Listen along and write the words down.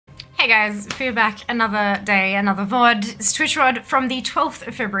Hey guys, we're back another day, another VOD. It's Twitch VOD from the 12th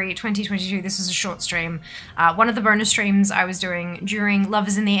of February 2022. This was a short stream. One of the bonus streams I was doing during Love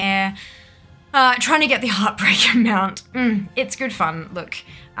is in the Air, trying to get the Heartbreaker mount. It's good fun. Look,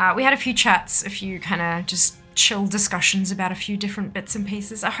 we had a few chats, a few kind of just chill discussions about a few different bits and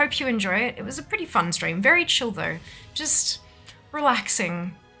pieces. I hope you enjoy it. It was a pretty fun stream. Very chill though. Just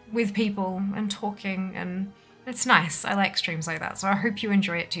relaxing with people and talking, and it's nice. I like streams like that, so I hope you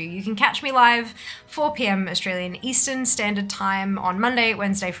enjoy it too. You can catch me live 4 PM Australian Eastern Standard Time on Monday,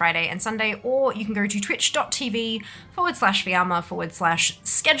 Wednesday, Friday, and Sunday, or you can go to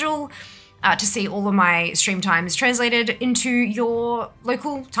twitch.tv/Viama/schedule to see all of my stream times translated into your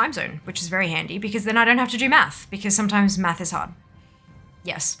local time zone, which is very handy because then I don't have to do math, because sometimes math is hard.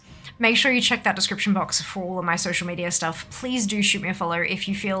 Yes. Make sure you check that description box for all of my social media stuff. Please do shoot me a follow if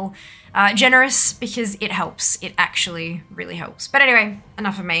you feel generous, because it helps. It actually really helps. But anyway,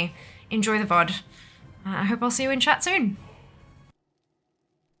 enough of me. Enjoy the VOD. I hope I'll see you in chat soon.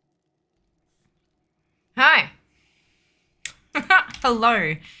 Hi.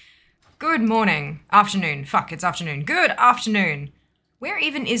 Hello. Good morning. Afternoon. Fuck, it's afternoon. Good afternoon. Where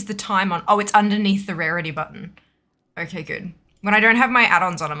even is the time on? Oh, it's underneath the rarity button. Okay, good. When I don't have my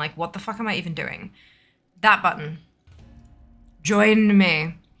add-ons on, I'm like, what the fuck am I even doing? That button. Join me.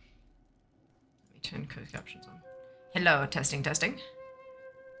 Let me turn closed captions on. Hello, testing, testing.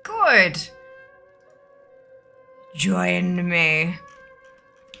 Good. Join me.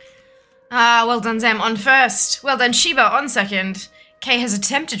 Well done, Zam, on first. Well done, Sheba, on second. Kay has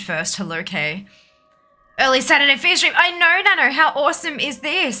attempted first. Hello, Kay. Early Saturday feed stream. I know, Nano. How awesome is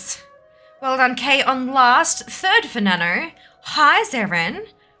this? Well done, Kay, on last. Third for Nano. Hi, Zeren.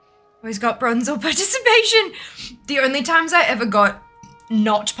 Always got bronze or participation. The only times I ever got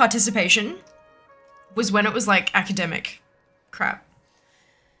not participation was when it was like academic crap.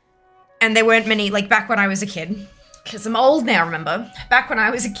 And there weren't many, like back when I was a kid, because I'm old now, remember? Back when I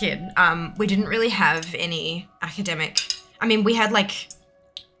was a kid, we didn't really have any academic. I mean, we had like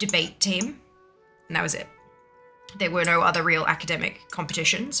debate team, and that was it. There were no other real academic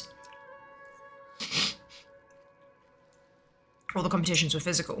competitions. All the competitions were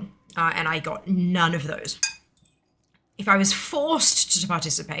physical, and I got none of those. If I was forced to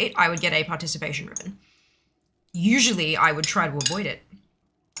participate, I would get a participation ribbon. Usually, I would try to avoid it.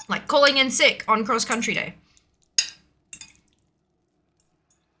 Like calling in sick on cross-country day.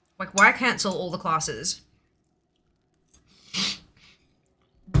 Like, why cancel all the classes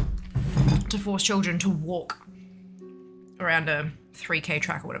to force children to walk around a 3K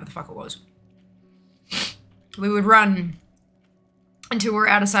track or whatever the fuck it was? We would run until we're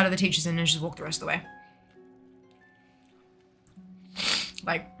out of sight of the teachers and then just walk the rest of the way.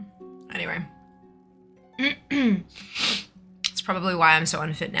 Like, anyway. It's probably why I'm so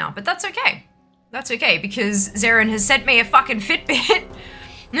unfit now, but that's okay. That's okay, because Zeren has sent me a fucking Fitbit.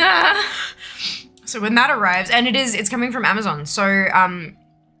 So when that arrives, and it's coming from Amazon, so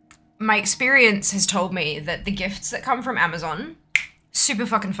my experience has told me that the gifts that come from Amazon, super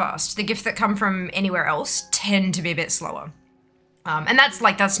fucking fast. The gifts that come from anywhere else tend to be a bit slower. And that's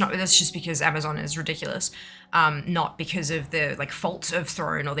just because Amazon is ridiculous. Not because of the like fault of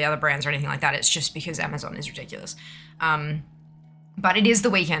Throne or the other brands or anything like that. It's just because Amazon is ridiculous. But it is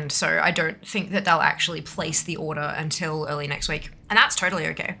the weekend, so I don't think that they'll actually place the order until early next week. And that's totally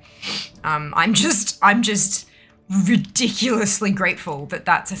okay. I'm just ridiculously grateful that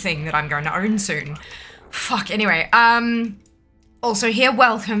that's a thing that I'm going to own soon. Fuck, anyway. Also here,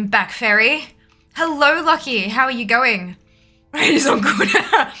 welcome back, Fairy. Hello, Lucky, how are you going? It is on good.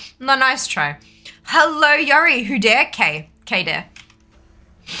 No, nice try. Hello, Yuri. Who dare? K dare.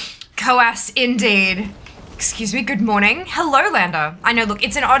 Coas, indeed. Excuse me, good morning. Hello, Lander. I know, look,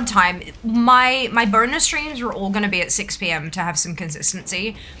 it's an odd time. My bonus streams were all going to be at 6 PM to have some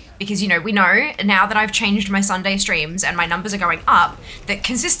consistency. Because, you know, we know now that I've changed my Sunday streams and my numbers are going up, that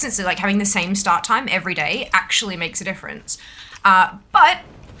consistency, like having the same start time every day, actually makes a difference. But,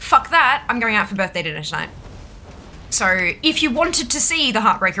 fuck that. I'm going out for birthday dinner tonight. So if you wanted to see the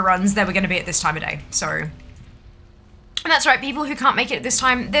Heartbreaker runs, they were going to be at this time of day. So, and that's right, people who can't make it at this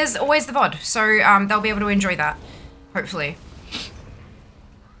time, there's always the VOD. So they'll be able to enjoy that, hopefully.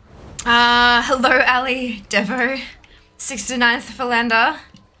 Hello, Ali, Devo, 69th for Lander.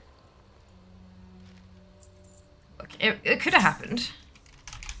 Look, it could have happened.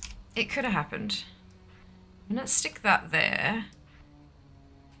 It could have happened. I'm going to stick that there.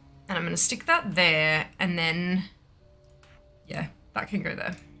 And I'm going to stick that there, and then... yeah, that can go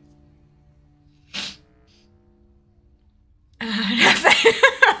there.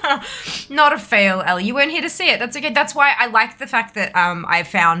 Not a fail, Ellie. You weren't here to see it. That's okay. That's why I like the fact that I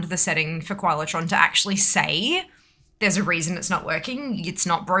found the setting for Koalatron to actually say there's a reason it's not working. It's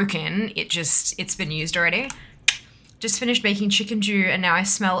not broken. It's been used already. Just finished baking chicken stew and now I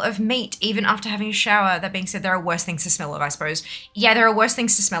smell of meat even after having a shower. That being said, there are worse things to smell of, I suppose. Yeah, there are worse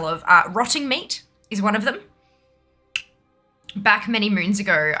things to smell of. Rotting meat is one of them. Back many moons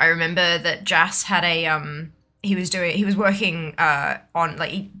ago, I remember that Jas had a, he was working on,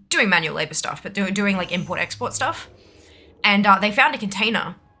 like, doing manual labor stuff, but doing like import-export stuff. And they found a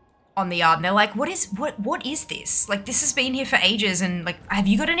container on the yard and they're like, what is this? Like, this has been here for ages and like, have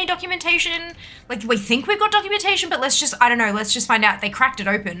you got any documentation? Like, we think we've got documentation, but let's just, I don't know, let's just find out. They cracked it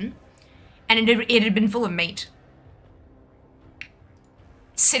open and it had been full of meat.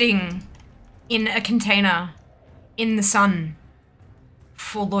 Sitting in a container in the sun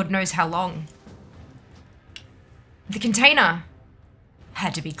for Lord knows how long. The container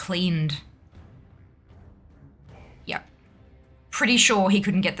had to be cleaned. Yep. Pretty sure he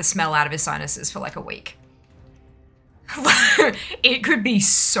couldn't get the smell out of his sinuses for like a week. It could be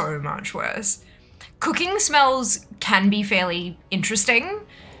so much worse. Cooking smells can be fairly interesting,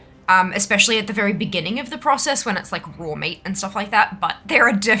 especially at the very beginning of the process when it's like raw meat and stuff like that, but there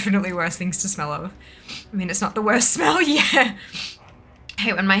are definitely worse things to smell of. I mean, it's not the worst smell, yeah. I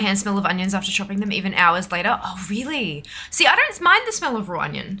hate when my hands smell of onions after chopping them even hours later. Oh, really? See, I don't mind the smell of raw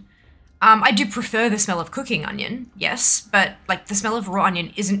onion. I do prefer the smell of cooking onion, yes, but like the smell of raw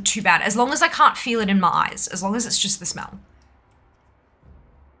onion isn't too bad as long as I can't feel it in my eyes, as long as it's just the smell.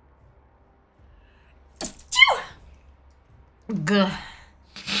 Gah.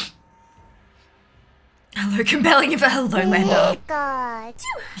 Hello, compelling of a hello, Lando.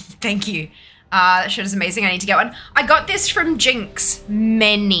 Thank you. That shirt is amazing. I need to get one. I got this from Jinx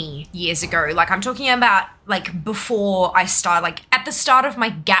many years ago. Like, I'm talking about, like, before I started, like, at the start of my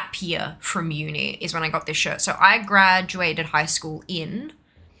gap year from uni is when I got this shirt. So I graduated high school in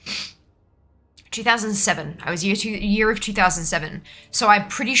 2007. I was year of 2007. So I'm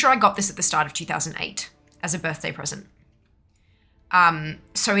pretty sure I got this at the start of 2008 as a birthday present.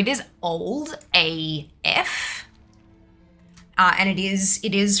 So it is old AF. And it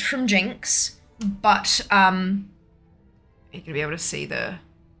is from Jinx. But, you're gonna be able to see the,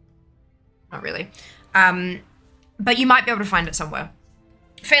 not really. But you might be able to find it somewhere.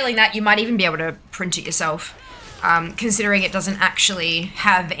 Failing that, you might even be able to print it yourself, considering it doesn't actually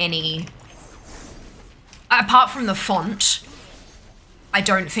have any, apart from the font, I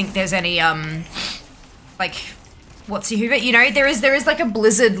don't think there's any, like, what's Hoover? You know, there is like a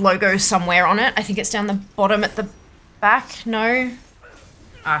Blizzard logo somewhere on it. I think it's down the bottom at the back, no?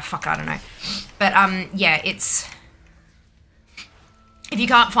 Fuck, I don't know. But, yeah, it's... If you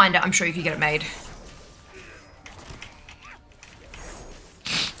can't find it, I'm sure you could get it made.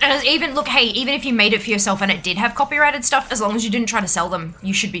 And even, look, hey, even if you made it for yourself and it did have copyrighted stuff, as long as you didn't try to sell them,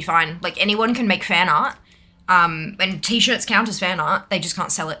 you should be fine. Like, anyone can make fan art. And t-shirts count as fan art, they just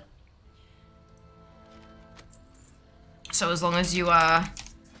can't sell it. So as long as you are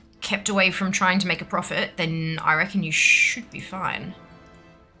kept away from trying to make a profit, then I reckon you should be fine.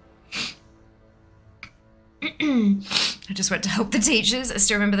 I just went to help the teachers. I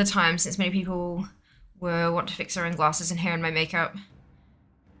still remember the time since many people want to fix their own glasses and hair and my makeup.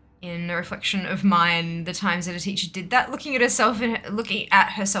 In a reflection of mine, the times that a teacher did that, looking at herself,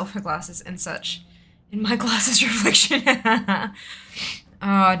 her glasses and such. In my glasses reflection.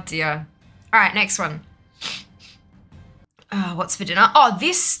 Oh dear. All right, next one. What's for dinner? Oh,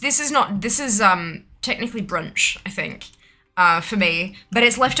 this is technically brunch, I think, for me, but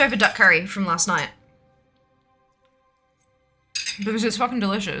it's leftover duck curry from last night. Because it's fucking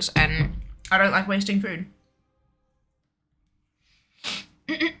delicious and I don't like wasting food.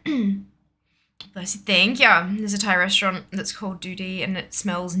 Thank you. There's a Thai restaurant that's called Doody and it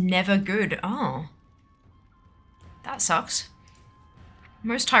smells never good. Oh. That sucks.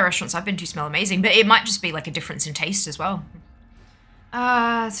 Most Thai restaurants I've been to smell amazing, but it might just be like a difference in taste as well.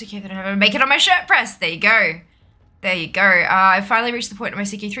 It's okay that I don't make it on my shirt press. There you go. There you go. I've finally reached the point in my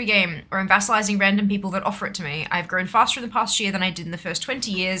CK3 game where I'm vassalizing random people that offer it to me. I've grown faster in the past year than I did in the first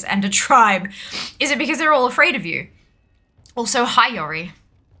 20 years, and a tribe. Is it because they're all afraid of you? Also, hi Yori.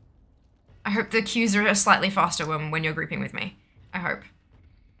 I hope the queues are slightly faster when you're grouping with me. I hope.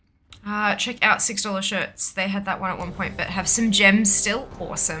 Check out $6 shirts. They had that one at one point, but have some gems still.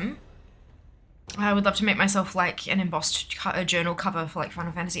 Awesome. I would love to make myself like an embossed journal cover for like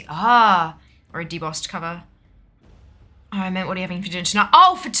Final Fantasy. Or a debossed cover. Oh, I meant what are you having for dinner tonight?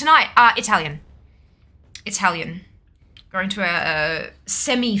 Oh, for tonight, Italian. Italian. Going to a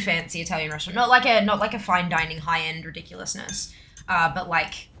semi-fancy Italian restaurant. Not like a fine dining, high-end ridiculousness. But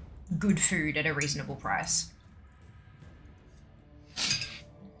like good food at a reasonable price.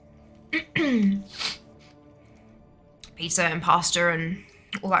 Pizza and pasta and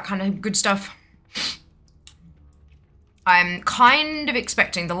all that kind of good stuff. I'm kind of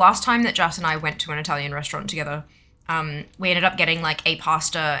expecting, the last time that Jess and I went to an Italian restaurant together, we ended up getting like a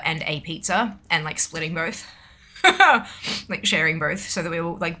pasta and a pizza and like splitting both. Like sharing both, so that we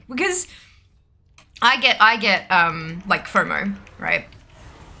were like, because I get like FOMO, right?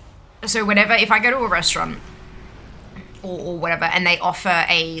 So whenever, if I go to a restaurant or whatever and they offer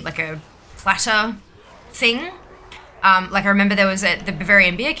a platter thing, like I remember there was at the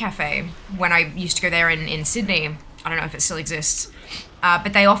Bavarian Beer Cafe when I used to go there in Sydney. I don't know if it still exists,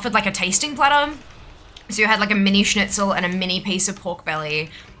 but they offered like a tasting platter. So you had like a mini schnitzel and a mini piece of pork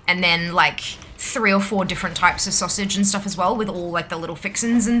belly, and then like 3 or 4 different types of sausage and stuff as well, with all like the little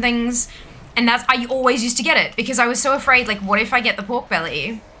fixins and things. And I always used to get it because I was so afraid, like, what if I get the pork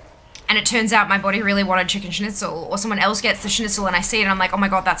belly and it turns out my body really wanted chicken schnitzel, or someone else gets the schnitzel and I see it and I'm like, oh my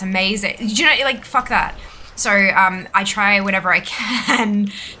God, that's amazing. You know, like, fuck that. So I try whenever I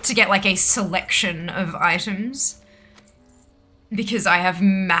can to get like a selection of items because I have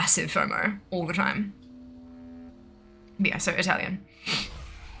massive FOMO all the time. Yeah, so Italian.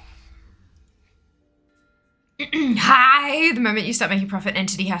 Hi! The moment you start making profit,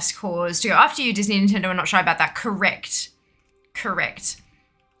 entity has cause to go after you. Disney and Nintendo are not shy about that. Correct. Correct.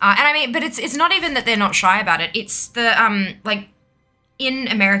 And I mean, but it's not even that they're not shy about it. It's the, like, in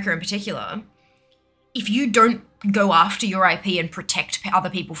America in particular, if you don't go after your IP and protect other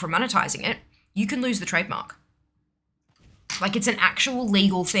people from monetizing it, you can lose the trademark. Like, it's an actual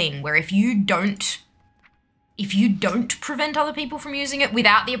legal thing where if you don't prevent other people from using it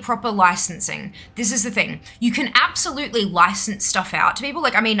without the proper licensing, this is the thing. You can absolutely license stuff out to people.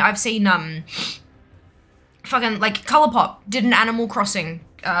 Like, I mean, I've seen, fucking, like, Colourpop did an Animal Crossing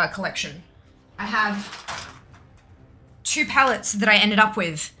collection. I have 2 palettes that I ended up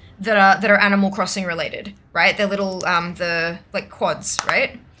with that are Animal Crossing related, right? They're little, the, like, quads,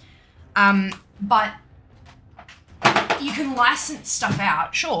 right? But you can license stuff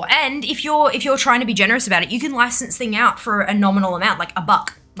out, sure. And if you're trying to be generous about it, you can license thing out for a nominal amount, like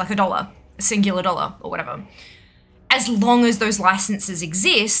 $1, like $1, a singular dollar or whatever. As long as those licenses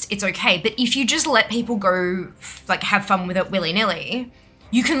exist, it's okay. But if you just let people go, like, have fun with it willy-nilly,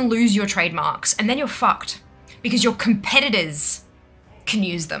 you can lose your trademarks and then you're fucked because your competitors can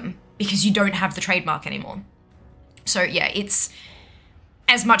use them because you don't have the trademark anymore. So yeah, it's,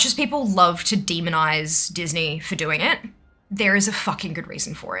 as much as people love to demonize Disney for doing it, there is a fucking good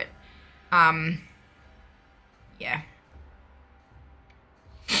reason for it. Yeah.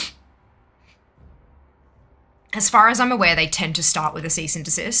 As far as I'm aware, they tend to start with a cease and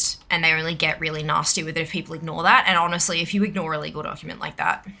desist, and they only get really nasty with it if people ignore that. And honestly, if you ignore a legal document like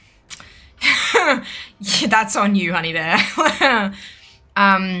that, yeah, that's on you, honey bear.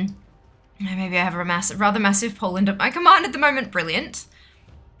 Maybe I have a rather massive Poland at my command at the moment. Brilliant.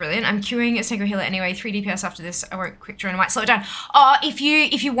 Brilliant. I'm queuing a Snake Healer anyway. 3 DPS after this. I won't quick draw and I might slow it down. If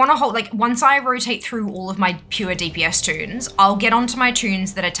you want to hold, like, once I rotate through all of my pure DPS tunes, I'll get onto my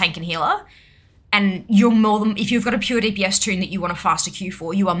tunes that are tank and healer. And you're more than, if you've got a pure DPS tune that you want a faster queue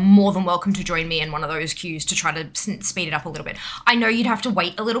for, you are more than welcome to join me in one of those queues to try to speed it up a little bit. I know you'd have to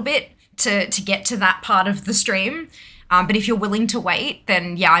wait a little bit to get to that part of the stream, but if you're willing to wait,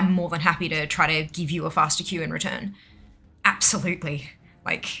 then yeah, I'm more than happy to try to give you a faster queue in return. Absolutely.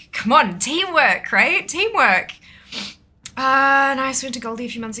 Like, come on, teamwork, right? Teamwork. Nice, went to Goldie a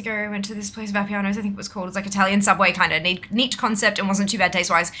few months ago. Went to this place, Vapiano's, I think it was called. It's like Italian Subway, kind of neat concept and wasn't too bad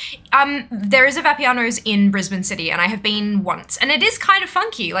taste-wise. There is a Vapiano's in Brisbane City, and I have been once. And it is kind of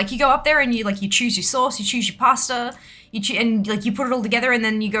funky. Like, you go up there and you choose your sauce, you choose your pasta, and you put it all together, and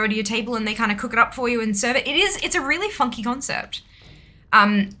then you go to your table and they kind of cook it up for you and serve it. It's a really funky concept.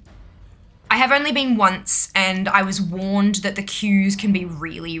 I have only been once, and I was warned that the queues can be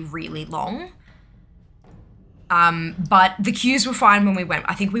really, really long. But the queues were fine when we went.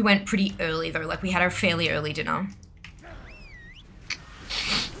 I think we went pretty early though, like we had a fairly early dinner.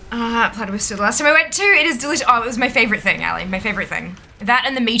 Platter with still the last time I went to. It is delicious. Oh, it was my favorite thing, Ali, my favorite thing. That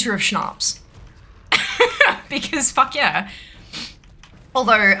and the meter of schnapps. Because fuck yeah.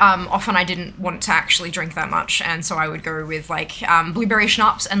 Although, often I didn't want to actually drink that much, and so I would go with, like, blueberry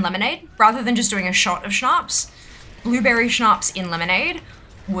schnapps and lemonade, rather than just doing a shot of schnapps. Blueberry schnapps in lemonade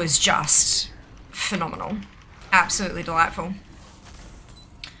was just phenomenal. Absolutely delightful.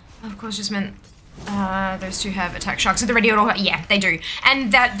 Of course, just meant those two have attack sharks at the ready order. Yeah, they do.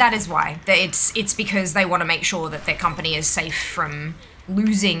 And that is why. It's because they want to make sure that their company is safe from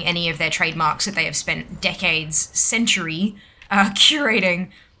losing any of their trademarks that they have spent decades, century, curating.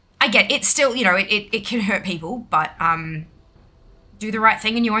 I get it's still, you know, it can hurt people, but do the right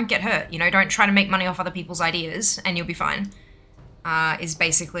thing and you won't get hurt. You know, don't try to make money off other people's ideas and you'll be fine. Is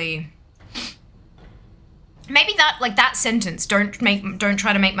basically maybe that, like that sentence, don't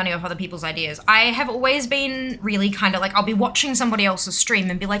try to make money off other people's ideas. I have always been really kind of like, I'll be watching somebody else's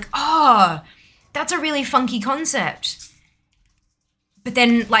stream and be like, oh, that's a really funky concept. But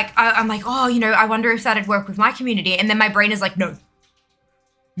then like I'm like, oh, you know, I wonder if that'd work with my community. And then my brain is like, no,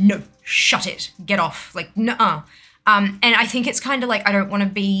 shut it, get off, like, nuh-uh. And I think it's kind of like, I don't want to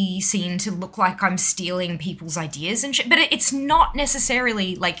be seen to look like I'm stealing people's ideas and shit, but it's not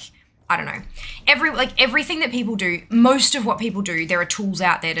necessarily like, I don't know, everything that people do, most of what people do, there are tools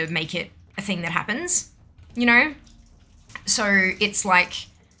out there to make it a thing that happens, you know? So it's like,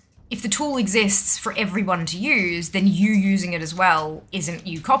 if the tool exists for everyone to use, then you using it as well isn't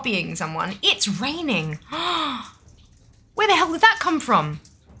you copying someone. It's raining. Where the hell did that come from?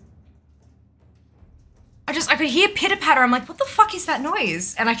 I could hear pitter-patter. I'm like, what the fuck is that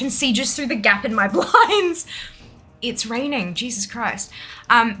noise? And I can see just through the gap in my blinds. It's raining, Jesus Christ.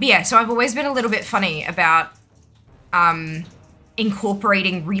 But yeah, so I've always been a little bit funny about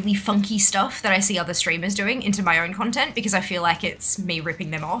incorporating really funky stuff that I see other streamers doing into my own content because I feel like it's me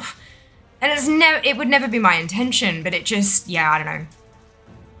ripping them off. And it would never be my intention, but it just, yeah, I don't know.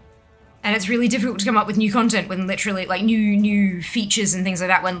 And it's really difficult to come up with new content when literally, like, new features and things like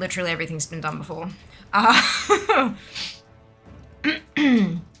that when literally everything's been done before.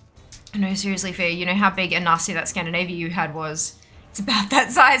 No, seriously, Fair, you know how big and nasty that Scandinavia you had was? It's about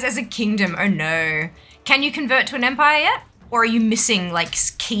that size as a kingdom. Oh no. Can you convert to an empire yet? Or are you missing, like,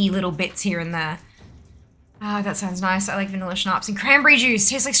 key little bits here and there? Ah, that sounds nice. I like vanilla schnapps and cranberry juice.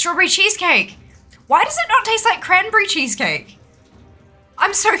 Tastes like strawberry cheesecake. Why does it not taste like cranberry cheesecake?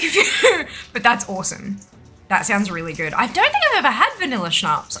 I'm so confused. But that's awesome. That sounds really good. I don't think I've ever had vanilla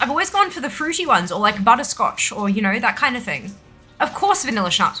schnapps. I've always gone for the fruity ones or like butterscotch or, you know, that kind of thing. Of course vanilla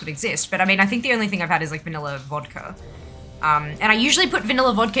schnapps would exist, but I mean, I think the only thing I've had is like vanilla vodka. And I usually put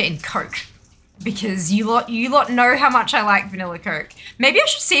vanilla vodka in Coke because you lot know how much I like vanilla Coke. Maybe I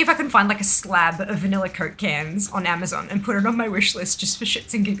should see if I can find like a slab of vanilla Coke cans on Amazon and put it on my wish list just for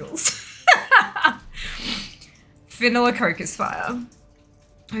shits and giggles. Vanilla Coke is fire.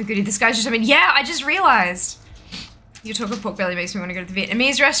 Oh goody, this guy's just, I mean, yeah, I just realized. Your talk of pork belly makes me want to go to the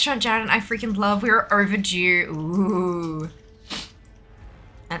Vietnamese restaurant, Jared, and I freaking love. We're overdue. Ooh.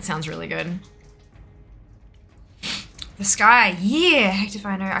 That sounds really good. The sky, yeah. Heck if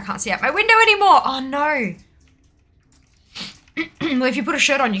I know, I can't see out my window anymore. Oh no. Well, if you put a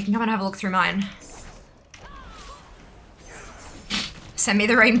shirt on, you can come and have a look through mine. Send me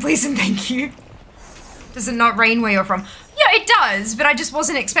the rain, please, and thank you. Does it not rain where you're from? Yeah, it does, but I just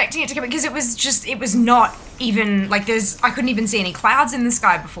wasn't expecting it to come because it was not even, like I couldn't even see any clouds in the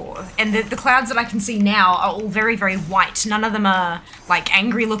sky before. And the clouds that I can see now are all very, very white. None of them are like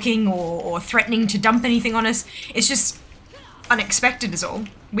angry looking or threatening to dump anything on us. It's just unexpected is all.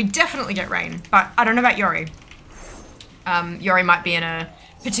 We definitely get rain, but I don't know about Yori. Yori might be in a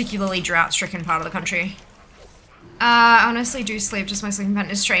particularly drought-stricken part of the country. I honestly do sleep, just my sleeping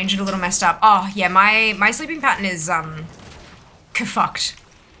pattern is strange and a little messed up. Oh, yeah, my sleeping pattern is, kafucked.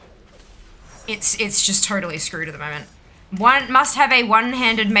 It's just totally screwed at the moment. Must have a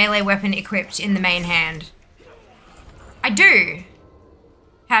one-handed melee weapon equipped in the main hand. I do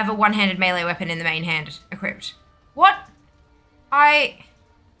have a one-handed melee weapon in the main hand equipped. What? Why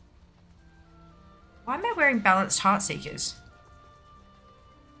am I wearing balanced Heartseekers?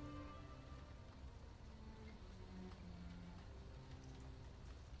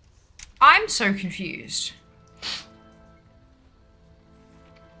 I'm so confused.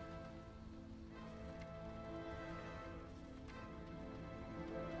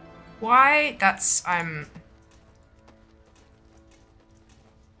 Why? That's, all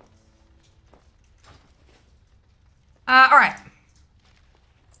right.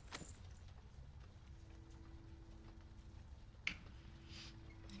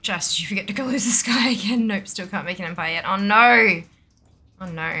 Just, did you forget to go lose the sky again? Nope, still can't make an empire yet. Oh no. Oh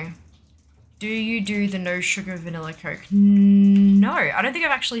no. Do you do the no sugar vanilla Coke? No, I don't think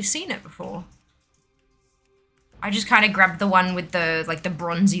I've actually seen it before. I just kind of grabbed the one with the, like, the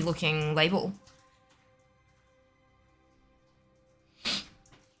bronzy looking label.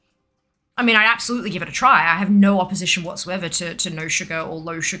 I mean, I'd absolutely give it a try. I have no opposition whatsoever to no sugar or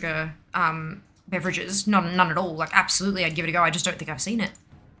low sugar beverages. None at all. Like, absolutely, I'd give it a go. I just don't think I've seen it.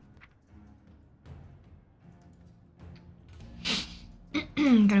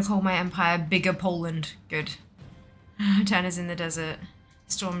 Gonna call my empire Bigger Poland. Good. Town is in the desert.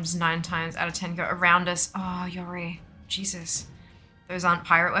 Storms 9 times out of 10 go around us. Oh, Yori. Jesus. Those aren't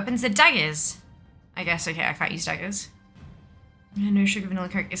pirate weapons, they're daggers. I guess, okay, I can't use daggers. No sugar vanilla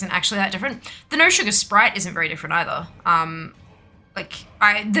Coke isn't actually that different. The no sugar Sprite isn't very different either.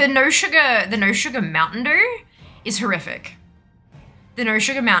 The no sugar Mountain Dew is horrific. The no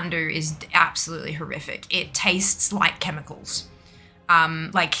sugar Mountain Dew is absolutely horrific. It tastes like chemicals.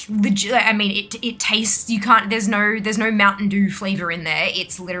 It tastes, you can't, there's no Mountain Dew flavor in there.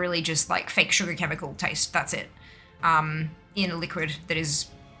 It's literally just like fake sugar chemical taste. That's it. In a liquid that is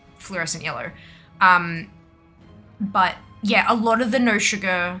fluorescent yellow. But yeah, a lot of the no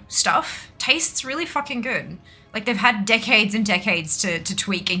sugar stuff tastes really fucking good. Like they've had decades and decades to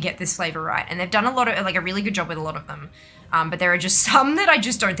tweak and get this flavor right. And they've done a really good job with a lot of them. But there are just some that I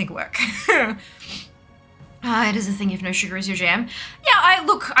just don't think work. It is a thing if no sugar is your jam. Yeah,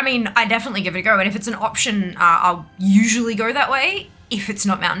 I definitely give it a go. And if it's an option, I'll usually go that way if it's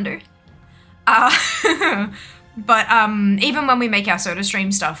not Mountain Dew. But even when we make our soda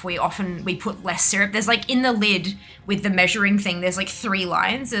stream stuff, we put less syrup. There's like in the lid with the measuring thing, there's like 3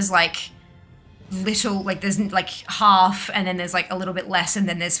 lines. There's like little, like there's like half, and then there's like a little bit less, and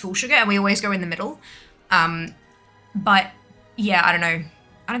then there's full sugar, and we always go in the middle. But yeah, I don't know.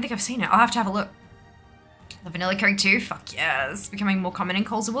 I don't think I've seen it. I'll have to have a look. The vanilla Coke too? Fuck yeah, it's becoming more common in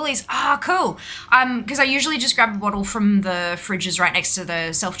Coles and Woolies. Ah, cool. Because I usually just grab a bottle from the fridges right next to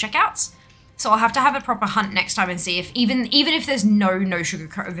the self-checkouts. So I'll have to have a proper hunt next time and see if, even if there's no sugar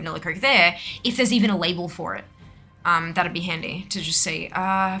vanilla Coke there, if there's even a label for it. That'd be handy to just see.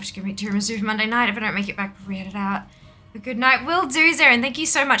 I have to go make tiramisu for Monday night if I don't make it back before we head it out. But good night. Will do, Zarin. Thank you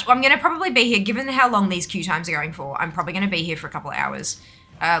so much. Well, I'm going to probably be here, given how long these queue times are going for, I'm probably going to be here for a couple of hours.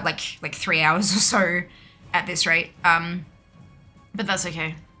 Like 3 hours or so at this rate. But that's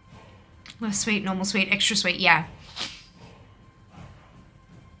okay. Less sweet, normal sweet, extra sweet, yeah.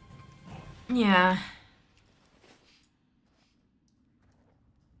 Yeah.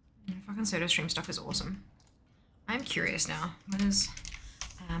 Fucking soda stream stuff is awesome. I'm curious now. What is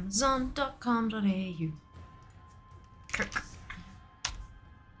Amazon.com.au? Coke.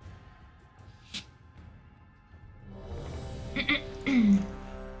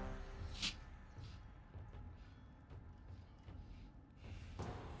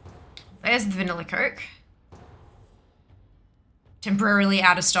 There's the vanilla Coke. Temporarily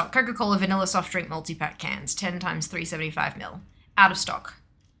out of stock. Coca-Cola vanilla soft drink multi-pack cans. 10 times 375ml. Out of stock.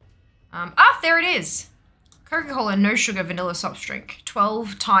 There it is. Coca-Cola no sugar vanilla soft drink.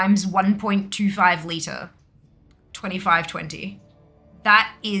 12 times 1.25 litre. 25.20.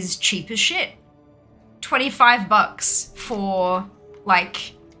 That is cheap as shit. 25 bucks for,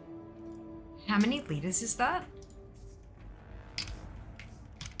 like, how many litres is that?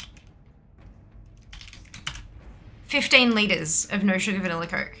 $15 litres of no sugar vanilla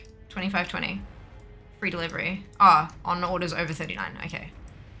Coke. 25.20. Free delivery. On orders over 39. Okay.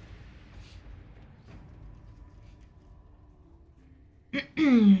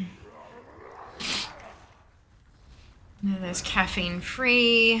 There's caffeine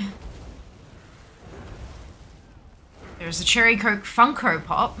free. There's a Cherry Coke Funko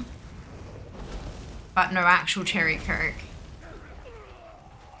Pop, but no actual Cherry Coke.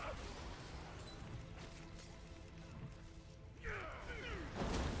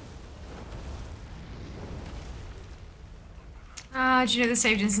 Do you know the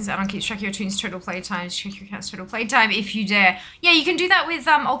saved instance add-on keeps track of your tune's total playtime? Check your cat's total playtime if you dare. Yeah, you can do that with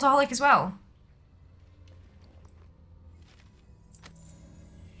Alcoholic as well.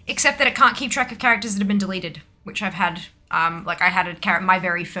 Except that it can't keep track of characters that have been deleted, which I've had. I had my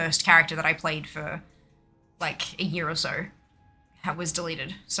very first character that I played for like a year or so was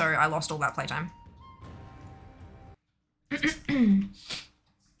deleted, so I lost all that playtime.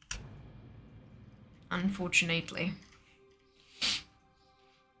 Unfortunately.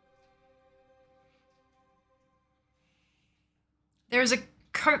 There is a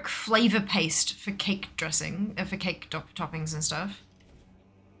Coke flavor paste for cake dressing, for cake toppings and stuff.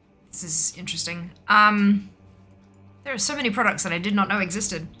 This is interesting. There are so many products that I did not know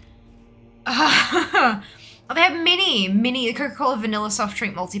existed. They have mini Coca-Cola vanilla soft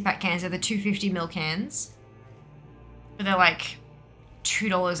drink multi-pack cans. They're the 250ml cans. But they're like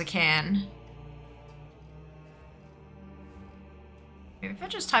 $2 a can. Maybe if I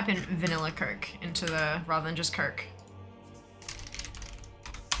just type in vanilla Coke into rather than just Coke.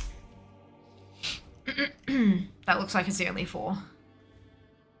 That looks like it's the only 4.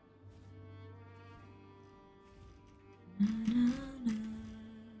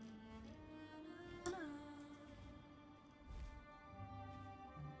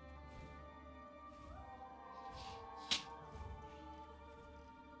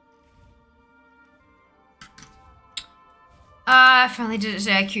 I finally did it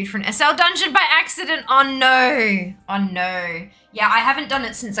today. I queued for an SL dungeon by accident. Oh no. Oh no. Yeah, I haven't done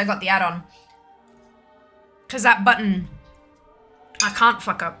it since I got the add-on. Because that button, I can't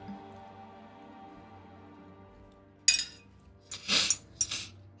fuck up.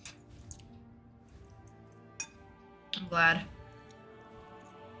 I'm glad.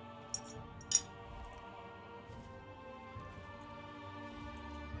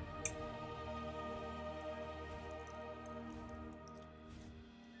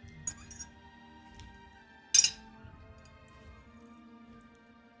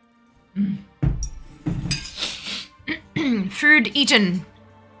 Food eaten.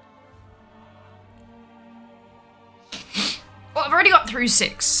 Well, I've already got through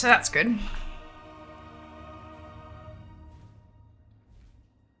 6, so that's good.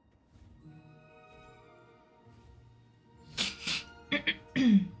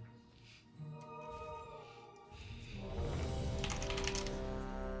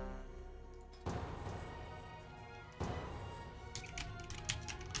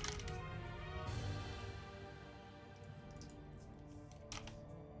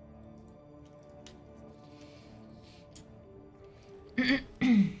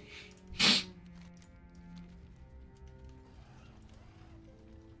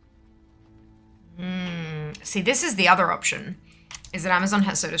 See, this is the other option, is that Amazon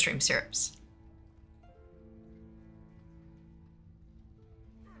has SodaStream syrups.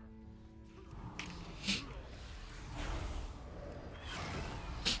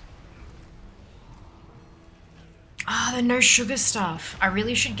 Ah, the no sugar stuff. I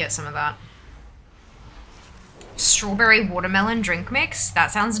really should get some of that. Strawberry watermelon drink mix?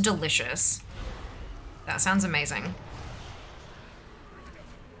 That sounds delicious. That sounds amazing.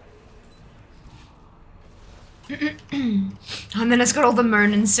 And then it's got all the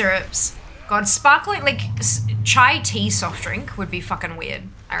Monin syrups. God, sparkling, like, chai tea soft drink would be fucking weird,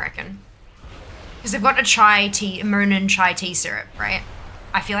 I reckon. Because they've got a chai tea, Monin chai tea syrup, right?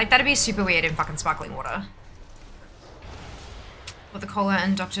 I feel like that'd be super weird in fucking sparkling water. Bought the cola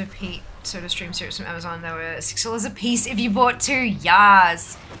and Dr. Pete SodaStream syrups from Amazon. They were $6 a piece if you bought 2.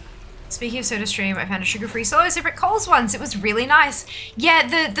 Yas. Speaking of SodaStream, I found a sugar-free solo over at Coles once. It was really nice.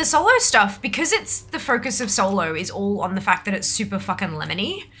 Yeah, the solo stuff, because it's the focus of solo is all on the fact that it's super fucking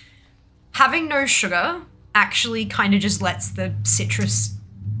lemony. Having no sugar actually kind of just lets the citrus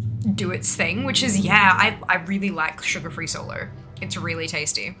do its thing, which is, yeah, I really like sugar-free solo. It's really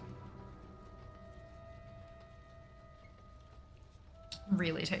tasty.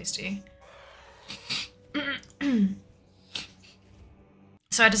 Really tasty.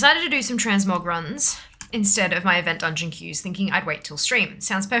 So I decided to do some transmog runs instead of my event dungeon queues, thinking I'd wait till stream.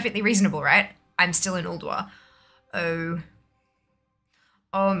 Sounds perfectly reasonable, right? I'm still in Uldwa. Oh.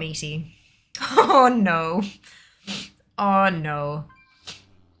 Oh, meaty. Oh, no. Oh, no.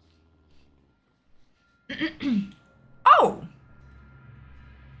 Oh!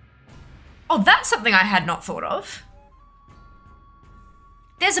 Oh, that's something I had not thought of.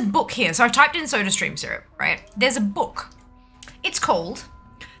 There's a book here. So I typed in SodaStream syrup, right? There's a book. It's called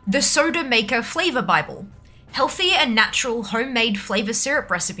The Soda Maker Flavor Bible. Healthy and natural homemade flavor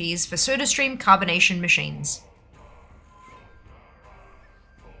syrup recipes for SodaStream carbonation machines.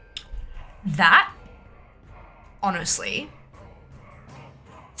 That, honestly,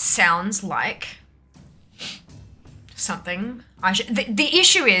 sounds like something I should... The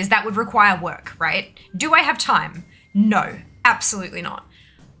issue is that would require work, right? Do I have time? No, absolutely not.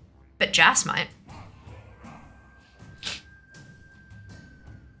 But Jas might.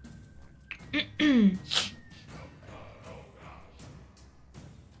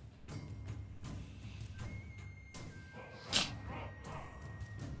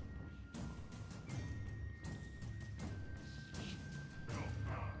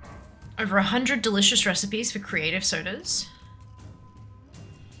 Over 100 delicious recipes for creative sodas.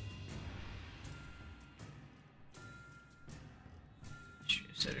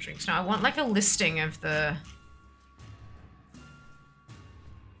 Soda drinks. Now I want like a listing of the...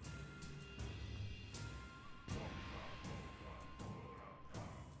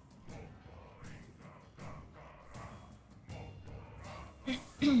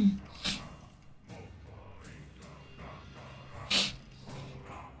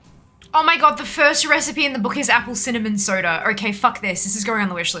 Oh my god, the first recipe in the book is apple cinnamon soda. Okay, fuck this. This is going on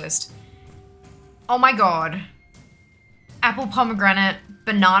the wish list. Oh my god. Apple pomegranate,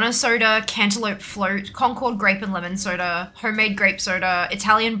 banana soda, cantaloupe float, Concord grape and lemon soda, homemade grape soda,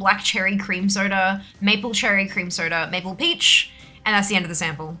 Italian black cherry cream soda, maple cherry cream soda, maple peach, and that's the end of the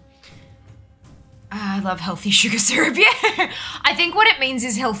sample. I love healthy sugar syrup, yeah. I think what it means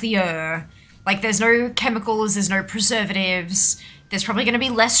is healthier. Like, there's no chemicals, there's no preservatives, there's probably going to be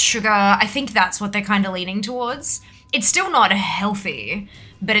less sugar. I think that's what they're kind of leaning towards. It's still not healthy,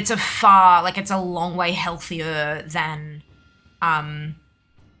 but it's it's a long way healthier than, you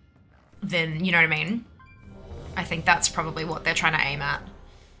know what I mean? I think that's probably what they're trying to aim at.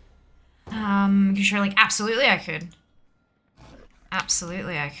 Because you're like, absolutely I could.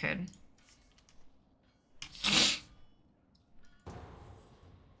 Absolutely I could.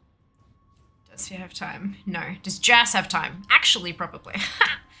 Does he have time? No. Does Jas have time? Actually, probably.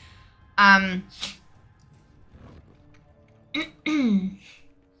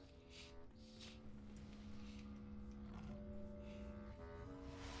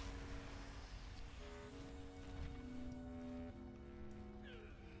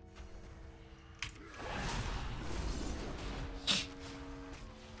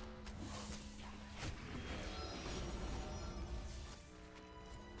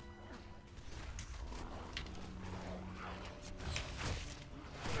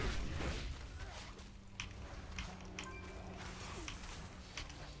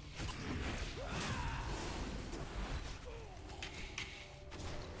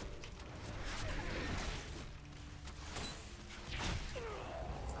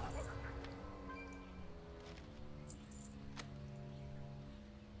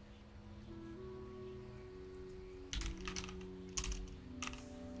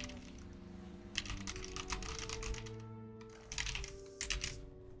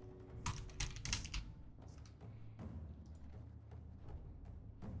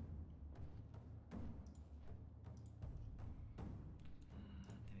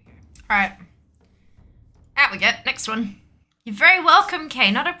 Alright. Out we get. Next one. You're very welcome, Kay.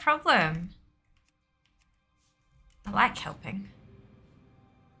 Not a problem. I like helping.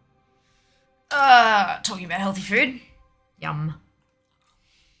 Talking about healthy food. Yum.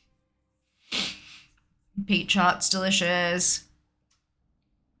 Peach heart's delicious.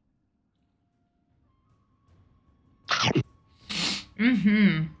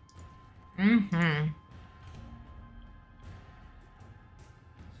 Mm-hmm. Mm-hmm.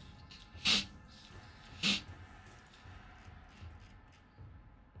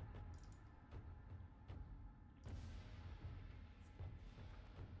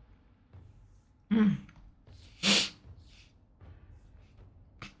 Mm.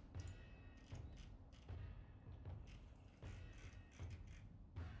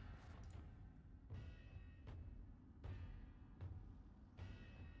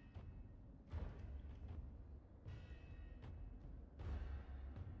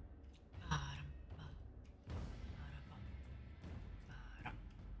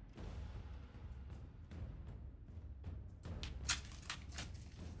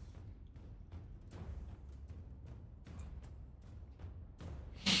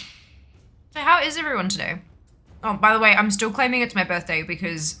 So how is everyone today? Oh, by the way, I'm still claiming it's my birthday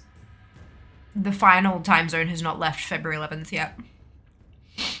because the final time zone has not left February 11th yet.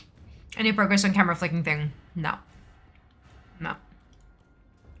 Any progress on camera flicking thing? No. No.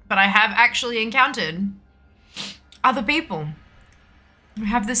 But I have actually encountered other people who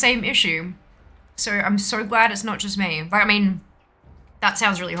have the same issue. So I'm so glad it's not just me. Like, I mean, that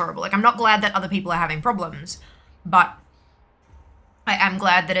sounds really horrible. Like, I'm not glad that other people are having problems, but I am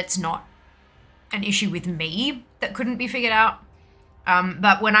glad that it's not an issue with me that couldn't be figured out.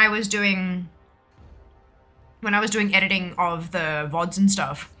 But when I was doing editing of the VODs and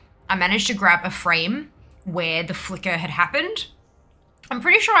stuff, I managed to grab a frame where the flicker had happened. I'm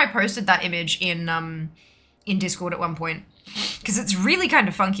pretty sure I posted that image in Discord at one point because it's really kind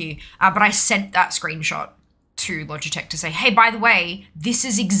of funky. But I sent that screenshot to Logitech to say, hey, by the way, this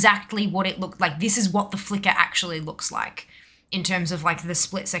is exactly what it looked like. This is what the flicker actually looks like in terms of like the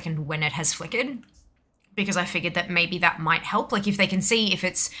split second when it has flickered, because I figured that maybe that might help. Like if they can see if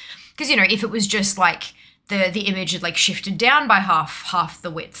it's, because, you know, if it was just like the image had like shifted down by half the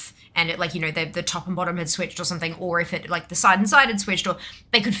width and it like, you know, the top and bottom had switched or something, or if it like the side and side had switched, or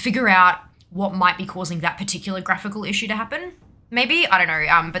they could figure out what might be causing that particular graphical issue to happen. Maybe, I don't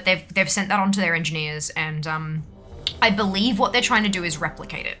know, but they've sent that on to their engineers and I believe what they're trying to do is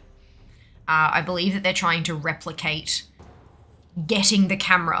replicate it. I believe that they're trying to replicate getting the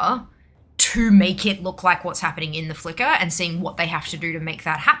camera to make it look like what's happening in the flicker and seeing what they have to do to make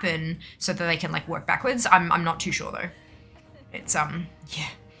that happen so that they can like work backwards. I'm not too sure though. It's yeah.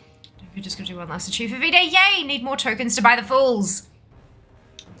 We're just gonna do one last achieve every day. Yay! Need more tokens to buy the fools.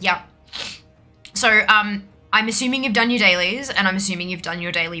 Yep. So I'm assuming you've done your dailies and I'm assuming you've done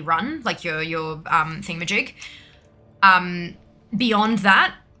your daily run, like your thingamajig. Beyond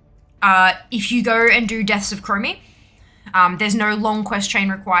that, if you go and do Deaths of Chromie, There's no long quest chain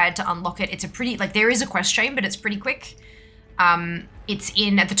required to unlock it. It's a pretty, like, there is a quest chain, but it's pretty quick. It's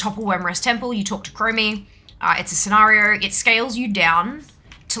in at the top of Wormrest Temple. You talk to Chromie. It's a scenario. It scales you down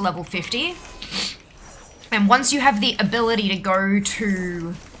to level 50. And once you have the ability to go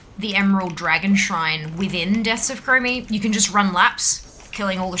to the Emerald Dragon Shrine within Deaths of Chromie, you can just run laps,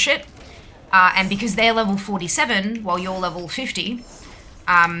 killing all the shit. And because they're level 47, while you're level 50,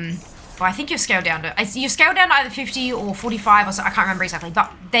 well, I think you're scaled down to, you're scaled down to either 50 or 45 or so, I can't remember exactly,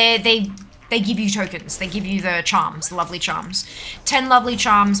 but they give you tokens. They give you the charms, the lovely charms. 10 lovely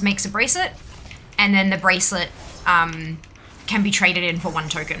charms makes a bracelet, and then the bracelet can be traded in for 1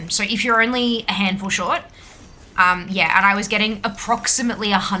 token. So if you're only a handful short, yeah, and I was getting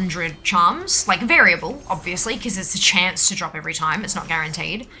approximately 100 charms, like variable, obviously, because it's a chance to drop every time. It's not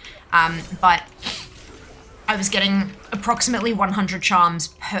guaranteed. But I was getting approximately 100 charms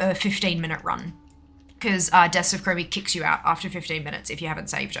per 15-minute run, because Deaths of Chromie kicks you out after 15 minutes if you haven't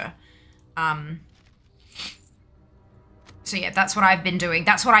saved her. So yeah, that's what I've been doing.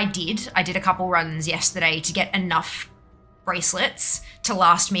 That's what I did. I did a couple runs yesterday to get enough bracelets to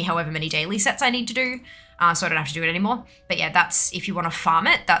last me however many daily sets I need to do, so I don't have to do it anymore. But yeah, that's, if you want to farm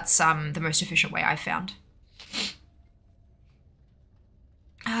it, that's the most efficient way I've found.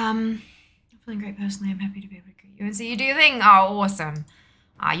 I'm feeling great personally. I'm happy to be able to greet you and see you do your thing. Oh, awesome.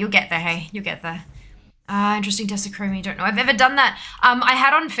 You'll get there, hey? You'll get there. Interesting Deaths of Chromie. Don't know I've ever done that. I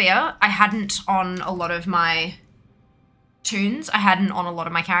had on Fear. I hadn't on a lot of my tunes. I hadn't on a lot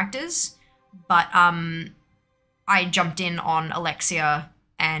of my characters. But I jumped in on Alexia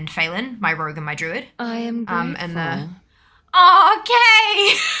and Phelan, my rogue and my druid. I am grateful. And the... Oh,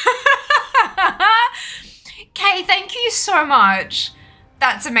 Kay! Kay, thank you so much.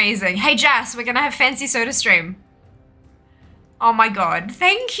 That's amazing. Hey, Jas, we're gonna have fancy soda stream. Oh my god,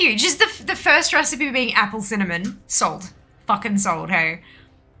 thank you. Just the first recipe being apple cinnamon. Sold. Fucking sold, hey.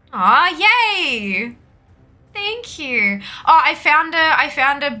 Aw, yay! Thank you. Oh, I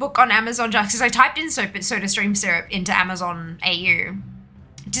found a book on Amazon just because I typed in soda stream syrup into Amazon AU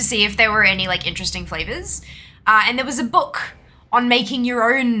to see if there were any like interesting flavors. And there was a book on making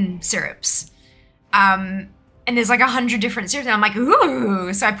your own syrups. And there's like 100 different syrups and I'm like,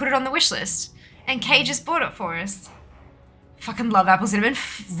 ooh, so I put it on the wish list and Kay just bought it for us. Fucking love apple cinnamon,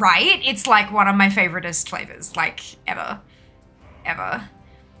 right? It's like one of my favoriteest flavors, like ever.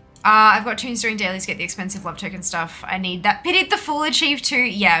 I've got tunes during dailies, get the expensive love token stuff. I need that. Pitied the Fool achieved too.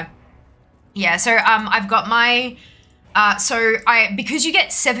 Yeah. Yeah, so I've got my, because you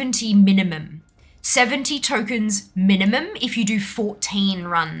get 70 minimum, 70 tokens minimum if you do 14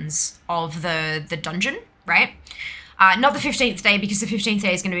 runs of the dungeon, right? Not the 15th day because the 15th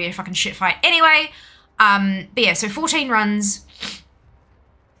day is going to be a fucking shit fight anyway. But yeah, so 14 runs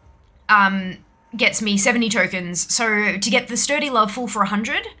gets me 70 tokens. So to get the Sturdy Love Full for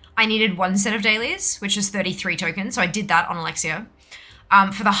 100, I needed 1 set of dailies, which is 33 tokens. So I did that on Alexia.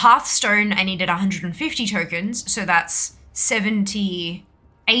 For the Hearthstone, I needed 150 tokens. So that's 80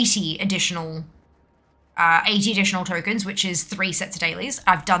 additional tokens, which is 3 sets of dailies.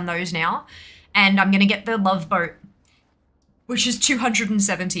 I've done those now. And I'm going to get the Love Boat, which is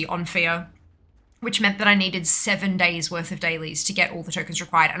 270 on Fear, which meant that I needed 7 days worth of dailies to get all the tokens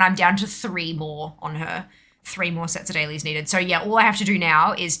required. And I'm down to 3 more on her. 3 more sets of dailies needed. So yeah, all I have to do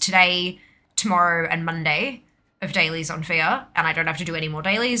now is today, tomorrow, and Monday of dailies on Fear, and I don't have to do any more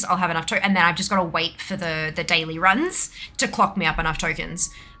dailies. I'll have enough and then I've just got to wait for the daily runs to clock me up enough tokens.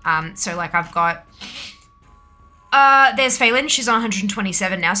 So like I've got, there's Phelan, she's on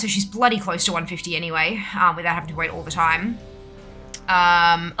 127 now, so she's bloody close to 150 anyway, without having to wait all the time.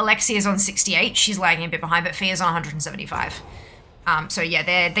 Alexia's on 68, she's lagging a bit behind, but Fear's on 175. So yeah,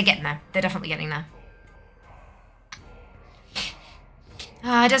 they're getting there. They're definitely getting there.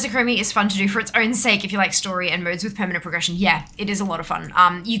 Desert Chromie is fun to do for its own sake if you like story and modes with permanent progression. Yeah, it is a lot of fun.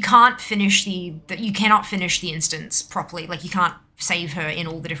 You can't finish you cannot finish the instance properly. Like you can't save her in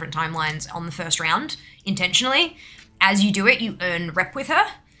all the different timelines on the first round intentionally. As you do it, you earn rep with her,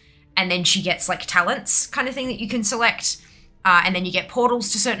 and then she gets like talents kind of thing that you can select. And then you get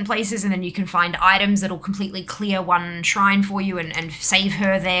portals to certain places, and then you can find items that'll completely clear one shrine for you and save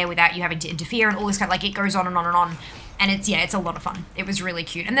her there without you having to interfere and all this kind of, like, it goes on and on and on. And it's a lot of fun. It was really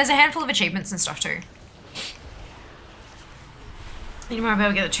cute. And there's a handful of achievements and stuff too. Anymore, I'll be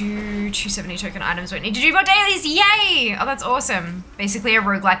able to get the 270 token items. Won't need to do more dailies. Yay! Oh, that's awesome. Basically a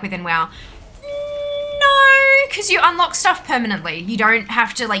roguelike within WoW. No, because you unlock stuff permanently. You don't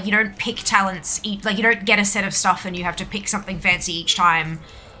have to, like, you don't pick talents. Like, you don't get a set of stuff and you have to pick something fancy each time.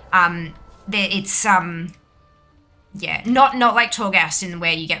 It's, yeah, not like Torghast in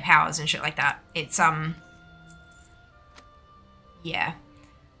where you get powers and shit like that. It's, Yeah.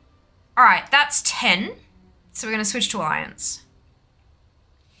 All right, that's 10. So we're going to switch to Alliance.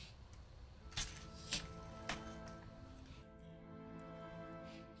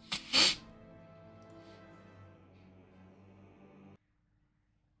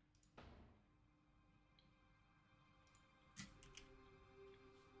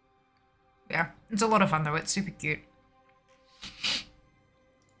 Yeah, it's a lot of fun though. It's super cute.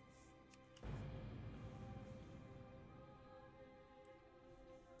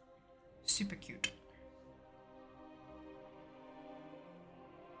 Super cute.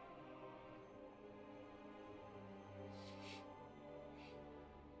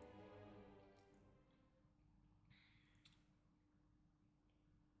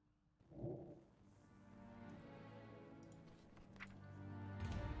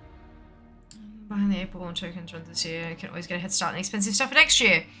 Behind the April and tokens run this year. You can always get a head start on expensive stuff for next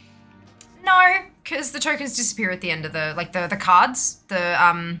year. No, because the tokens disappear at the end of the, like the cards,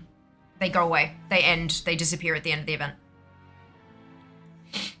 they go away. They end, they disappear at the end of the event.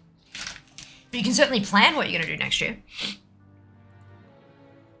 But you can certainly plan what you're going to do next year.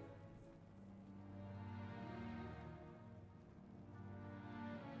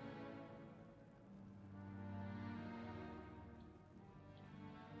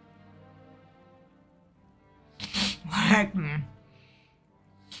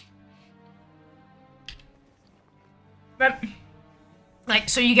 But, like,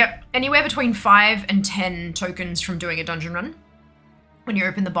 so you get anywhere between 5 and 10 tokens from doing a dungeon run. When you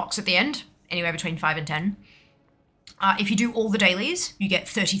open the box at the end, anywhere between 5 and 10. If you do all the dailies, you get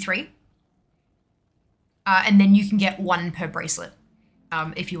 33. And then you can get 1 per bracelet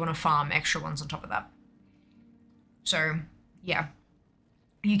if you want to farm extra ones on top of that. So, yeah.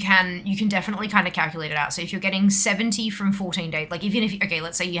 You can definitely kind of calculate it out. So if you're getting 70 from 14 days, like even if, okay,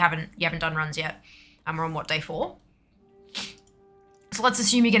 let's say you haven't done runs yet. We're on what, day 4? So let's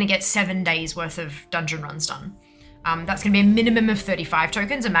assume you're going to get 7 days worth of dungeon runs done. That's going to be a minimum of 35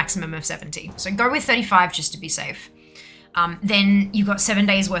 tokens, a maximum of 70. So go with 35 just to be safe. Then you've got 7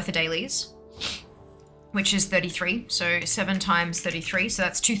 days worth of dailies, which is 33. So 7 times 33. So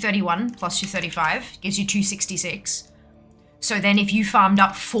that's 231 plus your 35 gives you 266. So then if you farmed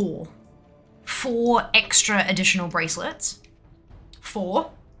up 4 extra additional bracelets, 4,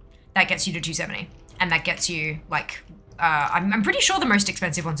 that gets you to 270. And that gets you like, I'm pretty sure the most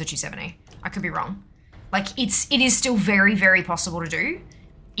expensive ones are 270. I could be wrong. Like it is still very, very possible to do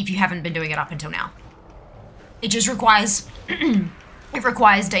if you haven't been doing it up until now. It just requires, it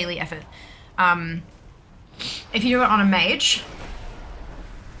requires daily effort. If you do it on a mage,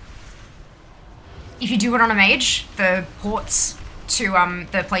 the ports to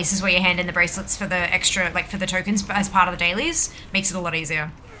the places where you hand in the bracelets for the extra, like for the tokens as part of the dailies, makes it a lot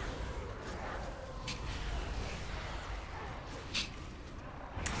easier.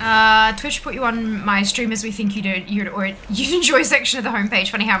 Twitch put you on my stream as we think you'd enjoy section of the homepage.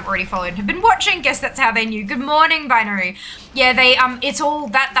 Funny how I'm already followed and have been watching. Guess that's how they knew. Good morning, Binary. Yeah, they it's all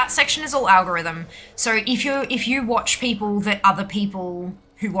that section is all algorithm. So if you watch people that other people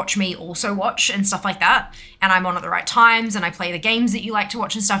who watch me also watch and stuff like that, and I'm on at the right times and I play the games that you like to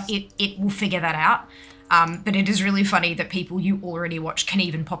watch and stuff, it will figure that out. But it is really funny that people you already watch can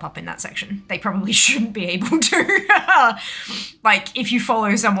even pop up in that section. They probably shouldn't be able to. Like, if you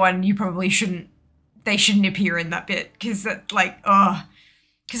follow someone, you probably shouldn't, they shouldn't appear in that bit, because that, like, oh.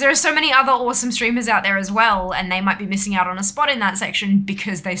 Because there are so many other awesome streamers out there as well, and they might be missing out on a spot in that section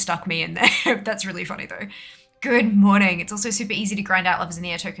because they stuck me in there. That's really funny though. Good morning. It's also super easy to grind out Lovers in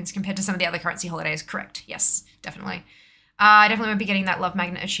the Air tokens compared to some of the other currency holidays. Correct. Yes, definitely. I definitely won't be getting that Love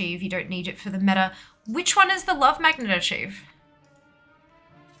Magnet Achieve. You don't need it for the meta. Which one is the Love Magnet Achieve?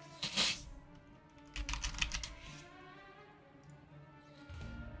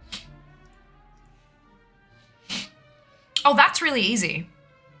 Oh, that's really easy.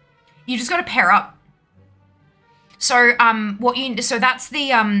 You just got to pair up. So so that's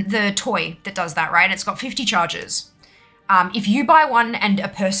the toy that does that, right? It's got 50 charges. If you buy one and a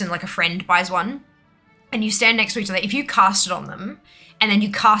person, like a friend, buys one, and you stand next to each other, if you cast it on them, and then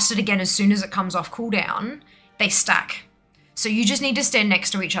you cast it again as soon as it comes off cooldown, they stack. So you just need to stand next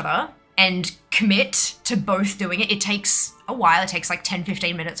to each other and commit to both doing it. It takes a while. It takes like 10,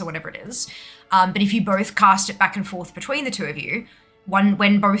 15 minutes or whatever it is. But if you both cast it back and forth between the two of you,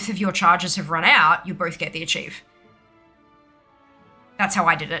 when both of your charges have run out, you both get the achieve. That's how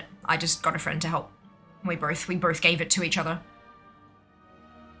I did it. I just got a friend to help. We both gave it to each other.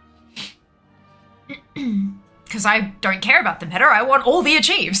 Because I don't care about the meta, I want all the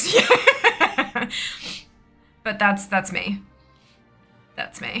achieves. But that's me.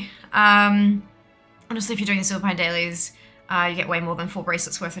 That's me. Honestly, if you're doing the Silverpine dailies, You get way more than 4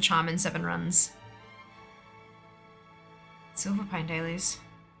 bracelets worth of charm in 7 runs. Silver Pine dailies.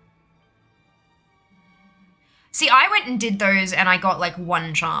 See, I went and did those and I got like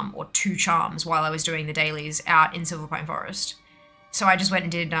 1 charm or 2 charms while I was doing the dailies out in Silver Pine Forest. So I just went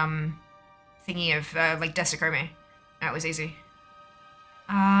and did thingy of like Desicrome. That was easy.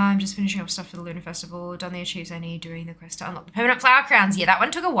 I'm just finishing up stuff for the Lunar Festival. Done the achieves I need doing the quest to unlock the permanent flower crowns. Yeah, that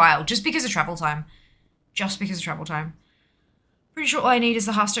one took a while just because of travel time. Pretty sure all I need is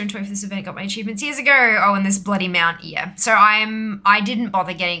the Hearthstone toy for this event. Got my achievements years ago. Oh, and this bloody mount, yeah. So I didn't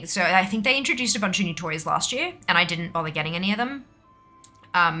bother getting, so I think they introduced a bunch of new toys last year and I didn't bother getting any of them.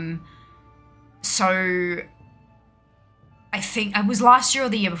 So I think it was last year or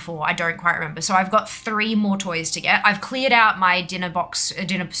the year before. I don't quite remember. So I've got 3 more toys to get. I've cleared out my dinner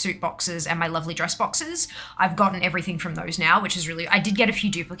suit boxes and my lovely dress boxes. I've gotten everything from those now, which is really, I did get a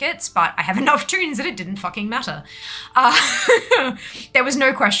few duplicates, but I have enough toons that it didn't fucking matter. There was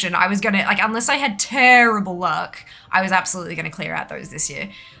no question. I was gonna, like, unless I had terrible luck, I was absolutely gonna clear out those this year.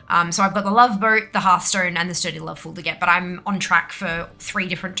 So I've got the Love Boat, the Hearthstone, and the Sturdy Love Fool to get, but I'm on track for 3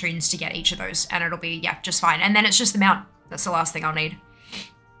 different toons to get each of those, and it'll be, yeah, just fine. And then it's just the mount. That's the last thing I'll need.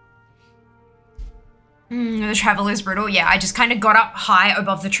 The travel is brutal. Yeah, I just kind of got up high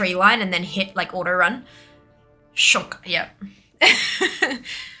above the tree line and then hit like auto run. Shock. Yep.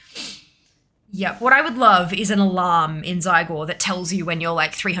 Yep. What I would love is an alarm in Zygor that tells you when you're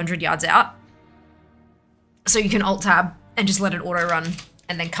like 300 yards out. So you can alt tab and just let it auto run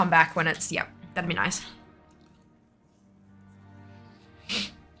and then come back when it's, yep, that'd be nice.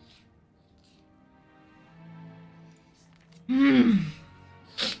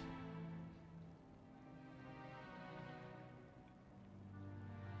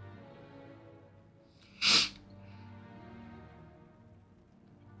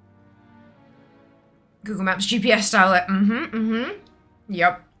 Google Maps GPS style it.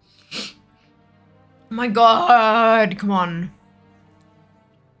 Yep. Oh my god, come on.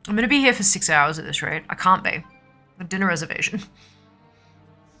 I'm gonna be here for 6 hours at this rate. I can't be. A dinner reservation.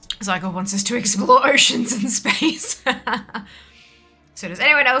 Zygo wants us to explore oceans and space. So does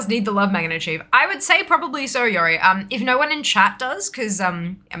anyone else need the love magnet achieve? I would say probably so, Yori. If no one in chat does, because, I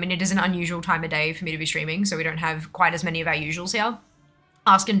mean, it is an unusual time of day for me to be streaming, so we don't have quite as many of our usuals here.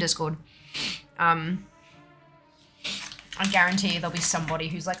 Ask in Discord. I guarantee there'll be somebody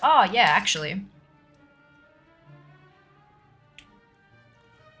who's like, oh, yeah, actually.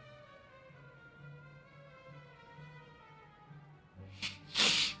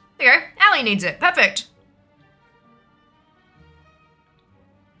 There you go. Allie needs it. Perfect.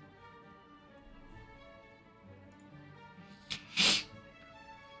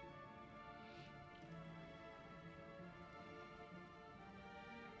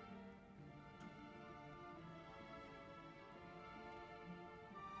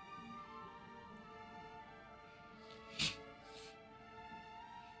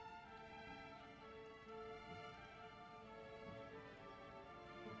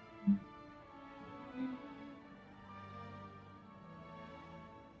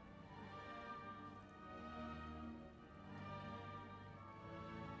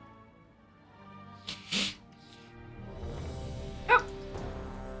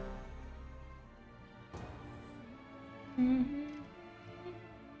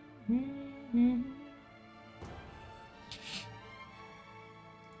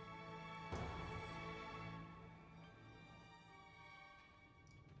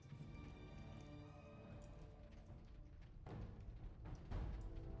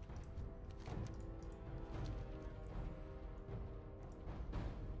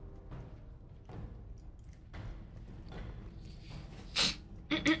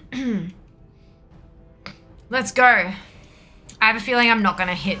 Let's go. I have a feeling I'm not going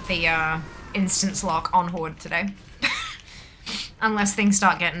to hit the instance lock on Horde today. Unless things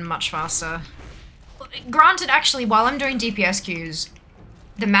start getting much faster. Granted, actually, while I'm doing DPS queues,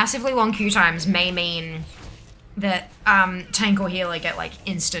 the massively long queue times may mean that tank or healer get like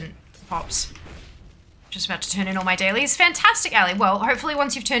instant pops. Just about to turn in all my dailies. Fantastic, Ali. Well, hopefully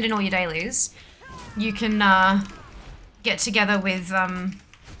once you've turned in all your dailies, you can get together with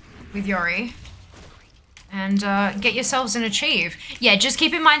Yori and get yourselves an achieve. Yeah, just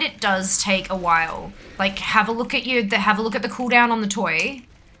keep in mind it does take a while. Like, have a look at the cooldown on the toy,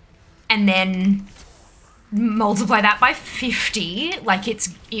 and then multiply that by 50. Like,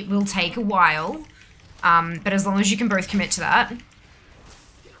 it will take a while, but as long as you can both commit to that,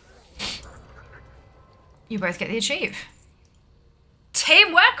 you both get the achieve.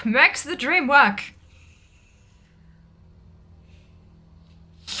 Teamwork makes the dream work.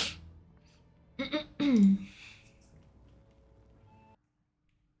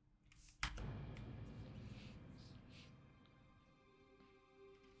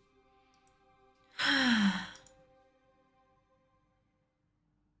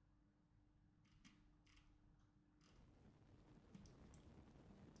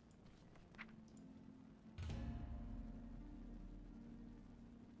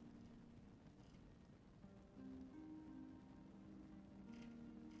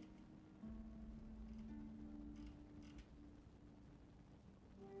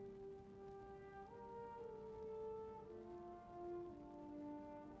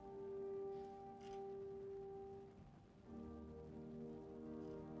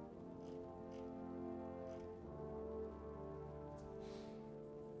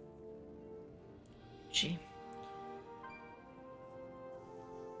 Itchy.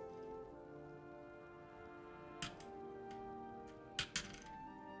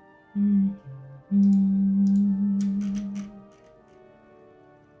 Mm-hmm.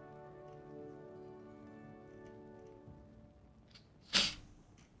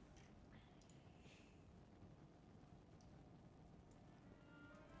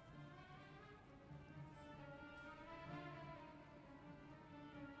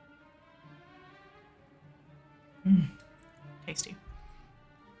 嗯 tasty.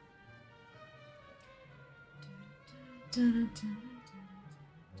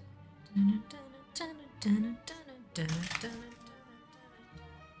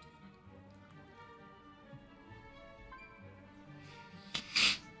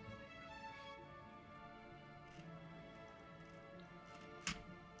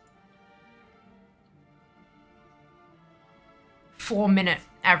 Four-minute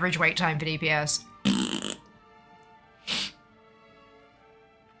average wait time for DPS.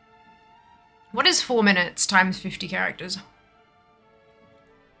 What is 4 minutes times 50 characters?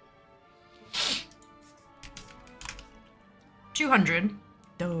 $200.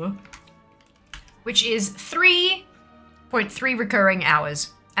 Duh. Which is 3.3 recurring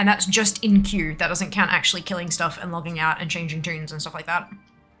hours. And that's just in queue. That doesn't count actually killing stuff and logging out and changing tunes and stuff like that.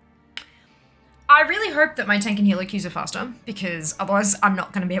 I really hope that my tank and healer queues are faster, because otherwise I'm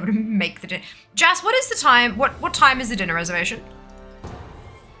not going to be able to make the dinner. Jas, what is the time? What time is the dinner reservation?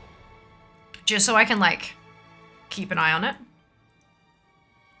 Just so I can, like, keep an eye on it.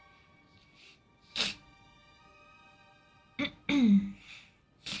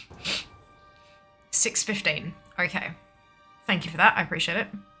 $6:15. Okay. Thank you for that. I appreciate it.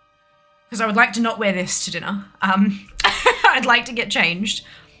 Because I would like to not wear this to dinner. I'd like to get changed.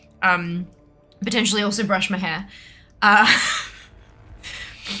 Potentially also brush my hair.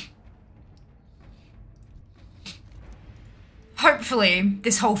 Hopefully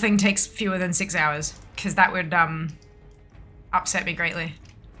this whole thing takes fewer than 6 hours, because that would upset me greatly.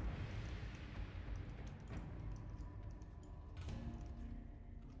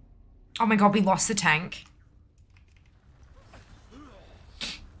 Oh my god, we lost the tank.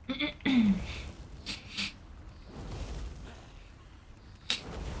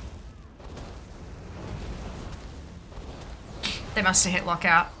 They must have hit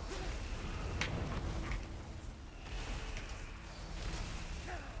lockout.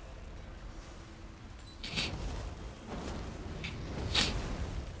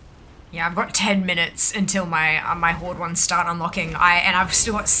 Yeah, I've got 10 minutes until my Horde ones start unlocking. And I've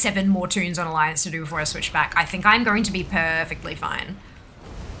still got 7 more tunes on Alliance to do before I switch back. I think I'm going to be perfectly fine.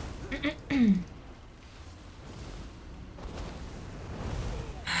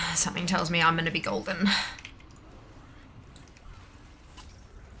 Something tells me I'm going to be golden.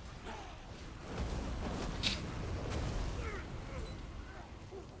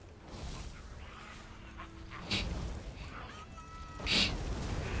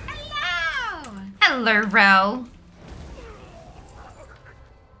 Hello, Rel.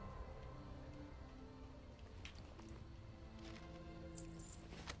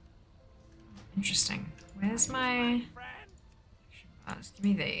 Interesting. Where's my... Let's give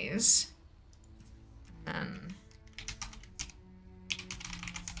me these. And then...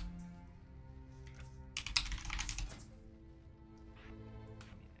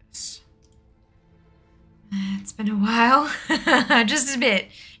 This. It's been a while. Just a bit.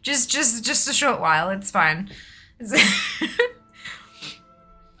 Just a short while, it's fine.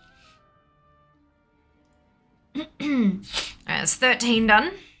 That's 13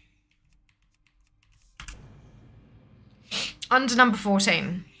 done. On to number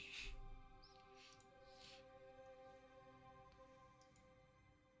 14.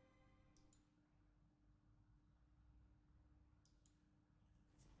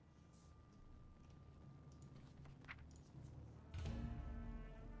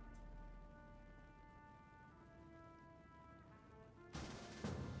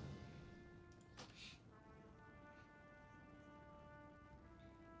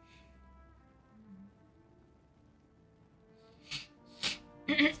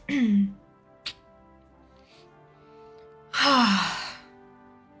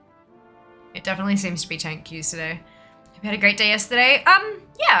 It definitely seems to be tank queues today. Hope you had a great day yesterday.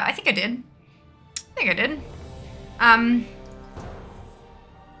 Yeah, I think I did. Didn't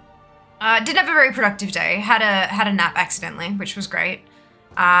have a very productive day. Had a nap accidentally, which was great.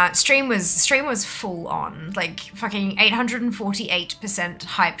 Stream was full on, like fucking 848%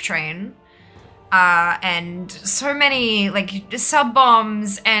 hype train. and so many like sub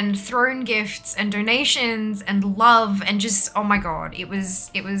bombs and throne gifts and donations and love and just, oh my god, it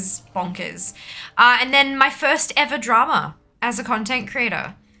was bonkers. And then my first ever drama as a content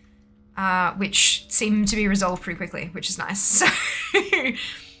creator, which seemed to be resolved pretty quickly, which is nice. So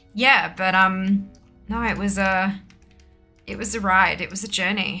yeah, but no, it was a ride, it was a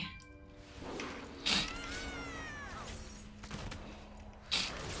journey.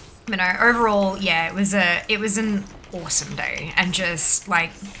 But no, overall, yeah, it was an awesome day and just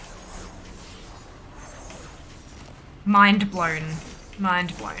like mind blown.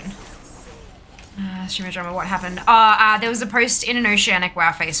 Streamer drama, what happened? There was a post in an Oceanic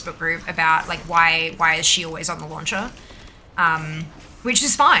WoW Facebook group about like why is she always on the launcher? Which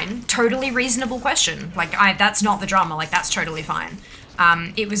is fine, totally reasonable question. Like that's not the drama, like that's totally fine.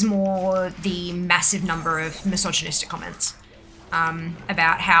 It was more the massive number of misogynistic comments.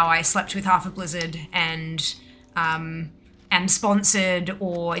 About how I slept with half a blizzard and am sponsored,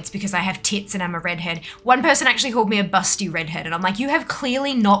 or it's because I have tits and I'm a redhead. One person actually called me a busty redhead, and I'm like, you have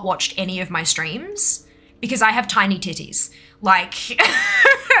clearly not watched any of my streams because I have tiny titties. Like,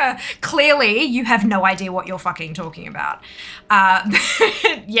 clearly you have no idea what you're fucking talking about.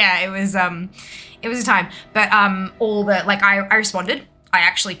 Yeah, it was a time. But all the, like, I responded. I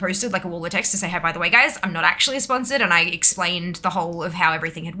actually posted like a wall of text to say, hey, by the way, guys, I'm not actually sponsored. And I explained the whole of how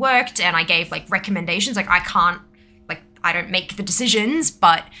everything had worked. And I gave like recommendations. Like I don't make the decisions,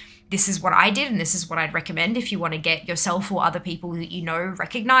 but this is what I did. And this is what I'd recommend if you want to get yourself or other people that you know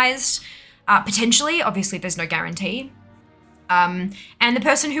recognized. Potentially, obviously there's no guarantee. And the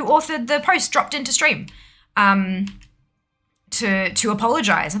person who authored the post dropped into stream. To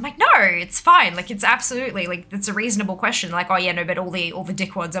apologize. I'm like, no, it's fine. Like, it's absolutely, like, that's a reasonable question. Like, oh yeah, no, but all the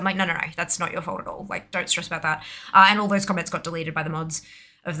dickwads. I'm like, no, that's not your fault at all. Like, don't stress about that. And all those comments got deleted by the mods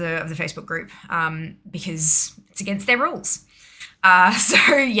of the Facebook group, because it's against their rules.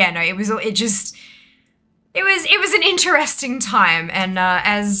 So yeah, no, it was an interesting time. And,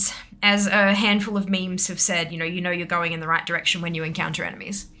 as a handful of memes have said, you know, you're going in the right direction when you encounter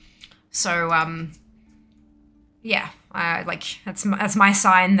enemies. So, yeah, like that's my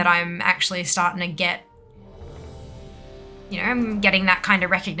sign that I'm actually starting to get, you know, I'm getting that kind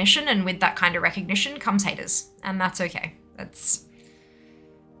of recognition, and with that kind of recognition comes haters, and that's okay. That's,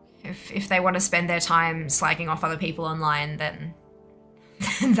 if they want to spend their time slagging off other people online, then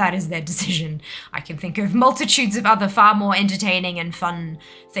that is their decision. I can think of multitudes of other far more entertaining and fun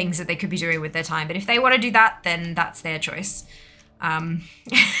things that they could be doing with their time, but if they want to do that, then that's their choice.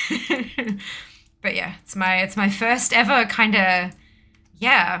 But yeah, it's my first ever kind of,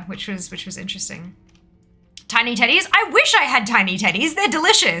 yeah, which was interesting. Tiny teddies? I wish I had tiny teddies. They're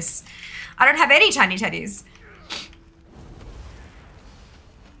delicious. I don't have any tiny teddies.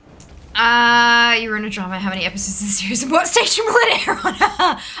 You were in a drama. How many episodes of the series? And what station will it air on?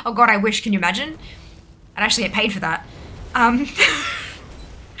 Oh god, I wish. Can you imagine? I'd actually get paid for that.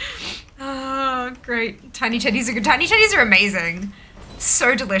 Oh, great. Tiny teddies are good. Tiny teddies are amazing.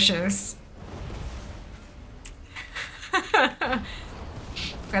 So delicious. Glad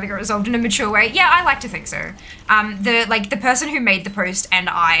it got resolved in a mature way. Yeah, I like to think so. The person who made the post and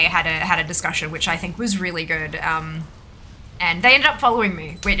I had a discussion, which I think was really good. And they ended up following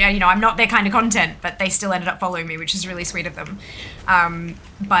me. Which, you know, I'm not their kind of content, but they still ended up following me, which is really sweet of them.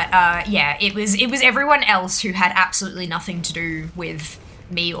 Yeah, it was everyone else who had absolutely nothing to do with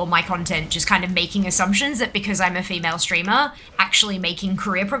me or my content, just kind of making assumptions that because I'm a female streamer, actually making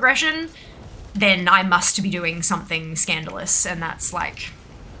career progression, then I must be doing something scandalous, and that's like,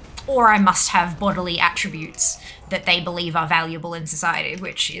 or I must have bodily attributes that they believe are valuable in society,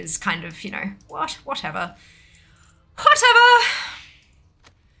 which is kind of, you know, whatever.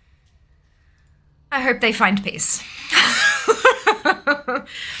 I hope they find peace.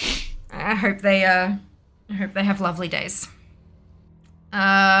 I hope they have lovely days.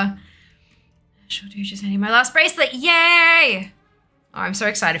 She'll do just any my last bracelet. Yay! Oh, I'm so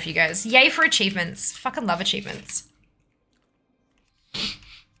excited for you guys. Yay for achievements. Fucking love achievements.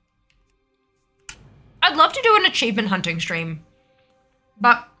 I'd love to do an achievement hunting stream,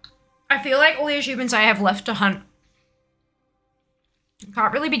 but I feel like all the achievements I have left to hunt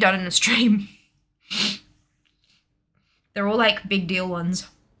can't really be done in a stream. They're all like big deal ones,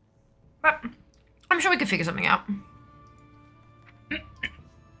 but I'm sure we could figure something out.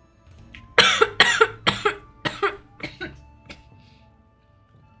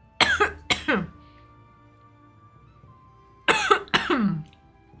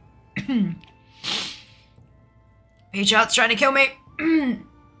 Peach Out's trying to kill me.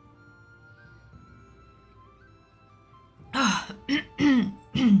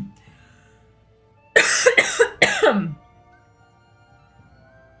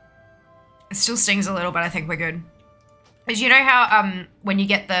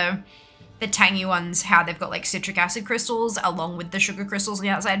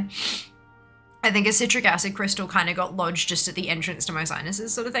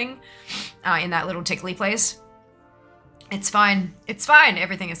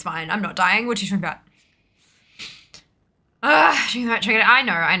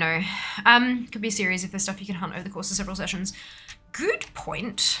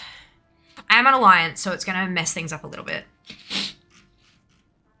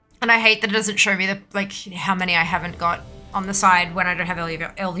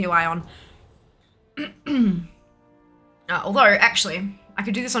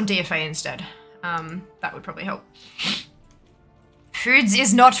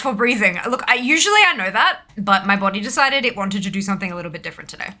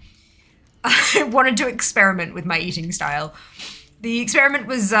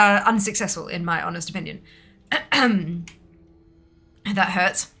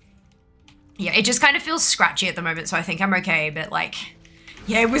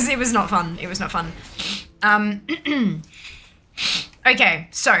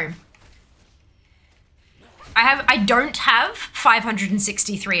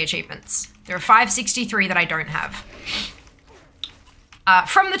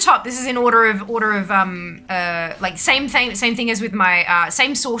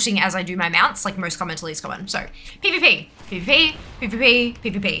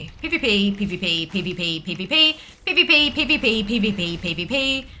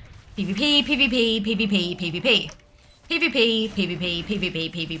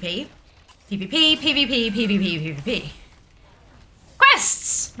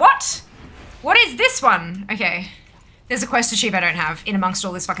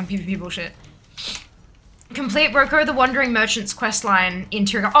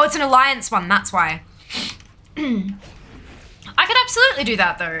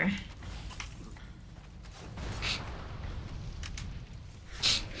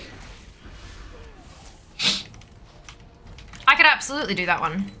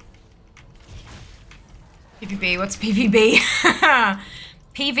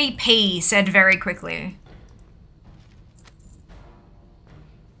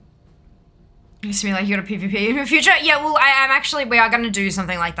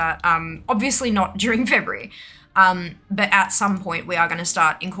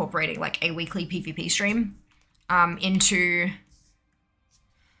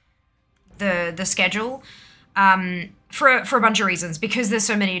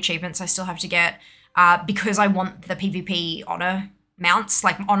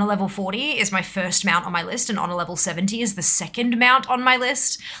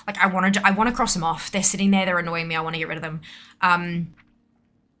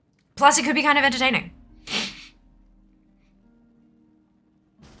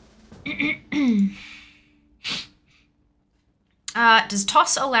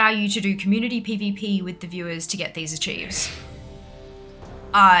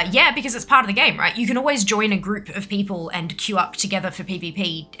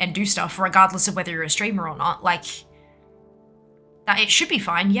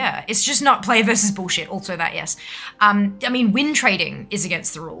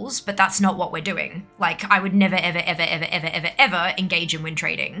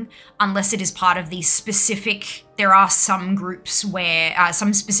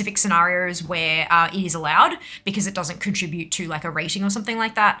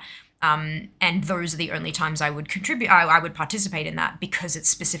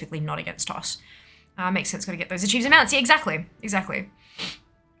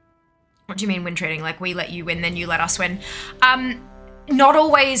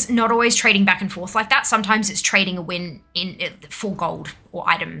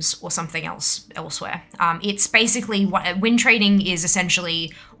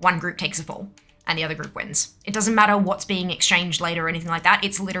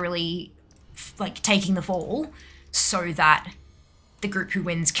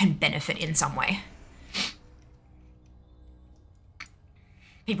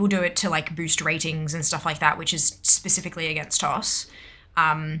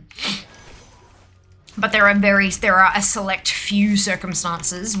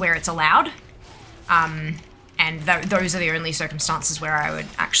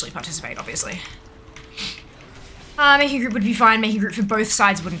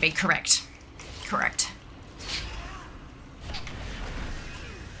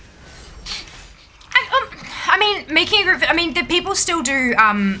 making a group, I mean, the people still do,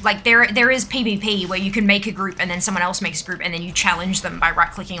 like, there is PvP where you can make a group and then someone else makes a group and then you challenge them by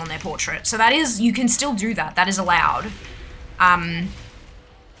right-clicking on their portrait. So that is, you can still do that. That is allowed. But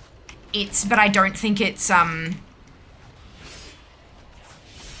I don't think it's, I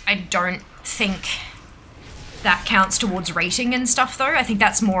don't think that counts towards rating and stuff, though. I think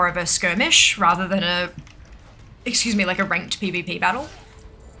that's more of a skirmish rather than a, excuse me, like a ranked PvP battle,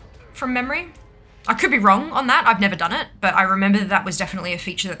 from memory. I could be wrong on that. I've never done it, but I remember that was definitely a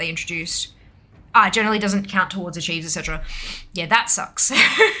feature that they introduced. Generally doesn't count towards achieves, etc. Yeah, that sucks.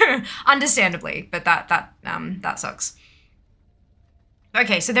 Understandably, but that sucks.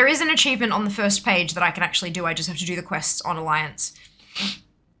 Okay, so there is an achievement on the first page that I can actually do. I just have to do the quests on Alliance.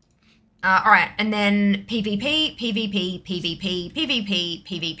 Alright, and then PvP, PvP, PvP, PvP,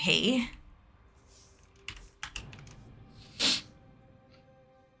 PvP.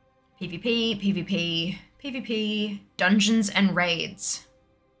 PvP, PvP, PvP, dungeons and raids.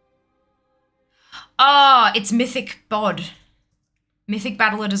 Ah, it's Mythic BOD. Mythic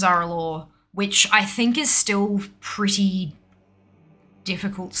Battle at Azaralor, which I think is still pretty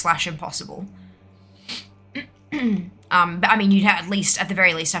difficult / impossible. But I mean, you'd at the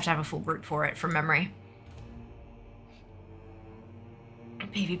very least have to have a full group for it from memory.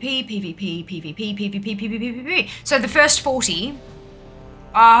 PvP, PvP, PvP, PvP, PvP, PvP. So the first 40.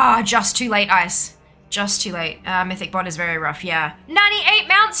 Just too late, Ice. Just too late. Mythic BOD is very rough, yeah. 98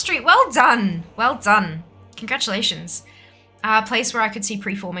 Mount Street, well done. Well done. Congratulations. Place where I could see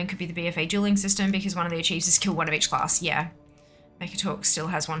preforming could be the BFA dueling system because one of the achieves is kill one of each class, yeah. Mechatalk still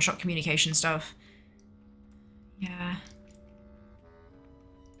has one-shot communication stuff. Yeah.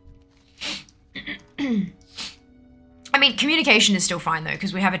 I mean, communication is still fine though,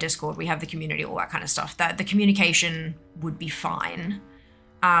 because we have a Discord, we have the community, all that kind of stuff. That the communication would be fine.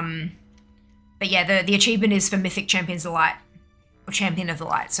 But yeah, the achievement is for Mythic Champions of the Light, or Champion of the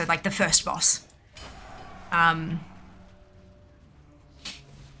Light, so like the first boss.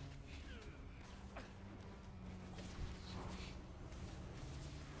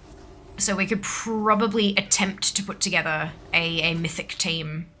 So we could probably attempt to put together a Mythic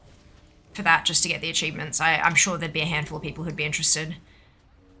team for that just to get the achievements. I'm sure there'd be a handful of people who'd be interested.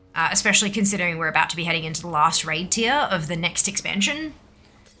 Especially considering we're about to be heading into the last raid tier of the next expansion.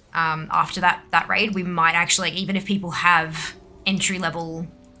 After that raid, we might actually, like, even if people have entry-level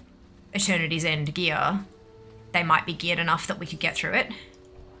Eternity's End gear, they might be geared enough that we could get through it,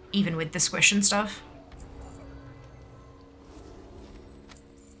 even with the squish and stuff.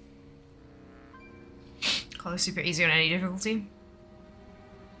 Color super easy on any difficulty.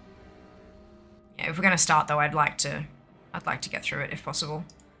 Yeah, if we're gonna start though, I'd like to get through it if possible.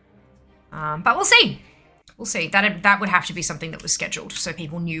 But we'll see. We'll see. That would have to be something that was scheduled, so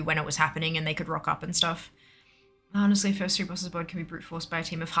people knew when it was happening and they could rock up and stuff. Honestly, first 3 bosses board can be brute forced by a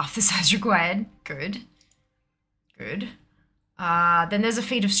team of half the size required. Good. Good. Then there's a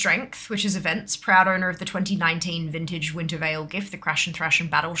feat of strength, which is events. Proud owner of the 2019 vintage Winter Veil gift, the Crash and Thrash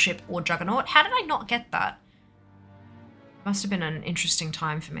and Battleship or Juggernaut. How did I not get that? Must have been an interesting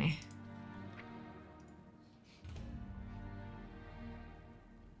time for me.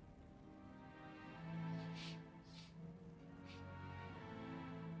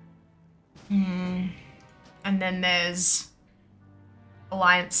 And then there's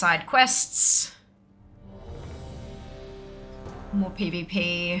Alliance side quests. More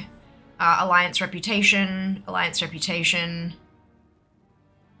PvP. Alliance reputation. Alliance reputation.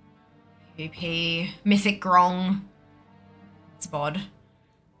 PvP. Mythic Grong. It's BOD.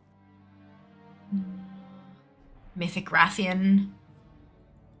 Mythic Rathian.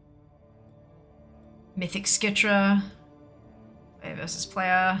 Mythic Skitra. Player versus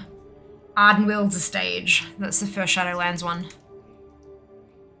player. Ardenwild's a stage. That's the first Shadowlands one.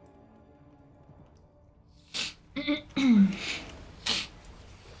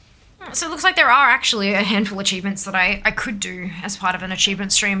 So it looks like there are actually a handful of achievements that I could do as part of an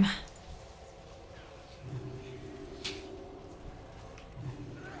achievement stream.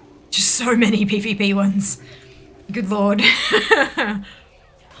 Just so many PvP ones. Good lord.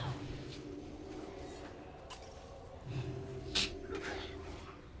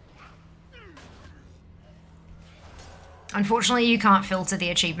 Unfortunately, you can't filter the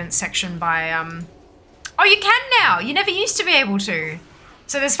achievements section by, Oh, you can now! You never used to be able to.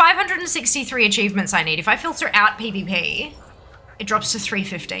 So there's 563 achievements I need. If I filter out PvP, it drops to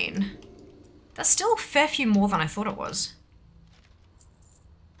 315. That's still a fair few more than I thought it was.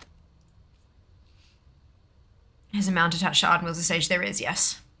 There's a mount attached to Ardenwild's stage. There is,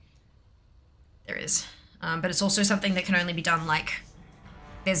 yes. There is. But it's also something that can only be done, like...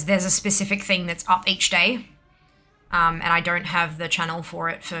 There's a specific thing that's up each day. And I don't have the channel for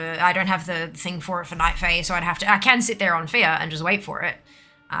it I don't have the thing for it for Night Fae, so I can sit there on Fear and just wait for it.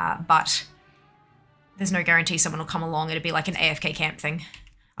 But there's no guarantee someone will come along. It'd be like an AFK camp thing.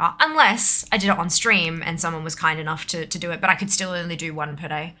 Unless I did it on stream and someone was kind enough to do it, but I could still only do 1 per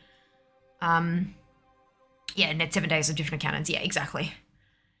day. Yeah, net 7 days of different cannons. Yeah, exactly.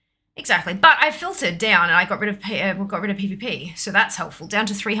 Exactly. But I filtered down and I got rid of PvP, so that's helpful. Down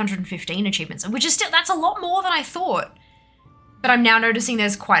to 315 achievements, which is still, that's a lot more than I thought. But I'm now noticing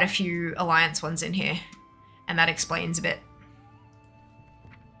there's quite a few Alliance ones in here, and that explains a bit.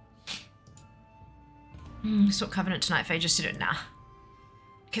 Swap Covenant to Night Fae just to do it. Nah.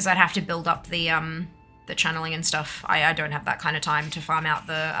 Because I'd have to build up the channeling and stuff. I don't have that kind of time to farm out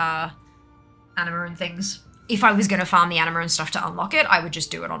the anima and things. If I was going to farm the anima and stuff to unlock it, I would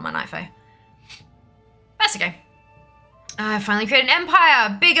just do it on my Night Fae. That's okay. I finally created an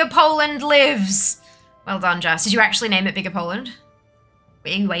empire! Bigger Poland lives! Well done, Jess. Did you actually name it Bigger Poland?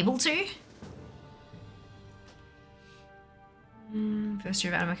 Were you able to? First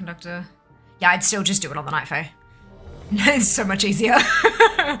year of anima conductor. Yeah, I'd still just do it on the Night Fae. It's so much easier.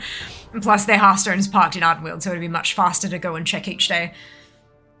 And plus their Hearthstone is parked in Ardenweald, so it'd be much faster to go and check each day.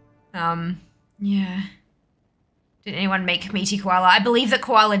 Yeah. Did anyone make Meaty Koala? I believe that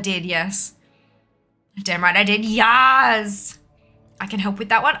Koala did, yes. Damn right I did. Yas! I can help with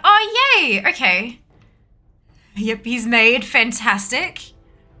that one. Oh, yay! Okay. Yep, he's made. Fantastic.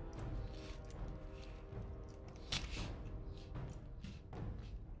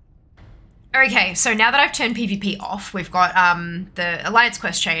 Okay, so now that I've turned PvP off, we've got the Alliance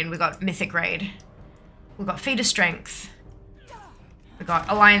quest chain, we've got Mythic Raid, we've got Feeder Strength, we've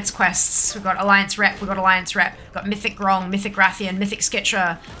got Alliance quests, we've got Alliance Rep, we've got Mythic Grong, Mythic Rathian, Mythic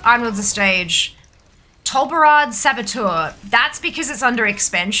Sketcher, Ironwield's a Stage, Tolbarad Saboteur. That's because it's under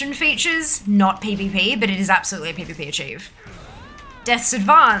expansion features, not PvP, but it is absolutely a PvP achieve. Death's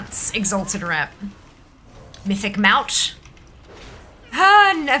Advance, Exalted Rep, Mythic Mount,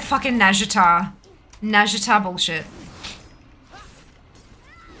 fucking Najatar. Najatar bullshit.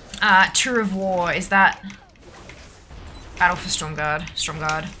 Tour of War, is that... Battle for Stormguard.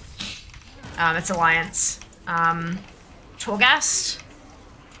 Stormguard. It's Alliance. Torghast.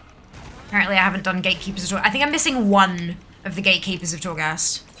 Apparently I haven't done Gatekeepers of Torghast. I think I'm missing 1 of the Gatekeepers of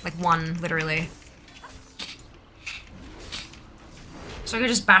Torghast. Like 1, literally. So I could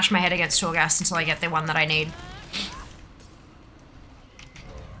just bash my head against Torghast until I get the one that I need.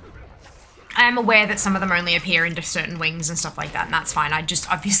 I am aware that some of them only appear in certain wings and stuff like that, and that's fine.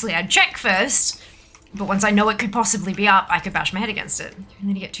 Obviously I'd check first, but once I know it could possibly be up, I could bash my head against it. I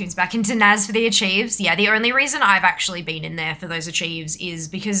need to get tunes back into Naz for the achieves. Yeah, the only reason I've actually been in there for those achieves is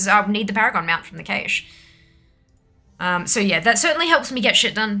because I need the Paragon mount from the cache. So yeah, that certainly helps me get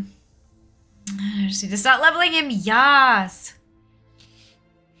shit done. I just need to start leveling him, yes!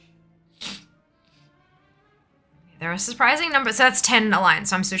 There are a surprising number, so that's 10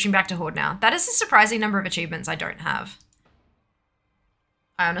 Alliance, so I'm switching back to Horde now. That is a surprising number of achievements I don't have.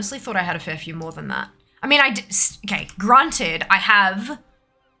 I honestly thought I had a fair few more than that. I mean, okay, granted, I have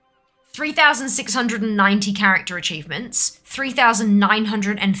 3,690 character achievements,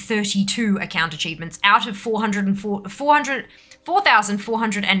 3,932 account achievements out of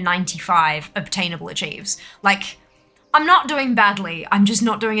 4,495 obtainable achieves. Like, I'm not doing badly, I'm just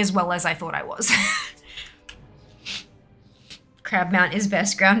not doing as well as I thought I was. Crab mount is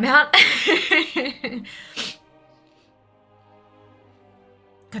best ground mount.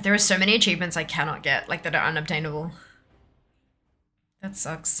 God, there are so many achievements I cannot get, like that are unobtainable. That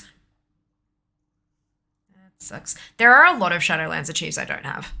sucks. That sucks. There are a lot of Shadowlands achieves I don't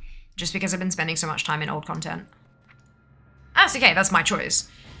have, just because I've been spending so much time in old content. That's okay, that's my choice.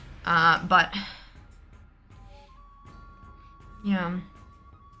 But yeah.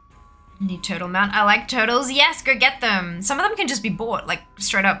 Need turtle mount. I like turtles. Yes, go get them. Some of them can just be bought, like,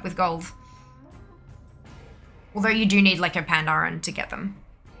 straight up with gold. Although you do need, like, a Pandaren to get them.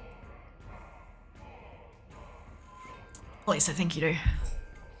 At least I think you do.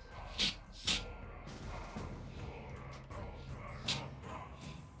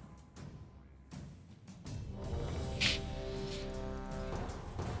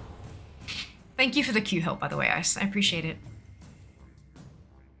 Thank you for the queue help, by the way, Ice. I appreciate it.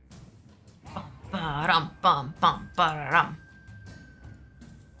 Ba-rum, bum, bum, ba-rum.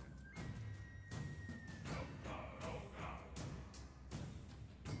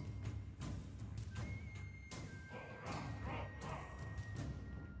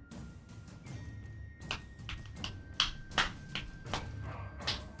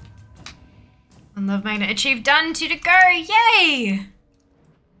 One Love Magnet achieved, done, 2 to go, yay!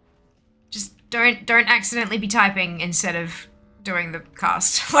 Just don't accidentally be typing instead of doing the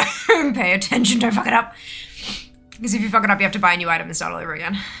cast. Like, pay attention, don't fuck it up. Because if you fuck it up, you have to buy a new item and start all over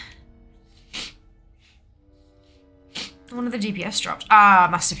again. One of the DPS dropped. Ah,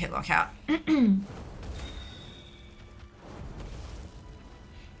 must have hit lockout.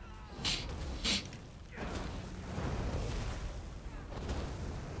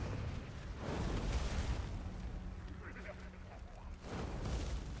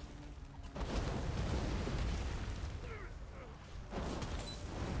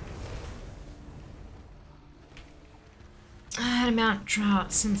 I had a mount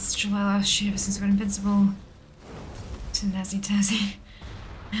drought since July last year, since I got invincible to Nazzy Tazzy.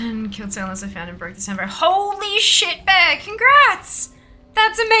 And killed sailors I found and broke the sandbar. Holy shit, Bear! Congrats!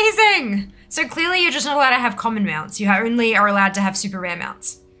 That's amazing! So clearly you're just not allowed to have common mounts. You only are allowed to have super rare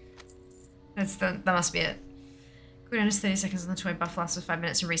mounts. That must be it. Cooldown is 30 seconds on the toy, buff lasts for 5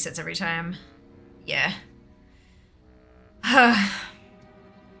 minutes and resets every time. Yeah.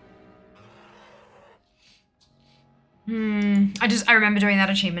 I remember doing that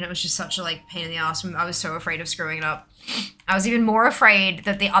achievement. It was just such a like pain in the ass. I was so afraid of screwing it up. I was even more afraid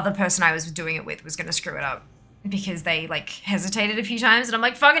that the other person I was doing it with was going to screw it up because they like hesitated a few times and I'm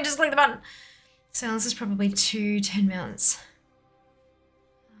like, fucking just click the button. So this is probably 2 10 mounts.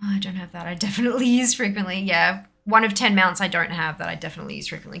 Oh, I don't have that. I definitely use frequently. Yeah. 1 of 10 mounts I don't have that I definitely use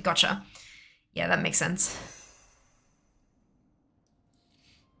frequently. Gotcha. Yeah, that makes sense.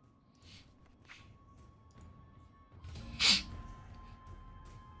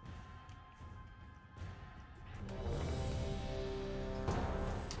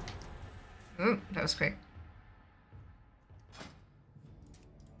 Ooh, that was quick.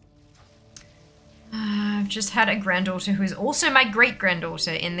 I've just had a granddaughter who is also my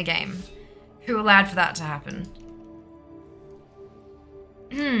great-granddaughter in the game. Who allowed for that to happen?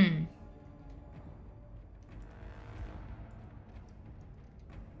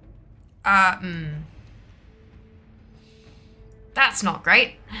 That's not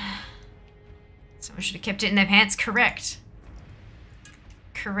great. Someone should have kept it in their pants. Correct.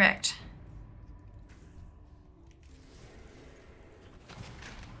 Correct.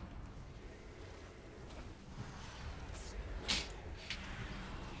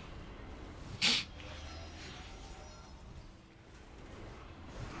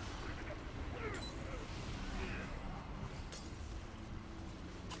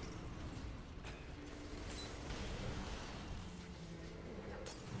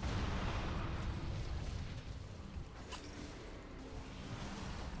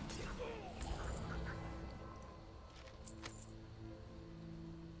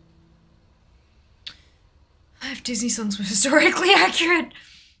 If Disney songs were historically accurate.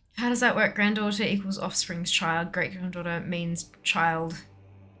 How does that work? Granddaughter equals offspring's child. Great-granddaughter means child.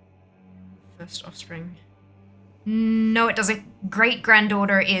 First offspring. No, it doesn't.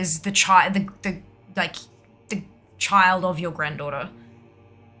 Great-granddaughter is the child, the child of your granddaughter.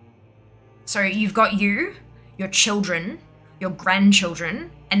 So you've got you, your children, your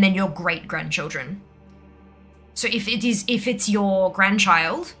grandchildren, and then your great-grandchildren. So if it's your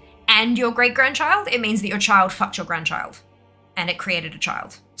grandchild and your great-grandchild, it means that your child fucked your grandchild and it created a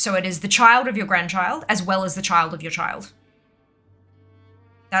child. So it is the child of your grandchild as well as the child of your child.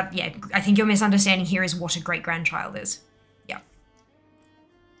 That, yeah, I think your misunderstanding here is what a great-grandchild is. Yeah.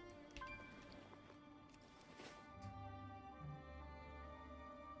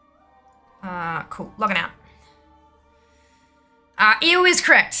 Cool. Logging out. Ew is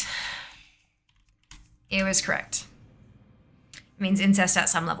correct. Ew is correct. Means incest at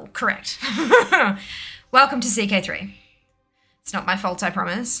some level. Correct. Welcome to CK3. It's not my fault, I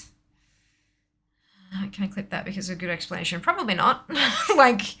promise. Can I clip that because of a good explanation? Probably not.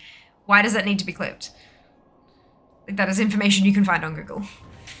 Like, why does that need to be clipped? Like, that is information you can find on Google.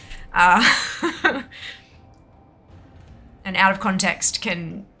 And out of context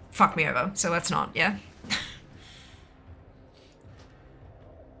can fuck me over, so let's not, yeah?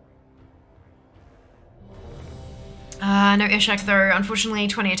 No Ishak though. Unfortunately,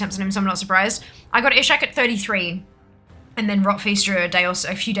 20 attempts on him, so I'm not surprised. I got Ishak at 33, and then Rotfeaster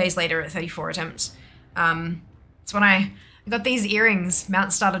a few days later at 34 attempts. It's when I got these earrings.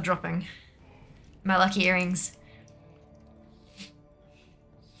 Mount started dropping. My lucky earrings.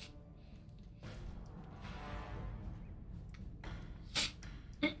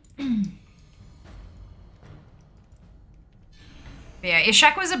 But yeah,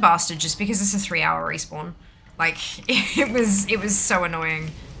 Ishak was a bastard just because it's a 3-hour respawn. Like, it was so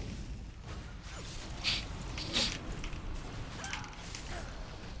annoying.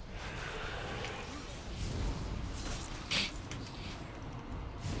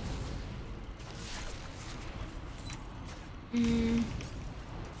 Mm.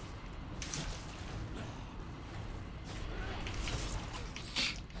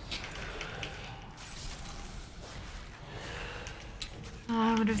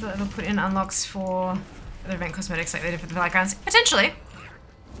 I wonder if they'll ever put in unlocks for the event cosmetics like they did for the backgrounds. Potentially.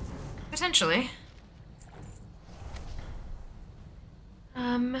 Potentially.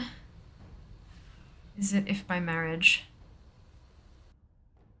 Is it if by marriage?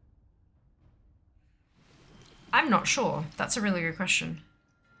 I'm not sure. That's a really good question.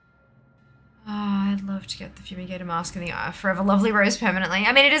 I'd love to get the Fumigator mask and the Forever Lovely Rose permanently.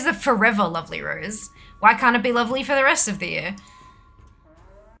 I mean, it is the Forever Lovely Rose. Why can't it be lovely for the rest of the year?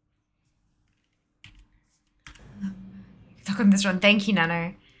 Look on this one. Thank you,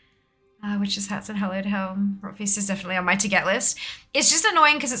 Nano. Witch's Hats and Hallowed Helm. Rot Feast is definitely on my to get list. It's just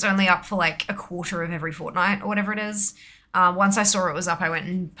annoying because it's only up for like a quarter of every fortnight or whatever it is. Once I saw it was up, I went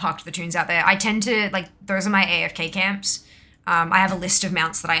and parked the tunes out there. I tend to, like, those are my AFK camps. I have a list of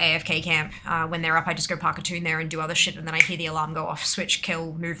mounts that I AFK camp. When they're up, I just go park a tune there and do other shit, and then I hear the alarm go off, switch,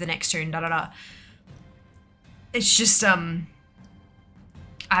 kill, move the next tune, da-da-da. It's just,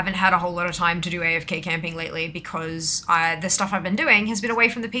 I haven't had a whole lot of time to do AFK camping lately because the stuff I've been doing has been away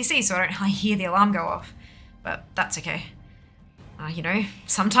from the PC, so I hear the alarm go off. But that's okay. You know,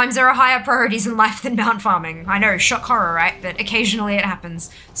 sometimes there are higher priorities in life than mount farming. I know, shock horror, right? But occasionally it happens.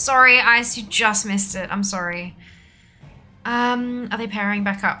 Sorry, Ice, you just missed it. I'm sorry. Are they powering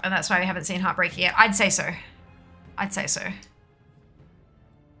back up? And that's why we haven't seen Heartbreaker yet. I'd say so. I'd say so.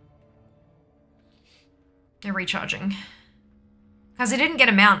 They're recharging. Because they didn't get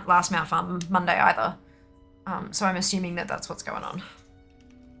a mount last mount farm Monday either. So I'm assuming that that's what's going on.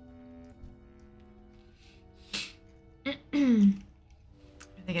 I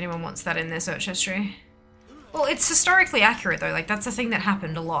don't think anyone wants that in their search history. Well, it's historically accurate though. Like, that's a thing that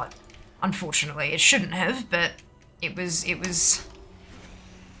happened a lot. Unfortunately, it shouldn't have, but it was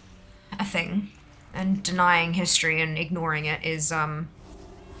a thing. And denying history and ignoring it is how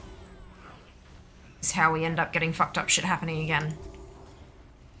we end up getting fucked up shit happening again.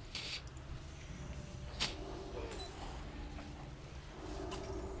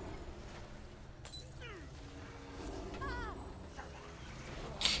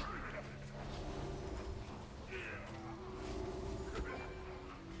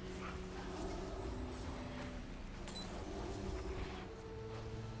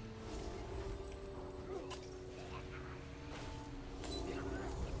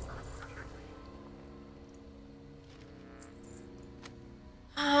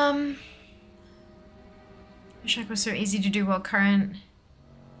 Check was so easy to do while current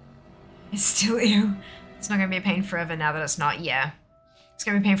is still ew. It's not gonna be a pain forever now that it's not. Yeah. It's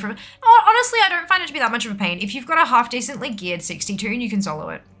gonna be a pain forever. Oh, honestly, I don't find it to be that much of a pain. If you've got a half decently geared 60 tune, you can solo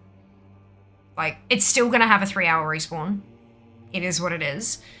it. Like, it's still gonna have a 3-hour respawn. It is what it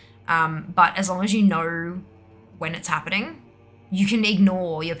is. But as long as you know when it's happening, you can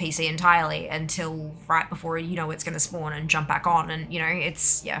ignore your PC entirely until right before you know it's gonna spawn and jump back on, and you know,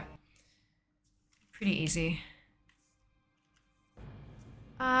 it's, yeah. Pretty easy.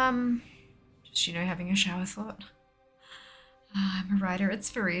 Just, you know, having a shower thought. I'm a writer, it's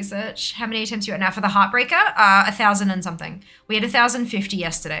for research. How many attempts you got now for the Heartbreaker? 1,000 and something. We had 1,050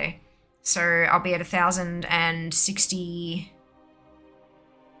 yesterday. So I'll be at 1,060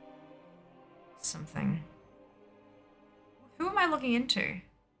 something. Who am I looking into?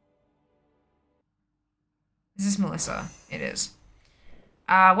 Is this Melissa? It is.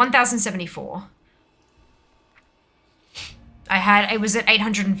 1,074. It was at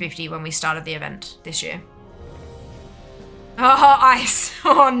 850 when we started the event this year. Oh, Ice.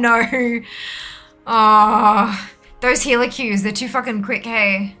 Oh, no. Oh, those healer queues, they're too fucking quick,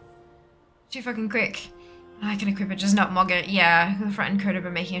 hey. Too fucking quick. I can equip it, just not mog it. Yeah, the front end code have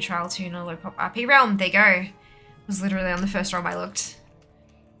been making a trial tune on a low pop RP realm. There you go. It was literally on the first realm I looked.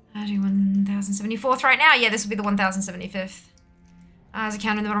 I do 1,074th right now. Yeah, this will be the 1,075th. There's a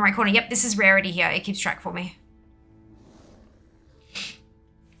counter in the bottom right corner. Yep, this is rarity here. It keeps track for me.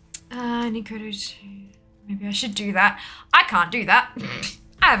 Nicodo 2. Maybe I should do that. I can't do that.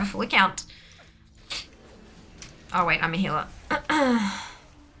 I have a full account. Oh wait, I'm a healer.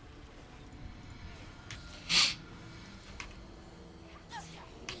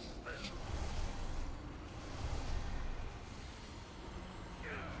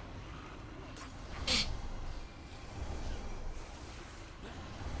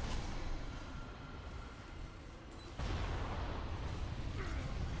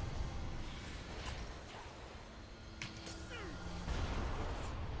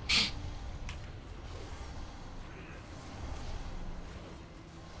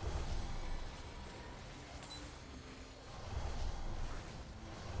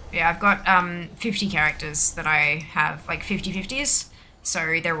 Yeah, I've got 50 characters that I have, like 50/50s,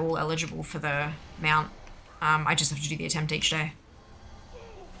 so they're all eligible for the mount. I just have to do the attempt each day.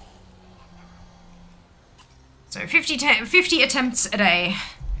 So 50 attempts a day.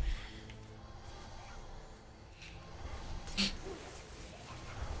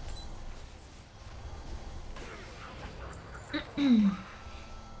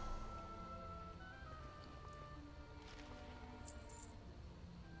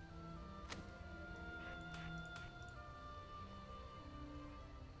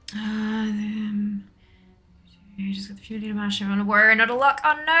 You just got the few little marshmallow on a warrior, not a luck.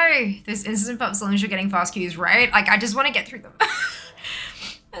 Oh no! This instant pop as long as you're getting fast queues, right? Like, I just want to get through them.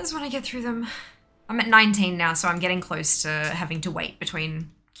 I just want to get through them. I'm at 19 now, so I'm getting close to having to wait between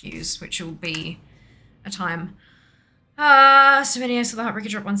queues, which will be a time. So many I saw the Heartbreaker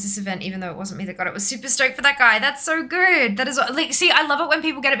drop once this event, even though it wasn't me that got it. Was super stoked for that guy. That's so good. That is, like, see, I love it when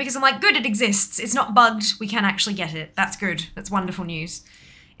people get it because I'm like, good, it exists. It's not bugged. We can actually get it. That's good. That's wonderful news.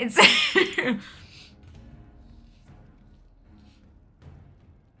 It's...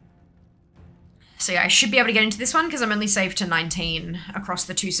 So yeah, I should be able to get into this one because I'm only saved to 19 across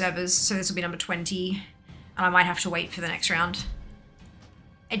the 2 servers. So this will be number 20 and I might have to wait for the next round.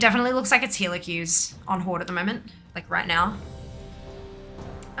 It definitely looks like it's healer queues on Horde at the moment, like right now.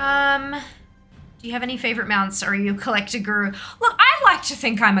 Do you have any favorite mounts or are you a collector guru? Look, I like to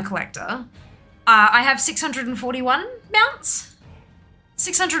think I'm a collector. I have 641 mounts.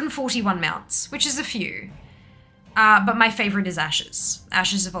 641 mounts, which is a few. But my favorite is Ashes.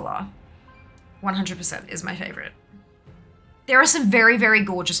 Ashes of Allah. 100% is my favorite. There are some very, very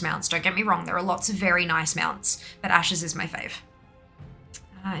gorgeous mounts, don't get me wrong. There are lots of very nice mounts, but Ashes is my fave.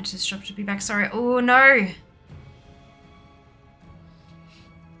 I just dropped to be back, sorry. Oh no.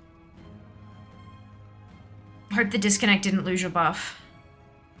 Hope the disconnect didn't lose your buff.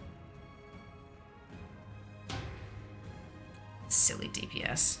 Silly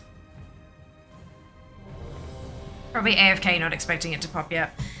DPS. Probably AFK, not expecting it to pop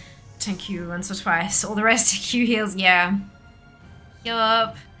yet. 10Q once or twice. All the rest Q heals, yeah.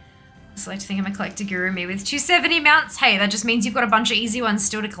 Yup. Just like to think I'm a collector guru, me with 270 mounts. Hey, that just means you've got a bunch of easy ones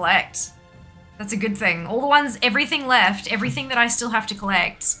still to collect. That's a good thing. All the ones, everything left, everything that I still have to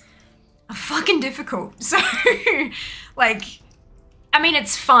collect are fucking difficult. So, like, I mean,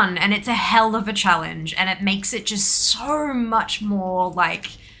 it's fun and it's a hell of a challenge and it makes it just so much more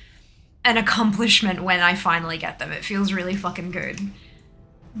like an accomplishment when I finally get them. It feels really fucking good.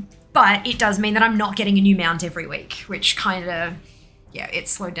 But it does mean that I'm not getting a new mount every week, which kind of, yeah,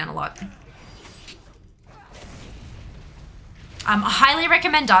 it's slowed down a lot. I highly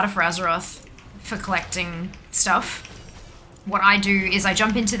recommend Data for Azeroth for collecting stuff. What I do is I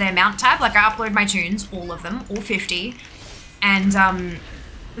jump into their mount tab, like I upload my tunes, all of them, all 50, and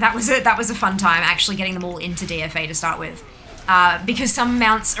that was a fun time actually getting them all into DFA to start with. Because some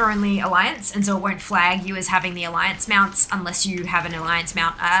mounts are only Alliance, and so it won't flag you as having the Alliance mounts unless you have an Alliance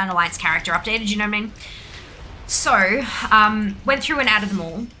mount, an Alliance character updated, you know what I mean? So, went through and added them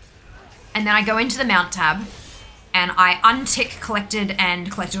all, and then I go into the mount tab, and I untick collected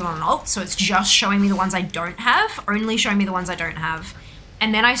and collected on an alt, so it's just showing me the ones I don't have, only showing me the ones I don't have.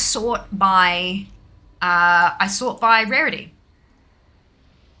 And then I sort by rarity.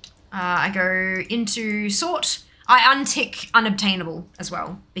 I go into sort. I untick unobtainable as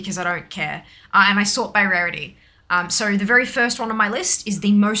well because I don't care. And I sort by rarity. So the very first one on my list is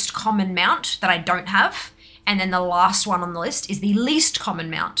the most common mount that I don't have. And then the last one on the list is the least common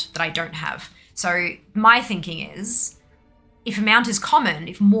mount that I don't have. So my thinking is, if a mount is common,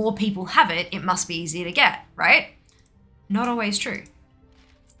 if more people have it, it must be easier to get, right? Not always true.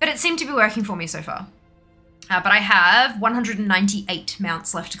 But it seemed to be working for me so far. But I have 198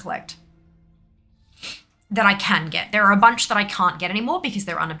 mounts left to collect that I can get. There are a bunch that I can't get anymore because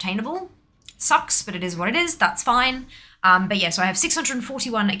they're unobtainable. Sucks, but it is what it is. That's fine. But yeah, so I have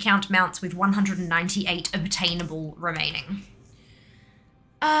 641 account mounts with 198 obtainable remaining.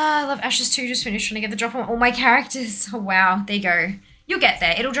 I love Ashes 2. Just finished trying to get the drop on all my characters. Oh, wow. There you go. You'll get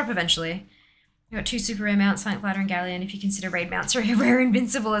there. It'll drop eventually. I've got 2 super rare mounts, Silent Glider and Galleon, if you consider raid mounts are rare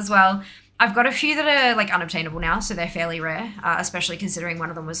invincible as well. I've got a few that are like unobtainable now, so they're fairly rare, especially considering one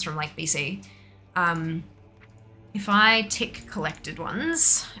of them was from like BC. If I tick collected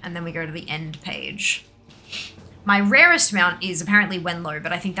ones, and then we go to the end page. My rarest mount is apparently Wenlow,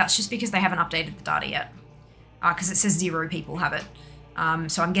 but I think that's just because they haven't updated the data yet. Because it says 0 people have it.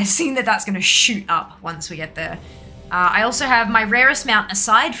 So I'm guessing that that's going to shoot up once we get there. I also have my rarest mount,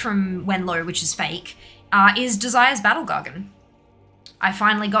 aside from Wenlow, which is fake, is Desire's Battle Gargan. I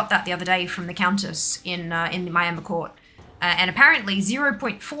finally got that the other day from the Countess in my Ember Court. And apparently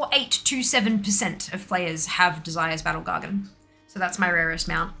 0.4827% of players have Desire's Battle Gargan. So that's my rarest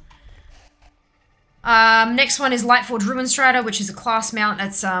mount. Next one is Lightforge Ruin Strider, which is a class mount.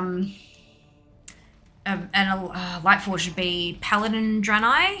 It's Lightforge would be Paladin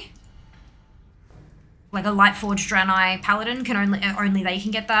Draenei. Like a Lightforge Draenei Paladin, can only they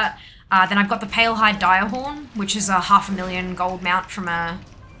can get that. Then I've got the Palehide Direhorn, which is a 500,000 gold mount from a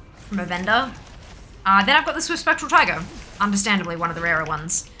vendor. Then I've got the Swift Spectral Tiger, understandably one of the rarer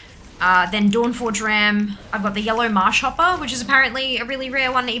ones. Then Dawnforge Ram. I've got the Yellow Marsh Hopper, which is apparently a really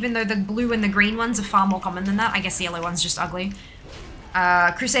rare one, even though the blue and the green ones are far more common than that. I guess the yellow one's just ugly.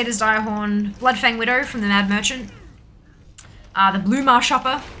 Crusader's Direhorn, Bloodfang Widow from the Mad Merchant. The Blue Marsh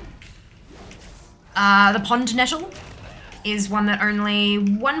Hopper. The Pond Nettle is one that only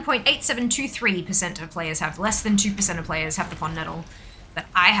 1.8723% of players have. Less than 2% of players have the Pond Nettle. But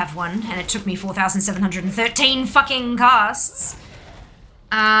I have one, and it took me 4,713 fucking casts.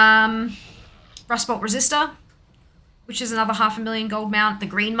 Rustbolt Resistor, which is another 500,000 gold mount. The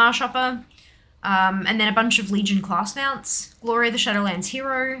Green Marsh Hopper. And then a bunch of Legion class mounts. Gloria the Shadowlands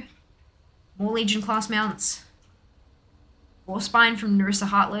Hero. More Legion class mounts. Warspine from Narissa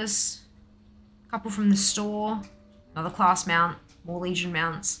Heartless. A couple from the store. Another class mount. More Legion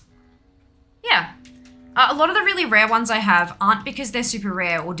mounts. Yeah. A lot of the really rare ones I have aren't because they're super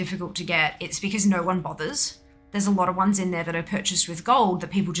rare or difficult to get. It's because no one bothers. There's a lot of ones in there that are purchased with gold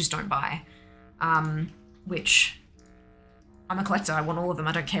that people just don't buy. Which... I'm a collector, I want all of them,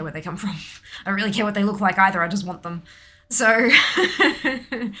 I don't care where they come from. I don't really care what they look like either, I just want them. So...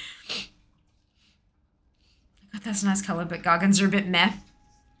 God, that's a nice colour, but Gargans are a bit meh.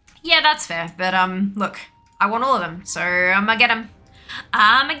 Yeah, that's fair, but look, I want all of them, so I'ma get them.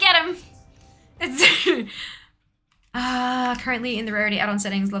 I'ma get them! It's... currently in the rarity add-on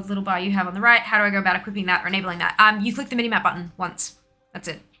settings, love the little bar you have on the right. How do I go about equipping that or enabling that? You click the minimap button once. That's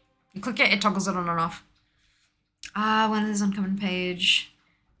it. You click it, it toggles it on and off. One of this uncommon page.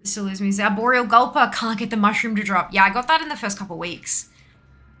 This still loses me. Our Boreal Gulper can't get the mushroom to drop. Yeah, I got that in the first couple weeks.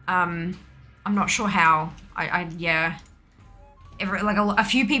 I'm not sure how. Yeah. A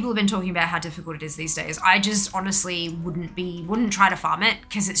few people have been talking about how difficult it is these days. I just honestly wouldn't try to farm it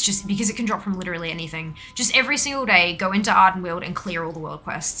because it's just, because it can drop from literally anything. Just every single day, go into Ardenweald and clear all the world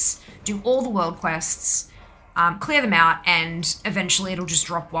quests. Do all the world quests. Clear them out, and eventually it'll just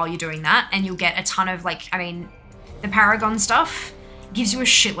drop while you're doing that, and you'll get a ton of, like, I mean, the Paragon stuff gives you a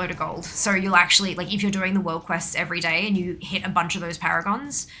shitload of gold. So you'll actually, like, if you're doing the world quests every day and you hit a bunch of those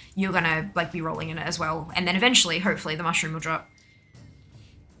Paragons, you're gonna, like, be rolling in it as well. And then eventually, hopefully, the mushroom will drop.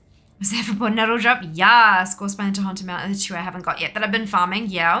 Was there for Pond Nettle drop? Yeah, Scorespine to Haunted Mountain, the two I haven't got yet that I've been farming,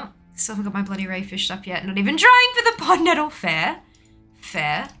 yeah. Still haven't got my bloody ray fished up yet. Not even trying for the Pond Nettle. Fair.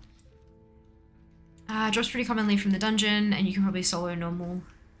 Fair. Drops pretty commonly from the dungeon, and you can probably solo normal.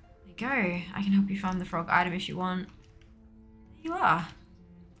 There you go. I can help you farm the frog item if you want. There you are.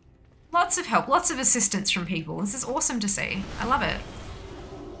 Lots of help, lots of assistance from people. This is awesome to see. I love it.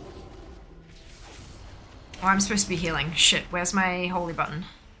 Oh, I'm supposed to be healing. Shit, where's my holy button?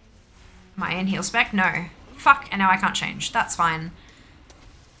 Am I in heal spec? No. Fuck, and now I can't change. That's fine.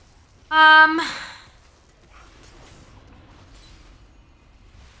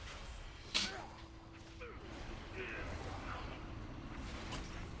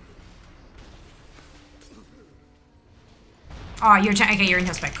 Oh, okay, you're in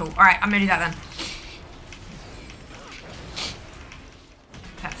heal spec, cool. Alright, I'm gonna do that then.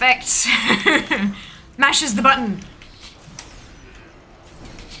 Perfect. Mashes the button.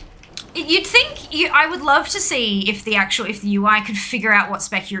 You'd think, I would love to see if the UI could figure out what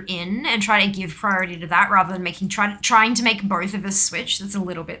spec you're in and try to give priority to that rather than trying to make both of us switch. That's a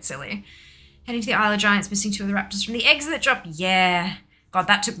little bit silly. Heading to the Isle of Giants, missing 2 of the raptors from the eggs that drop. Yeah. God,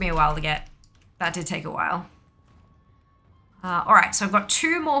 that took me a while to get. That did take a while. Alright, so I've got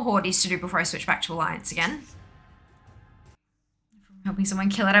 2 more Hordes to do before I switch back to Alliance again. From helping someone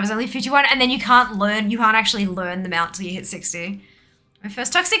kill it, I was only 51, and then you can't actually learn the mount till you hit 60. My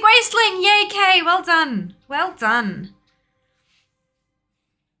first Toxic Wasteling! Yay, Kay! Well done! Well done!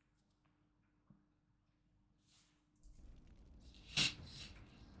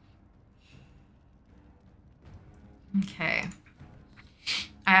 Okay.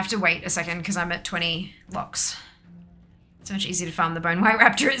 I have to wait a second because I'm at 20 locks. So much easier to farm the Bone White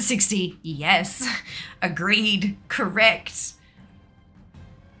Raptor at 60. Yes. Agreed. Correct.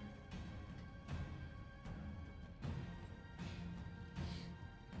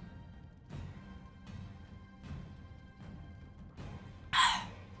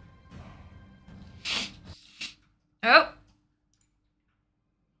 Oh.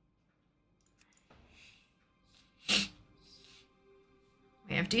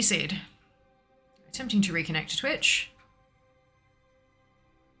 DC'd. Attempting to reconnect to Twitch.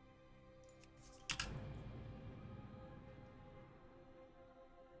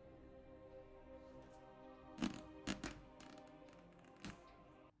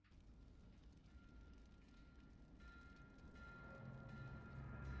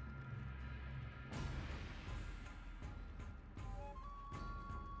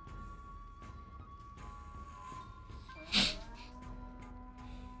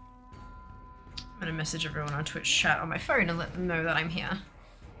 I'm gonna message everyone on Twitch chat on my phone and let them know that I'm here.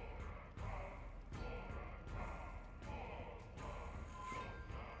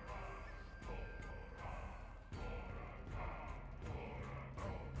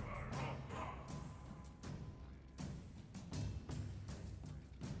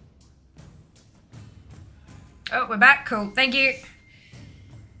 Oh, we're back. Cool. Thank you.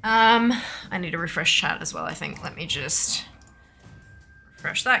 I need to refresh chat as well, I think. Let me just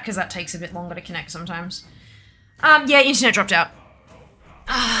refresh that because that takes a bit longer to connect sometimes. Yeah, internet dropped out.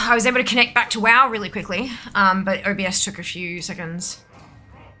 I was able to connect back to WoW really quickly, but OBS took a few seconds.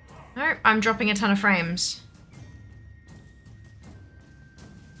 No, I'm dropping a ton of frames.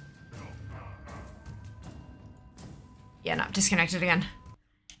 Yeah, no, disconnected again.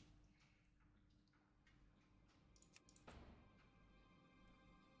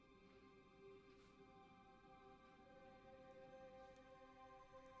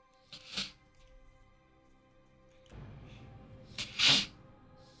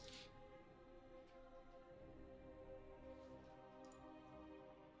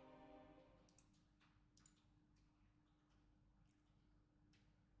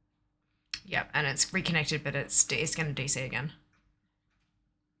 Yep, and it's reconnected, but it's going to DC again.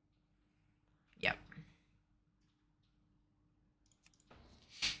 Yep.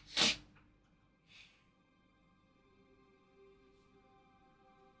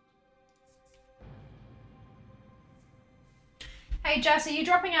 Hey Jess, are you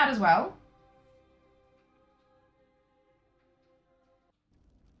dropping out as well?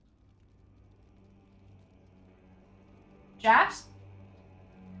 Jess?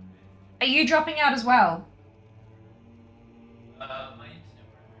 Are you dropping out as well? My internet works.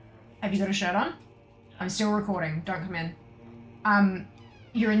 Have you got a shirt on? I'm still recording. Don't come in.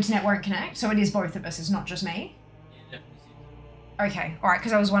 Your internet won't connect, so it is both of us. It's not just me. Yeah, definitely. Okay, all right.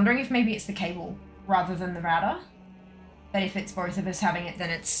 Because I was wondering if maybe it's the cable rather than the router. But if it's both of us having it,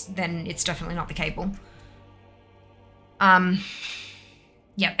 then it's definitely not the cable. Yeah.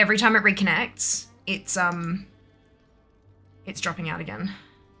 Every time it reconnects, it's dropping out again.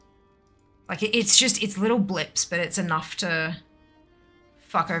 Like, it's little blips, but it's enough to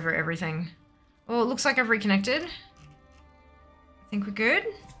fuck over everything. Well, it looks like I've reconnected. I think we're good.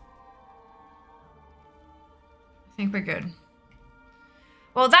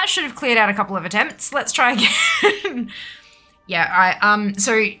 Well, that should have cleared out a couple of attempts. Let's try again. Yeah,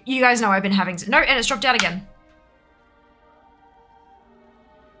 so you guys know I've been having... No, and it's dropped out again.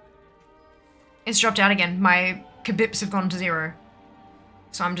 It's dropped out again. My kabips have gone to 0.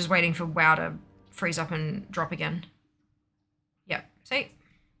 So I'm just waiting for WoW to freeze up and drop again. Yep, see?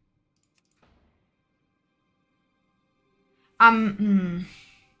 I'm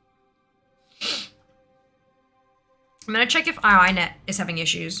gonna check if iiNet is having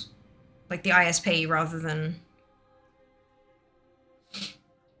issues. Like the ISP rather than...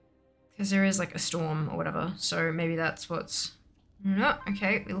 Because there is like a storm or whatever. So maybe that's what's... No,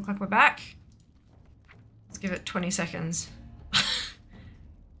 okay, we look like we're back. Let's give it 20 seconds.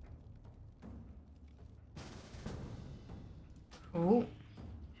 Cool. I'm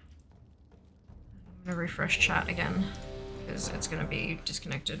gonna refresh chat again because it's gonna be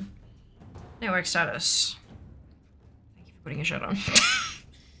disconnected. Network status. Thank you for putting a shirt on.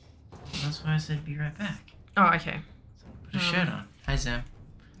 That's why I said be right back. Oh, okay. So put a shirt on. Hi, Sam.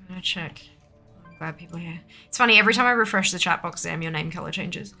 I'm gonna check. I'm glad people are here. It's funny, every time I refresh the chat box, Sam, your name color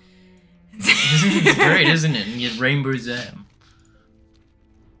changes. It's great, isn't it? And you get rainbow Sam.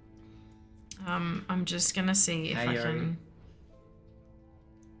 I'm just gonna see if How I are can... you?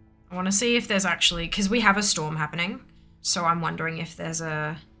 I want to see if there's actually... Because we have a storm happening. So I'm wondering if there's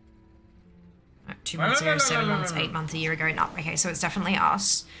a... 2 months ago, 7 months, 8 months, a year ago. No, okay, so it's definitely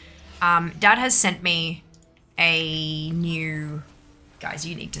us. Dad has sent me a new... Guys,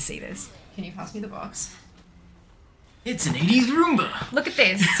 you need to see this. Can you pass me the box? It's an 80s Roomba. Look at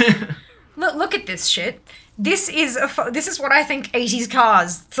this. Look at this shit. This is what I think 80s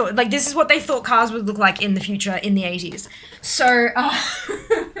cars thought. Like, this is what they thought cars would look like in the future in the 80s. So,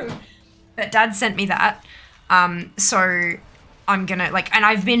 but Dad sent me that. So I'm gonna, like, and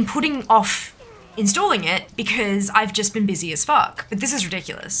I've been putting off installing it because I've just been busy as fuck. But this is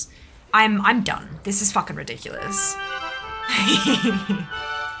ridiculous. I'm done. This is fucking ridiculous.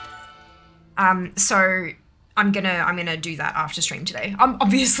 So I'm gonna do that after stream today.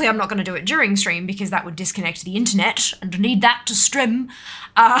 Obviously I'm not gonna do it during stream because that would disconnect the internet and I need that to stream.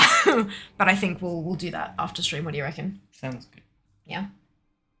 But I think we'll do that after stream. What do you reckon? Sounds good. Yeah.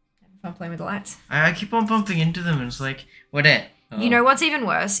 Fun playing with the lights. I keep on bumping into them and it's like, what it? Oh. You know what's even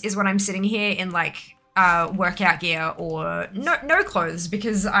worse is when I'm sitting here in like workout gear or no clothes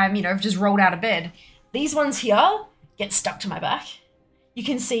because I'm, you know, I've just rolled out of bed. These ones here get stuck to my back. You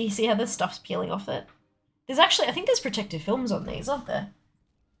can see how the stuff's peeling off it. There's actually, I think there's protective films on these, aren't there?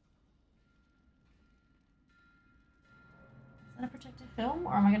 Is that a protective film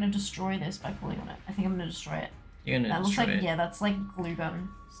or am I going to destroy this by pulling on it? I think I'm going to destroy it. You're going to That looks destroy like, it. yeah, that's like glue gun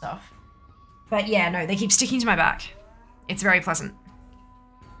stuff. But yeah, no, they keep sticking to my back. It's very pleasant.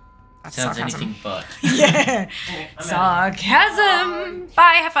 That's Sounds sarcasm. anything but. Yeah. Sarcasm.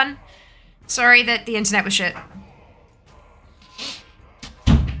 Bye, have fun. Sorry that the internet was shit.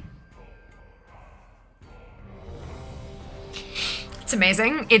 It's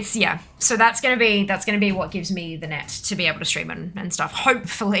amazing. It's, yeah. So that's gonna be what gives me the net to be able to stream and stuff.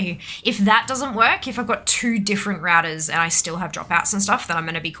 Hopefully, if that doesn't work, if I've got 2 different routers and I still have dropouts and stuff, then I'm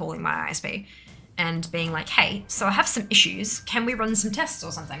gonna be calling my ISP and being like, hey, so I have some issues. Can we run some tests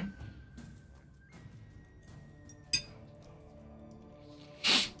or something?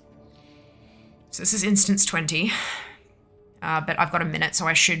 So this is instance 20. But I've got a minute, so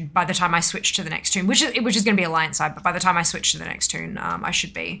I should, by the time I switch to the next tune, which is going to be Alliance side, but by the time I switch to the next tune, I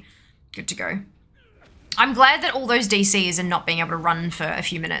should be good to go. I'm glad that all those DCs and not being able to run for a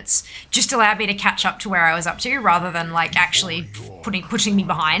few minutes just allowed me to catch up to where I was up to, rather than like actually pushing me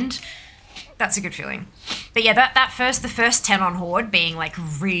behind. That's a good feeling. But yeah, the first 10 on Horde being like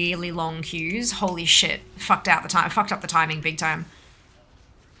really long queues, holy shit, fucked up the timing big time.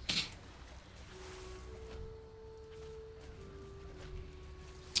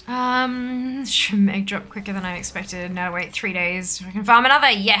 Should make drop quicker than I expected. Now to wait 3 days. I can farm another.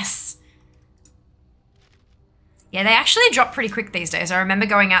 Yes. Yeah, they actually drop pretty quick these days. I remember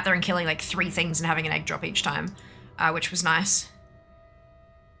going out there and killing like 3 things and having an egg drop each time, which was nice.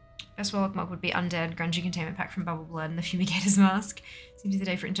 Best Warlock mod would be Undead, Grungy Containment Pack from Bubble Blood, and the Fumigator's Mask. Seems the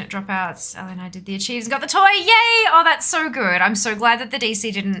day for internet dropouts. Ellie and I did the achieves and got the toy. Yay! Oh, that's so good. I'm so glad that the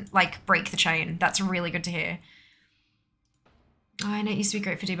DC didn't like break the chain. That's really good to hear. Oh, I know it used to be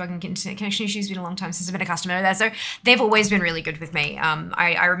great for debugging internet connection issues. It's been a long time since I've been a customer there. So they've always been really good with me.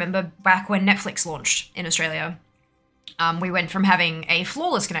 I remember back when Netflix launched in Australia, we went from having a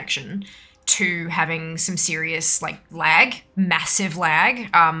flawless connection to having some serious like lag, massive lag,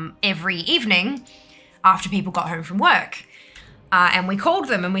 every evening after people got home from work. And we called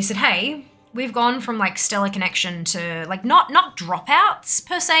them and we said, hey, we've gone from like stellar connection to like not dropouts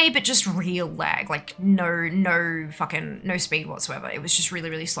per se, but just real lag, like no speed whatsoever. It was just really,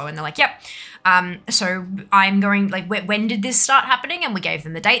 really slow. And they're like, yep. So I'm going like, when did this start happening? And we gave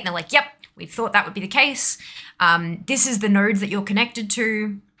them the date and they're like, yep, we thought that would be the case. This is the node that you're connected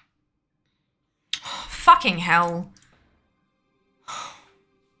to. Oh, fucking hell.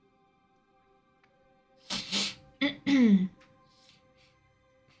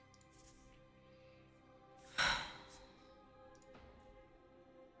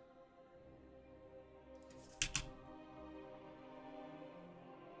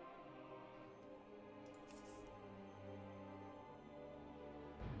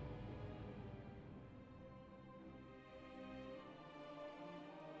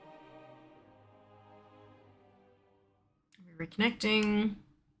 Reconnecting.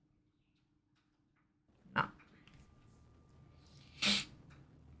 No.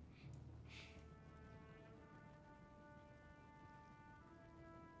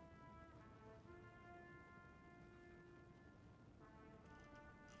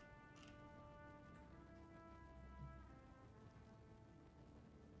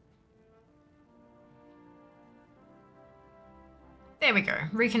 There we go.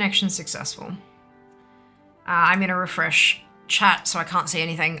 Reconnection successful. I'm going to refresh chat so I can't see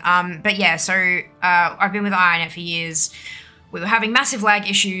anything. But yeah, so I've been with IronNet for years. We were having massive lag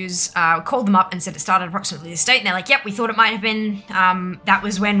issues. Called them up and said it started approximately this date. And they're like, yep, we thought it might have been. That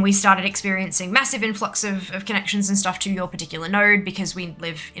was when we started experiencing massive influx of connections and stuff to your particular node because we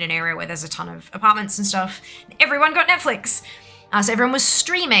live in an area where there's a ton of apartments and stuff. Everyone got Netflix. So everyone was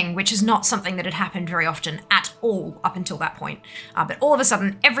streaming, which is not something that had happened very often at all up until that point. But all of a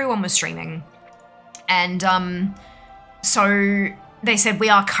sudden, everyone was streaming. And so they said we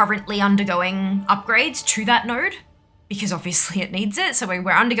are currently undergoing upgrades to that node because obviously it needs it. So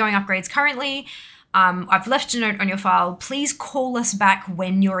we're undergoing upgrades currently. I've left a note on your file. Please call us back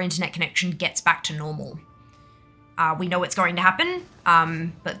when your internet connection gets back to normal. We know it's going to happen,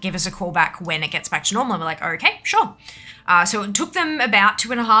 but give us a call back when it gets back to normal. And we're like, okay, sure. So it took them about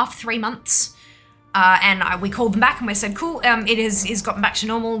 2.5, 3 months. And we called them back and we said, cool, it is gotten back to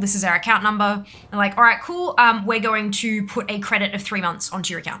normal. This is our account number. They're like, all right, cool. We're going to put a credit of 3 months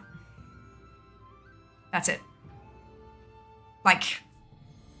onto your account. That's it. Like,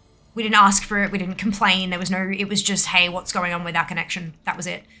 we didn't ask for it. We didn't complain. There was no, it was just, hey, what's going on with our connection? That was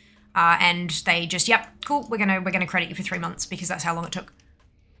it. And they just, yep, cool. We're gonna credit you for 3 months because that's how long it took.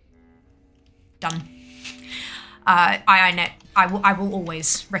 Done. IINet. I will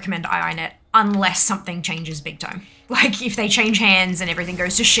always recommend IINet unless something changes big time. Like if they change hands and everything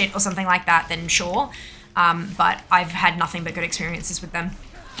goes to shit or something like that, then sure. But I've had nothing but good experiences with them.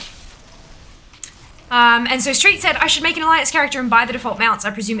 And so Street said, I should make an Alliance character and buy the default mounts.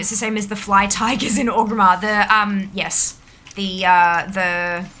 I presume it's the same as the Fly Tigers in Orgrimmar. Yes.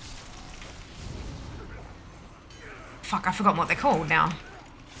 Fuck, I've forgotten what they're called now.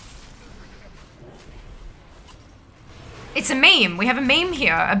 It's a meme. We have a meme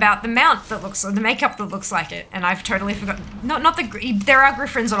here about the mount that looks, the makeup that looks like it, and I've totally forgotten. Not the, there are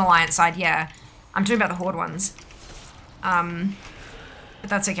Griffins on Alliance side, yeah. I'm talking about the Horde ones. But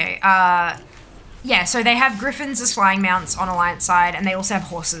that's okay. Yeah, so they have Griffins as flying mounts on Alliance side, and they also have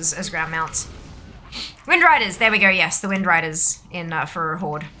horses as ground mounts. Wind Riders, there we go, yes, the Wind Riders in for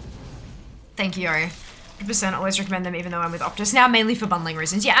Horde. Thank you, 100% always recommend them even though I'm with Optus now, mainly for bundling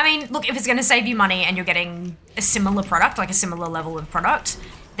reasons. Yeah, I mean, look, if it's going to save you money and you're getting a similar product, like a similar level of product,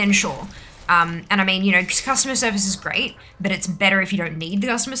 then sure. And I mean, you know, customer service is great, but it's better if you don't need the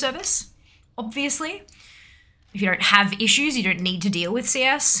customer service, obviously. If you don't have issues, you don't need to deal with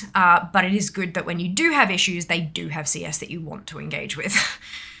CS, but it is good that when you do have issues, they do have CS that you want to engage with.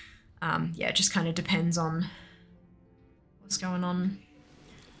 Yeah, it just kind of depends on what's going on.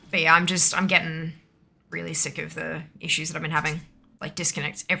 But yeah, I'm getting really sick of the issues that I've been having. Like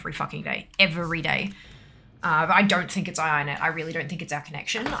disconnects every fucking day, every day. But I don't think it's IINet. I really don't think it's our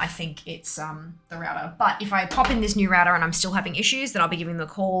connection. I think it's the router. But if I pop in this new router and I'm still having issues, then I'll be giving them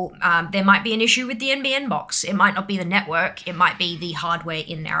a call. There might be an issue with the NBN box. It might not be the network. It might be the hardware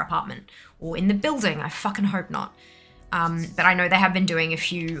in our apartment or in the building. I fucking hope not. But I know they have been doing a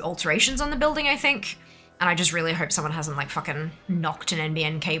few alterations on the building, I think. And I just really hope someone hasn't like fucking knocked an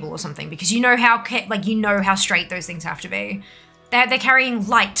NBN cable or something, because you know how straight those things have to be. They're carrying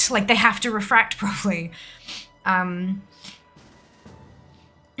light, like they have to refract properly. With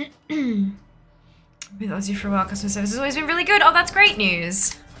Aussie for a while, customer service has always been really good. Oh, that's great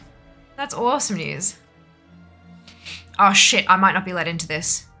news. That's awesome news. Oh shit, I might not be let into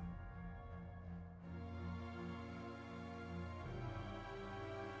this.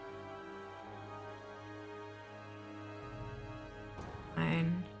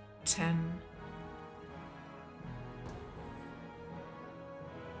 Nine, 10.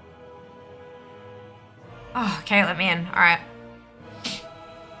 Oh, okay, let me in. All right.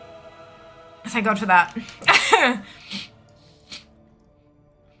 Thank God for that.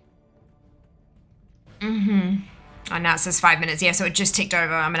 Oh, now it says 5 minutes. Yeah, so it just ticked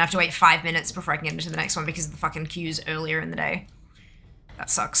over. I'm gonna have to wait 5 minutes before I can get into the next one because of the fucking queues earlier in the day. That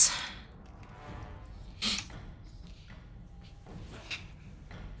sucks.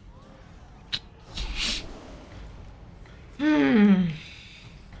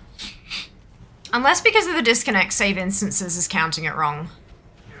 Unless because of the disconnect, save instances is counting it wrong.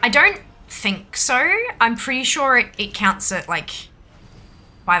 I don't think so. I'm pretty sure it counts it like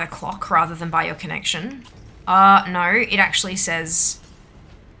by the clock rather than by your connection. No, it actually says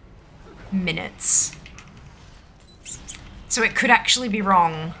minutes. So it could actually be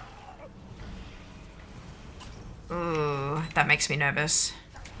wrong. Ooh, that makes me nervous.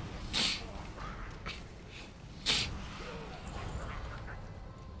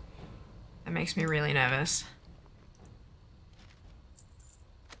 That makes me really nervous.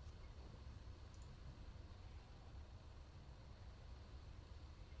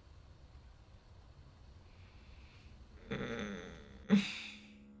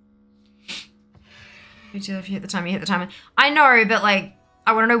 If you hit the timer, you hit the timer. I know, but like,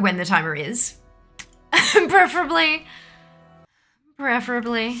 I want to know when the timer is. Preferably.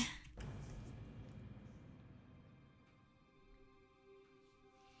 Preferably.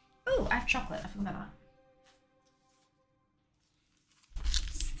 Oh, I have chocolate. I forgot about that.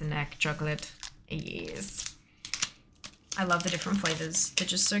 Snack chocolate. Yes. I love the different flavors. They're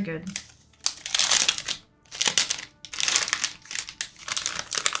just so good.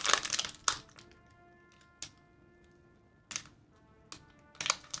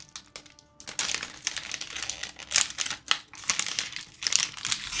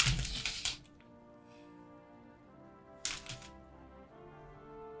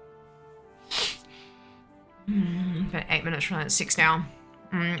 About 8 minutes from that, it's 6 now.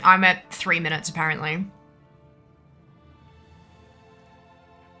 I'm at 3 minutes apparently.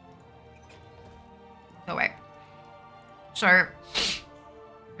 Oh wait. So,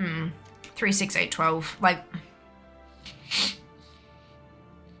 3, 6, 8, 12. Like,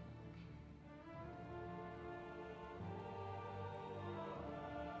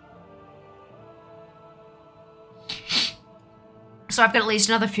 so I've got at least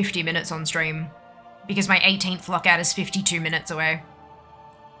another 50 minutes on stream because my 18th lockout is 52 minutes away.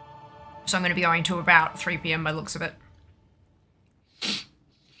 So I'm going to be going to about 3 PM by the looks of it.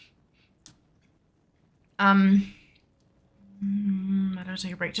 I don't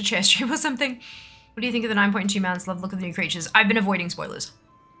take a break to chair stream or something. What do you think of the 9.2 mounts? Love the look of the new creatures. I've been avoiding spoilers,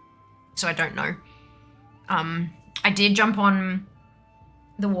 so I don't know. I did jump on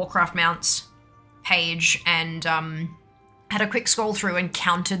the Warcraft mounts page and had a quick scroll through and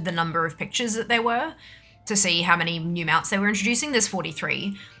counted the number of pictures that there were to see how many new mounts they were introducing. There's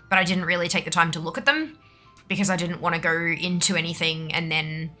 43, but I didn't really take the time to look at them because I didn't want to go into anything and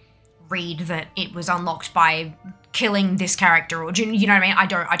then read that it was unlocked by killing this character, or you know what I mean? I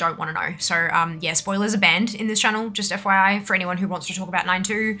don't want to know. So yeah, spoilers are banned in this channel, just FYI, for anyone who wants to talk about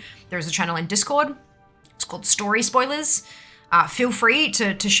 9.2. There is a channel in Discord. It's called Story Spoilers. Feel free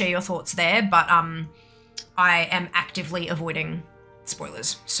to share your thoughts there, but I am actively avoiding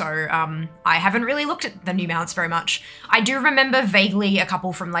spoilers. So I haven't really looked at the new mounts very much. I do remember vaguely a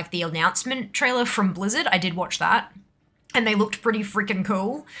couple from like the announcement trailer from Blizzard. I did watch that, and they looked pretty freaking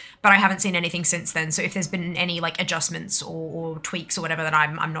cool, but I haven't seen anything since then. So if there's been any like adjustments or tweaks or whatever, then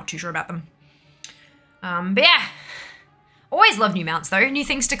I'm not too sure about them. But yeah, always love new mounts though, new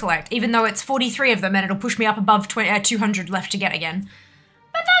things to collect, even though it's 43 of them and it'll push me up above 200 left to get again.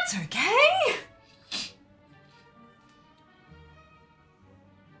 But that's okay.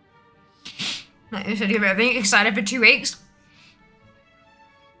 Like I said, I've been excited for 2 weeks.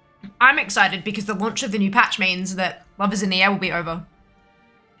 I'm excited because the launch of the new patch means that Love is in the Air will be over.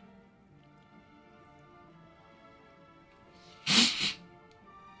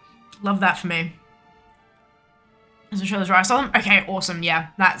 Love that for me. Doesn't show those where I saw them? Okay, awesome, yeah.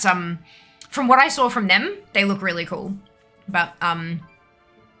 That's, from what I saw from them, they look really cool. But,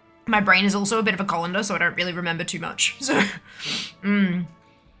 my brain is also a bit of a colander, so I don't really remember too much. So,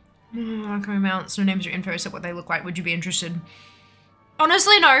 Archive mounts, no names or info, except what they look like. Would you be interested?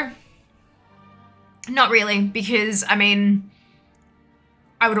 Honestly, no. Not really, because, I mean,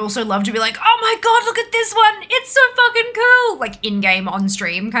 I would also love to be like, oh my god, look at this one! It's so fucking cool! Like, in-game,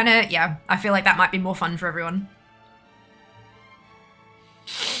 on-stream, kinda, yeah. I feel like that might be more fun for everyone.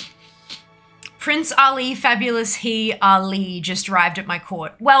 Prince Ali, fabulous he, Ali, just arrived at my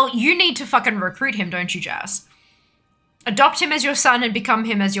court. Well, you need to fucking recruit him, don't you, Jazz? Adopt him as your son and become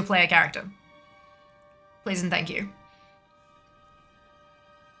him as your player character. Please and thank you.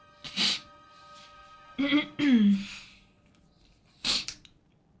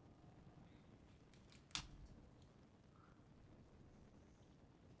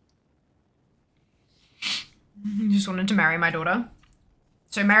 Just wanted to marry my daughter.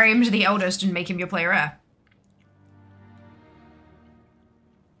 So marry him to the eldest and make him your player heir.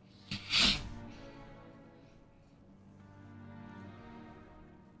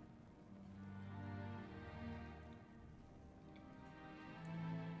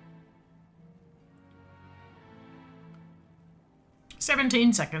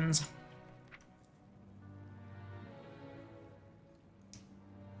 $17 seconds.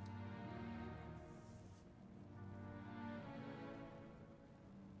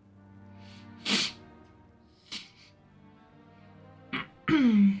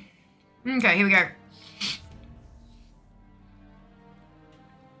 Okay, here we go.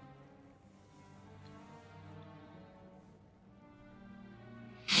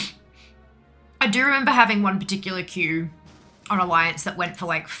 I do remember having one particular queue on Alliance that went for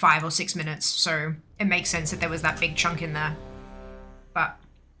like 5 or 6 minutes, so it makes sense that there was that big chunk in there. But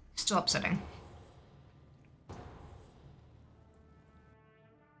still upsetting.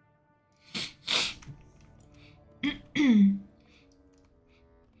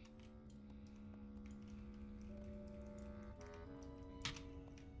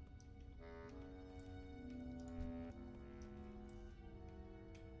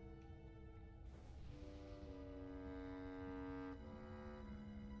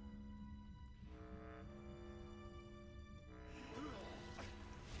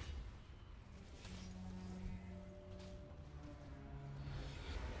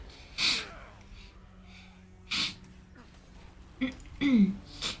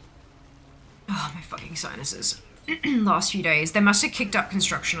 Oh, my fucking sinuses. Last few days. They must have kicked up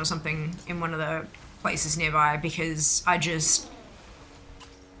construction or something in one of the places nearby because I just,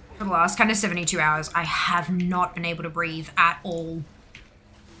 for the last kind of 72 hours, I have not been able to breathe at all.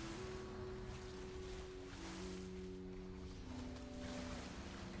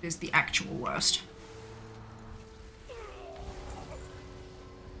 It is the actual worst.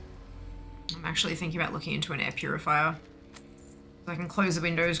 I'm actually thinking about looking into an air purifier. So I can close the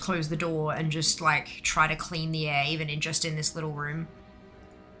windows, close the door, and just like try to clean the air even just in this little room.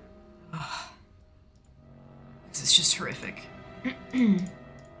 Ugh. This is just horrific. Okay,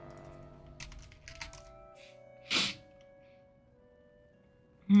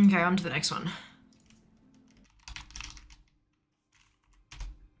 on to the next one.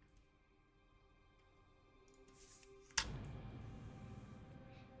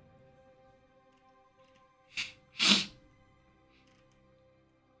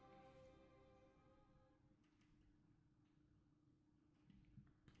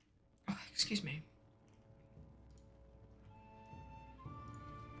 Oh, excuse me.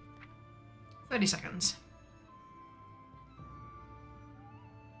 30 seconds.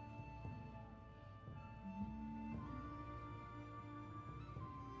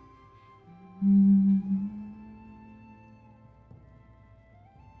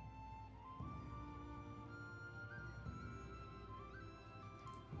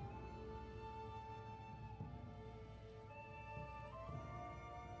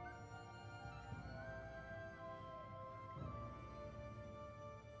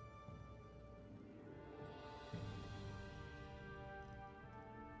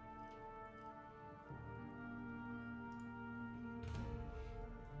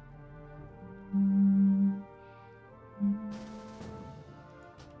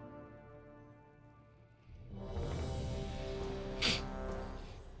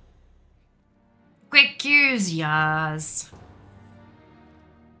 Quick cues, yas.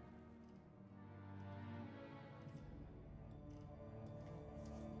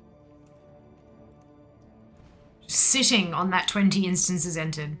 Just sitting on that 20 instances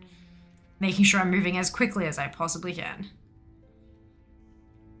entered, making sure I'm moving as quickly as I possibly can.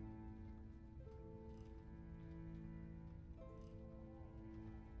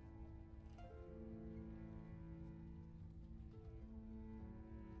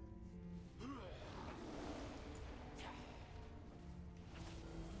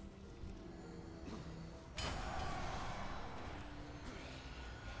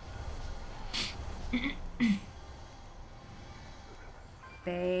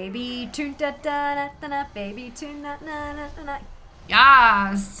 Baby tune da da da da da, baby tune da da da da da.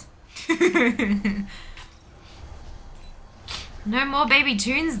 Yes. No more baby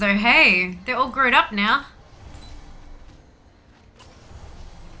tunes though. Hey, they're all grown up now.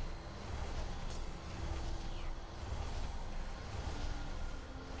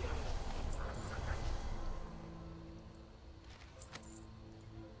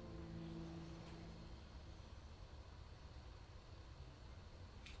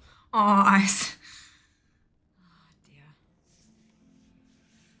 Oh, ice. Oh, dear.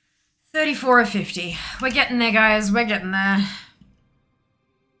 34 or 50. We're getting there, guys. We're getting there.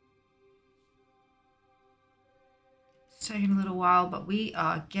 It's taking a little while, but we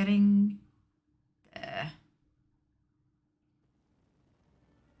are getting there.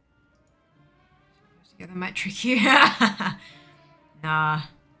 Together might trick you. Nah.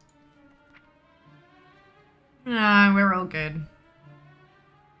 Nah, we're all good.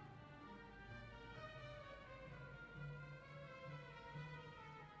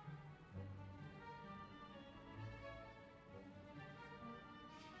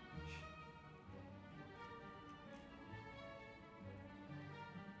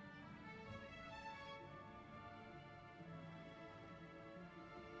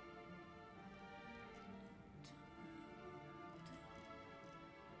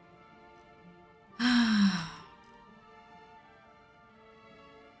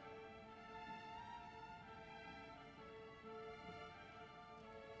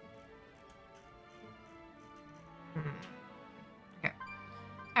 Okay.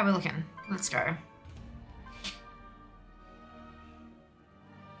 How we looking? Let's go.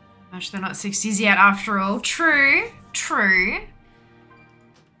 Gosh, they're not 60s yet after all. True. True.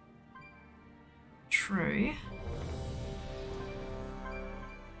 True.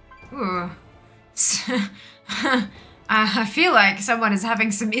 Ooh. I feel like someone is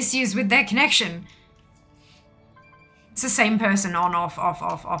having some issues with their connection. It's the same person, on, off, off,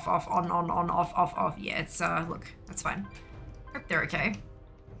 off, off, off, on, off, off, off. Yeah, it's, look, that's fine. Hope they're okay.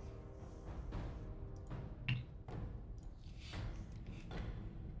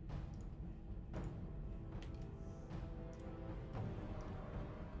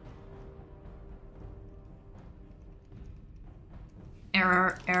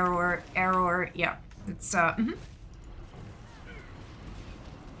 Error. Yeah, it's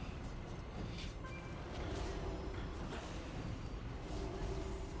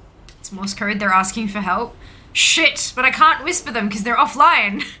It's Morse code. They're asking for help. Shit, but I can't whisper them because they're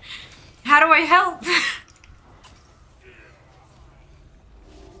offline. How do I help?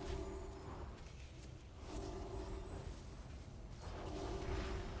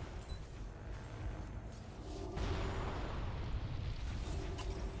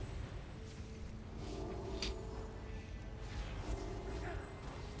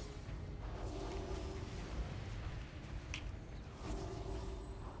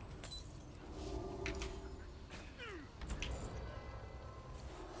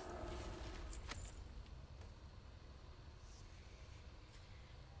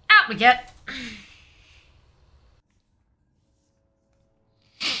 Out we get.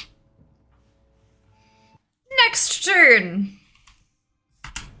 Next turn.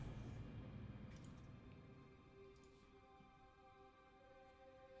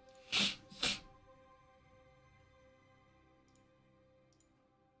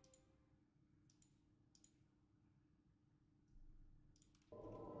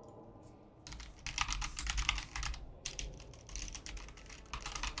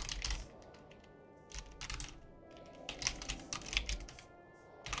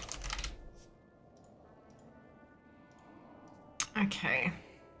 Okay.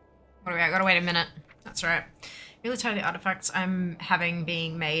 What do we got? Gotta wait a minute. That's right. Really tired of the artifacts I'm having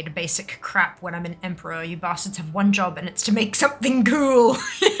being made basic crap when I'm an emperor. You bastards have one job and it's to make something cool.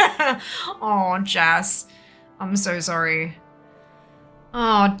 Yeah. Oh, Jazz. I'm so sorry.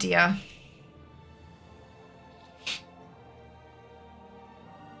 Oh, dear.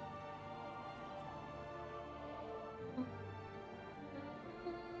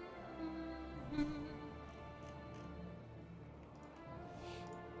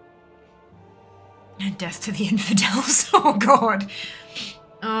 Death to the infidels. Oh, God.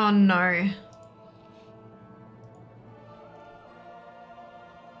 Oh, no.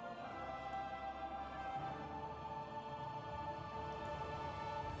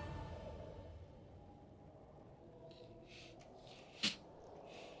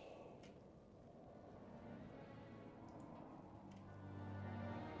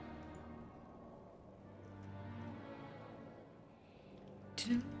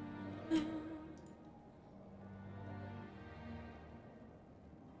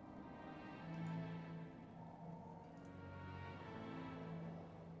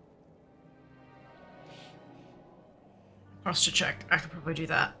 Posture check. I could probably do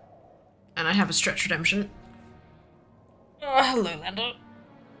that. And I have a stretch redemption. Oh, hello, Lander.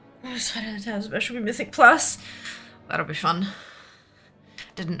 Side of the Tower Special be Mythic Plus. That'll be fun.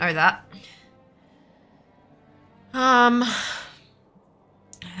 Didn't know that.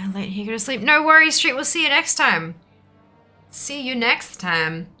 Late here, go to sleep. No worries, Street. We'll see you next time. See you next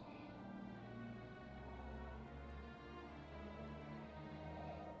time.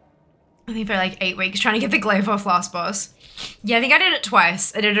 I think for like 8 weeks trying to get the glaive off last boss. Yeah, I think I did it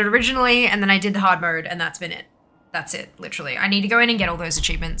twice. I did it originally and then I did the hard mode and that's been it. That's it, literally. I need to go in and get all those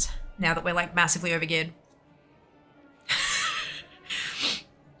achievements now that we're like massively overgeared.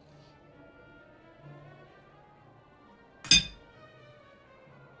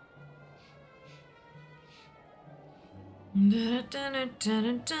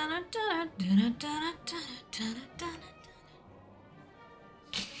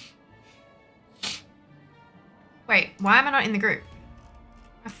 Wait, why am I not in the group?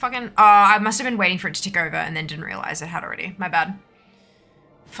 I must have been waiting for it to tick over and then didn't realize it had already. My bad.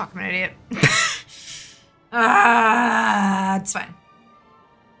 Fuck, I'm an idiot. It's fine.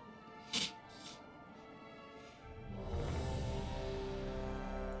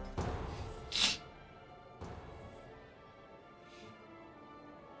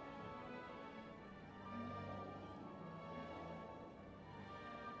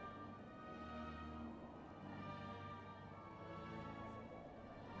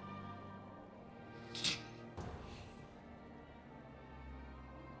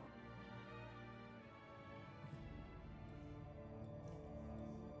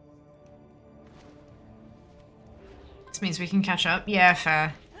 Means we can catch up. Yeah,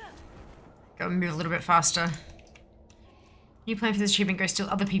 fair. Gotta move a little bit faster. You plan for this achievement, go steal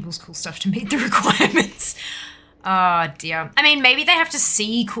other people's cool stuff to meet the requirements. Oh, dear. I mean, maybe they have to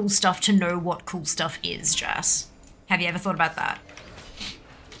see cool stuff to know what cool stuff is, Jess. Have you ever thought about that?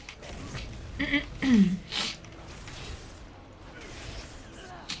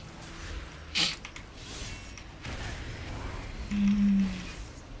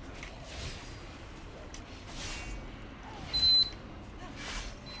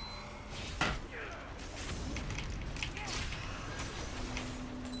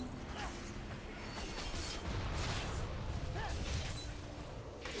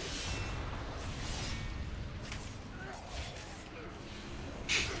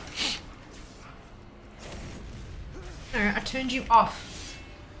 I turned you off.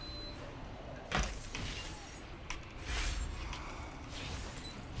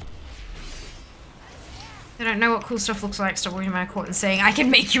 They don't know what cool stuff looks like. Stop walking around my court and saying, I can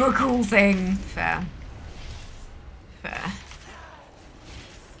make you a cool thing. Fair. Fair.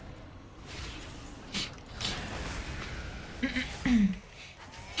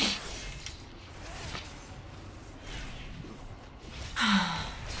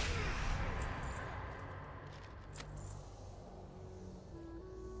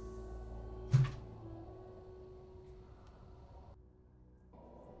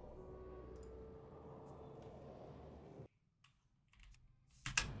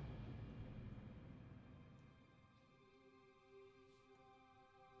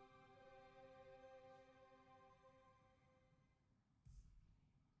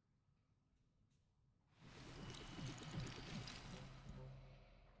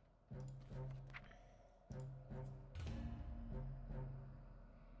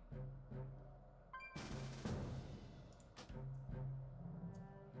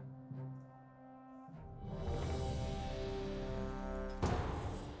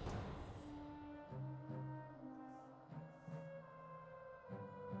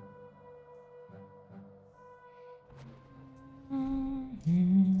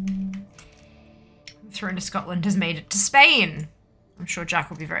 Throne of Scotland has made it to Spain. I'm sure Jack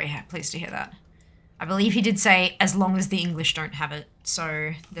will be very pleased to hear that. I believe he did say, as long as the English don't have it.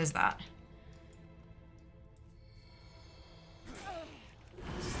 So there's that.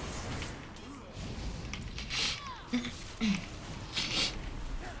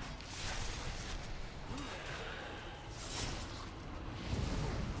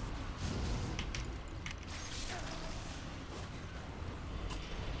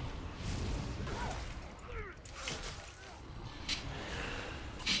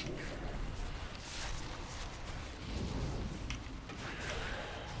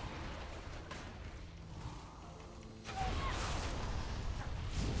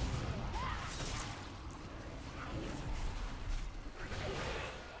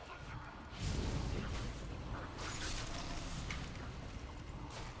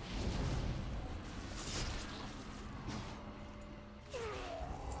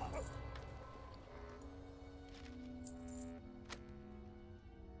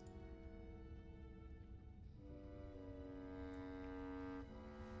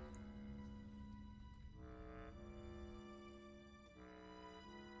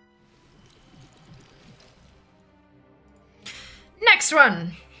 Next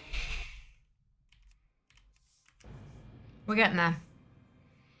one. We're getting there.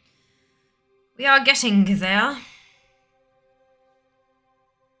 We are getting there.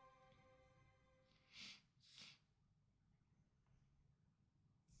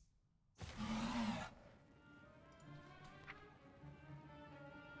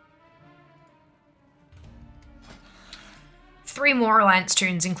 Three more Alliance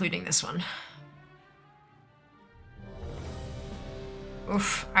tunes, including this one.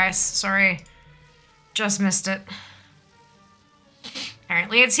 Oof, Ice, sorry. Just missed it.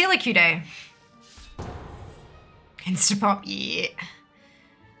 Apparently it's Healer Q Day. Instapop, yeah.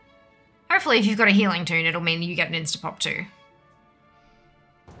 Hopefully if you've got a healing tune, it'll mean you get an Instapop too.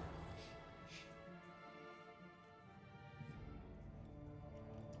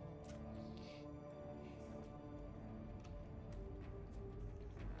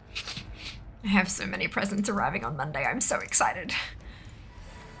 I have so many presents arriving on Monday, I'm so excited.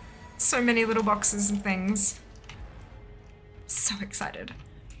 So many little boxes and things. So excited.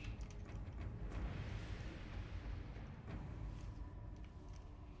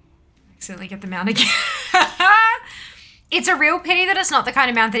 Accidentally get the mount again. It's a real pity that it's not the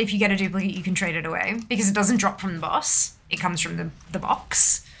kind of mount that if you get a duplicate you can trade it away, because it doesn't drop from the boss. It comes from the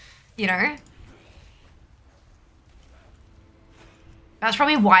box, you know? That's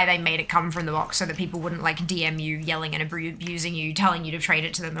probably why they made it come from the box, so that people wouldn't like DM you, yelling and abusing you, telling you to trade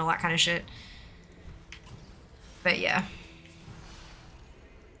it to them and all that kind of shit. But yeah.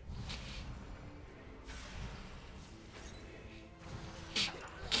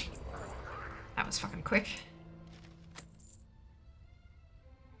 That was fucking quick.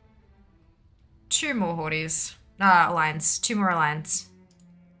 Two more Hordes. Alliance. Two more Alliance.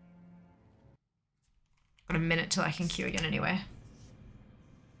 Got a minute till I can queue again anyway.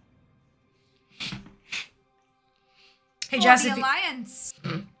 Hey Jazz, the Alliance.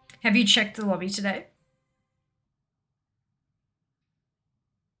 Have you checked the lobby today?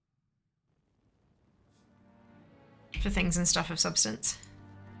 For things and stuff of substance.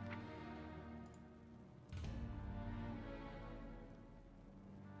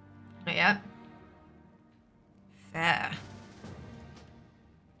 Not yet. Fair.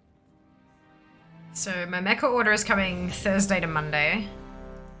 So my mecha order is coming Thursday to Monday.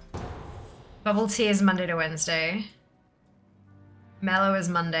 Bubble tea is Monday to Wednesday. Mellow is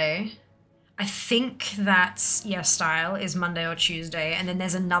Monday. I think that Yes Style is Monday or Tuesday, and then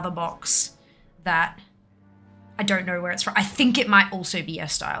there's another box that I don't know where it's from. I think it might also be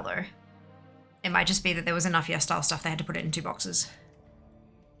Yes Style though. It might just be that there was enough Yes Style stuff they had to put it in 2 boxes.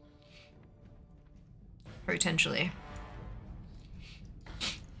 Potentially.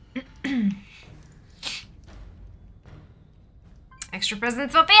 Extra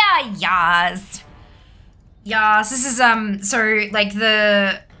presents for beer! Yes! Yes, this is, so, like,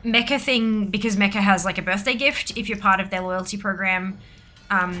 the Mecha thing, because Mecha has, like, a birthday gift if you're part of their loyalty program.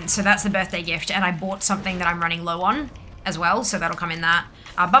 So that's the birthday gift, and I bought something that I'm running low on as well, so that'll come in that.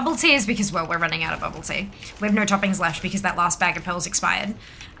 Bubble tea is because, well, we're running out of bubble tea. We have no toppings left because that last bag of pearls expired,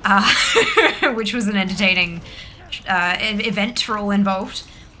 which was an entertaining event for all involved.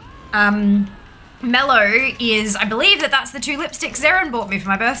 Mellow is, I believe that's the 2 lipsticks Zarin bought me for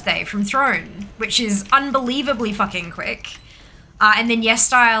my birthday from Throne, which is unbelievably fucking quick. And then Yes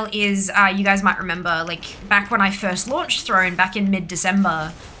Style is, you guys might remember, like, back when I first launched Throne, back in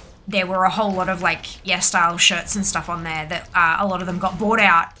mid-December, there were a whole lot of, like, Yes Style shirts and stuff on there that a lot of them got bought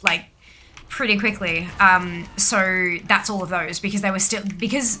out, like, pretty quickly. So that's all of those, because they were still,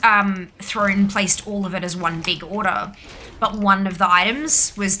 because Throne placed all of it as one big order, but one of the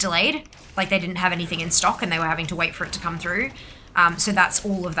items was delayed. Like, they didn't have anything in stock and they were having to wait for it to come through. So that's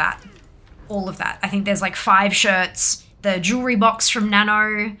all of that. All of that. I think there's like 5 shirts, the jewelry box from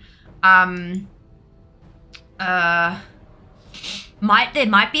Nano. There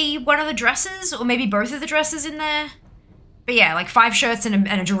might be one of the dresses, or maybe both of the dresses in there. But yeah, like 5 shirts and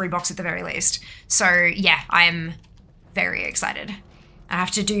a jewelry box at the very least. So yeah, I am very excited. I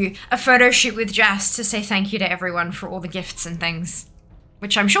have to do a photo shoot with Jas to say thank you to everyone for all the gifts and things.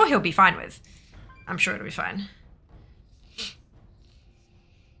 Which I'm sure he'll be fine with. I'm sure it'll be fine.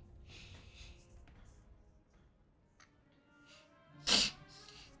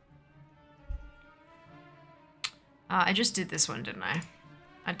 I just did this one, didn't I?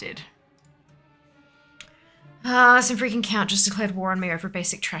 I did. Some freaking count just declared war on me over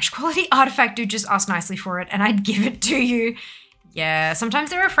basic trash quality artifact. Dude, just ask nicely for it and I'd give it to you. Yeah,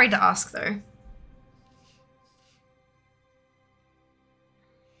 sometimes they're afraid to ask though.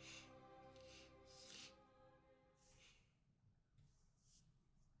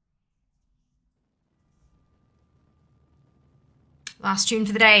 Last tune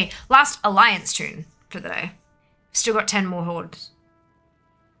for the day. Last Alliance tune for the day. Still got 10 more hordes.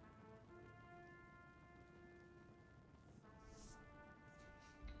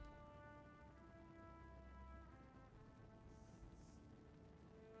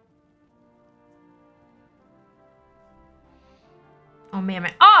 Oh man,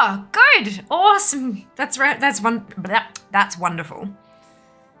 man. Oh, good. Awesome. That's right. That's wonderful.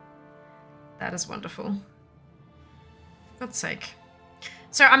 That is wonderful. For God's sake.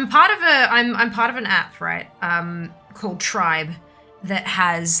 So I'm part of an app, right? Called Tribe that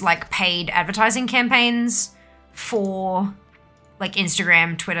has like paid advertising campaigns for like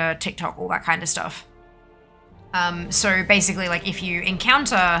Instagram, Twitter, TikTok, all that kind of stuff. So basically, like if you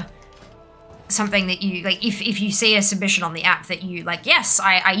encounter something that you like, if you see a submission on the app that you like, yes,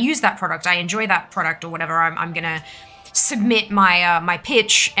 I use that product, I enjoy that product or whatever, I'm gonna submit my my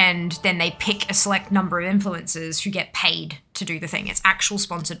pitch, and then they pick a select number of influencers who get paid to do the thing. It's actual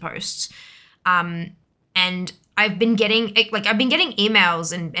sponsored posts. And I've been getting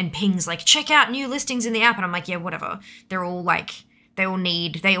emails and pings like, check out new listings in the app, and I'm like, yeah, whatever. They're all like, they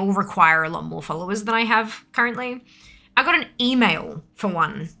all require a lot more followers than I have currently. I got an email for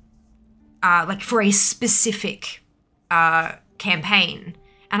one, like for a specific campaign,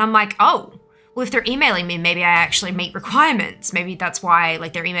 and I'm like, oh, well, if they're emailing me, maybe I actually meet requirements. Maybe that's why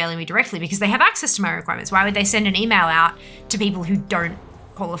like they're emailing me directly, because they have access to my requirements. Why would they send an email out to people who don't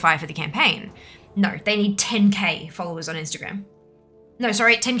qualify for the campaign? No, they need 10K followers on Instagram. No,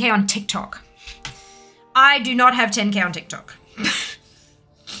 sorry, 10K on TikTok. I do not have 10K on TikTok.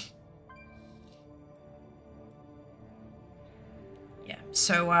 Yeah,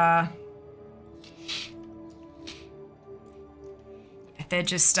 so they're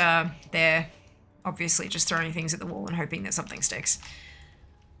just they're obviously just throwing things at the wall and hoping that something sticks.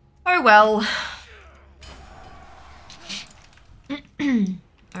 Oh well.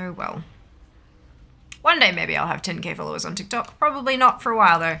 Oh well. One day maybe I'll have 10K followers on TikTok. Probably not for a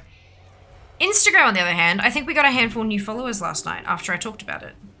while though. Instagram, on the other hand, I think we got a handful of new followers last night after I talked about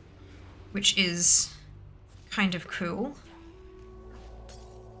it, which is kind of cool.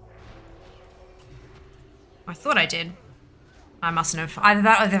 I thought I did. I mustn't have. Either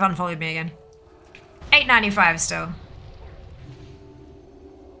that or they've unfollowed me again. $8.95 still.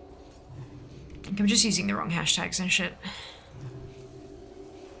 I think I'm just using the wrong hashtags and shit.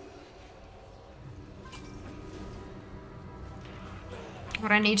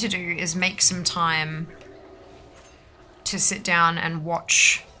 What I need to do is make some time to sit down and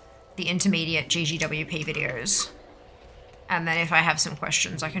watch the intermediate GGWP videos. And then if I have some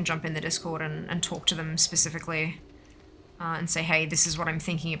questions, I can jump in the Discord and talk to them specifically and say, hey, this is what I'm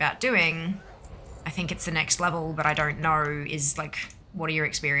thinking about doing. I think it's the next level, but I don't know is like, what are your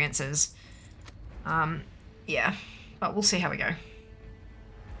experiences? Yeah, but we'll see how we go.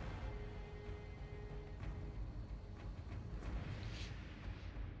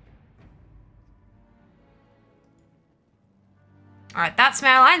 Alright, that's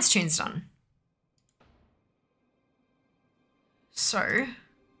my Alliance tunes done. So...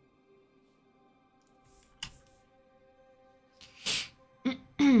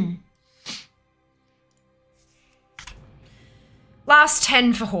 last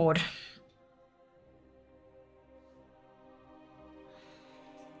 10 for Horde.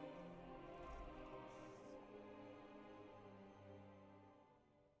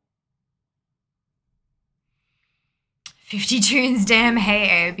 $50 tunes, damn,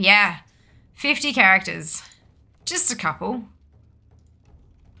 hey Abe, yeah. 50 characters. Just a couple.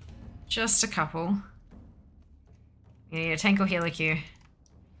 Just a couple. You need a tank or healer queue.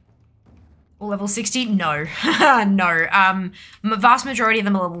 All level 60? No. No. Vast majority of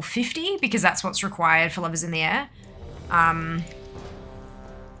them are level 50 because that's what's required for Lovers in the Air. I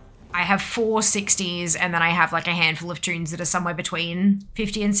have 4 60s and then I have like a handful of tunes that are somewhere between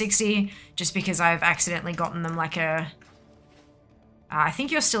 50 and 60 just because I've accidentally gotten them like a... I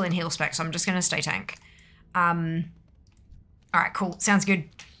think you're still in heal spec, so I'm just going to stay tank. Alright, cool. Sounds good.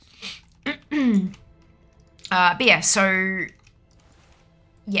 But yeah, so...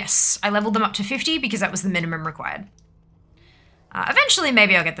 yes, I leveled them up to 50 because that was the minimum required. Eventually,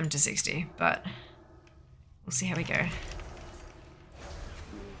 maybe I'll get them to 60, but we'll see how we go.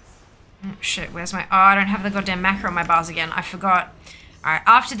 Oh, shit, where's my... oh, I don't have the goddamn macro on my bars again. I forgot. Alright,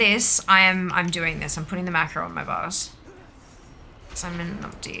 after this, I'm doing this. I'm putting the macro on my bars. So I'm in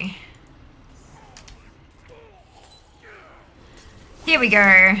empty. Here we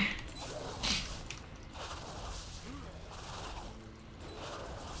go.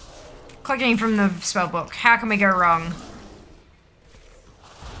 Clicking from the spellbook. How can we go wrong?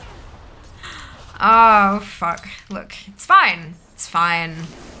 Oh, fuck. Look, it's fine. It's fine.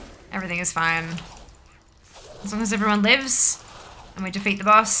 Everything is fine. As long as everyone lives and we defeat the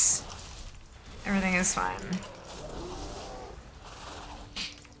boss, everything is fine.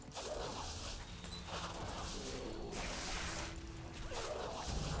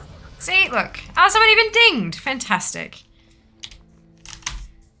 See, look. Oh, someone even dinged. Fantastic.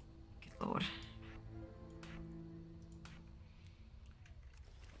 Good lord.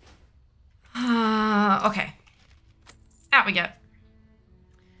 Okay. Out we get.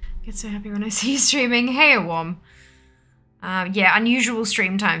 Get so happy when I see you streaming. Hey, Warm. Yeah, unusual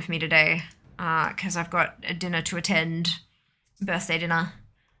stream time for me today. Because I've got a dinner to attend. Birthday dinner.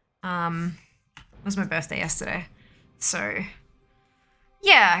 It was my birthday yesterday. So...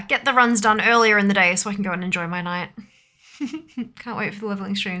 yeah, get the runs done earlier in the day so I can go and enjoy my night. Can't wait for the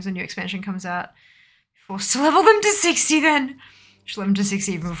leveling streams when new expansion comes out. Forced to level them to 60 then. Should level them to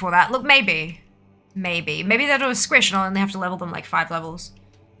 60 even before that. Look, maybe. Maybe. Maybe they'll do a squish and I'll only have to level them like 5 levels.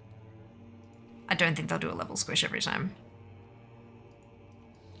 I don't think they'll do a level squish every time.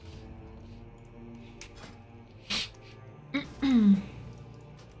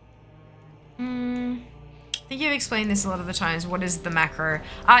 I think you've explained this a lot of the times. What is the macro?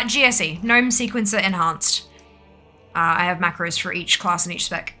 GSE, Gnome Sequencer Enhanced. I have macros for each class and each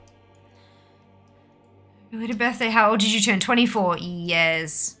spec. Related birthday, how old did you turn? 24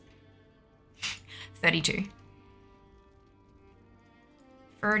 years. 32.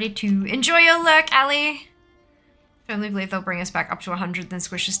 32. Enjoy your lurk, Ali. Firmly believe they'll bring us back up to 100, then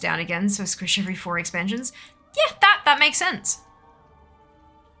squish us down again, so squish every 4 expansions. Yeah, that makes sense.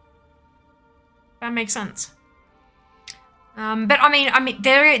 That makes sense. But I mean,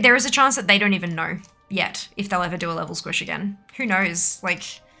 there is a chance that they don't even know yet if they'll ever do a level squish again. Who knows? Like,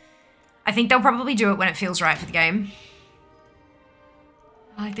 I think they'll probably do it when it feels right for the game.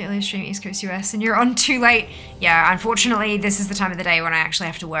 I like the earliest stream East Coast US and you're on too late. Yeah, unfortunately, this is the time of the day when I actually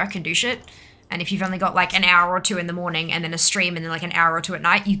have to work and do shit. And if you've only got like an hour or 2 in the morning and then a stream and then like an hour or 2 at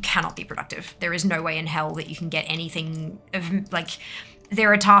night, you cannot be productive. There is no way in hell that you can get anything of like...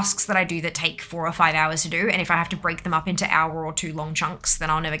 there are tasks that I do that take 4 or 5 hours to do, and if I have to break them up into hour or 2 long chunks, then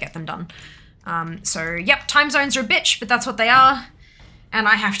I'll never get them done. So, yep, time zones are a bitch, but that's what they are. and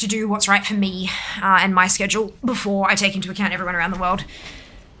I have to do what's right for me and my schedule before I take into account everyone around the world.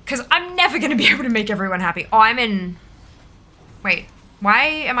 Because I'm never going to be able to make everyone happy. Oh, I'm in... Wait, why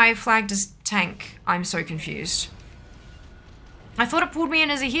am I flagged as tank? I'm so confused. I thought it pulled me in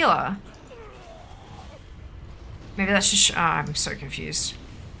as a healer. Maybe that's just... Oh, I'm so confused.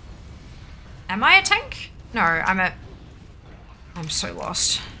 Am I a tank? No, I'm so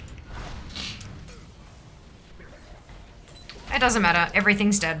lost. It doesn't matter.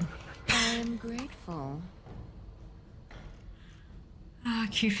 Everything's dead. I'm grateful.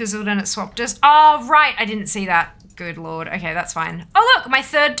 Q fizzled and it swapped us. Oh, right. I didn't see that. Good lord. Okay, that's fine. Oh, look. My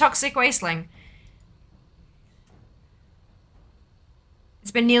third toxic wasteling.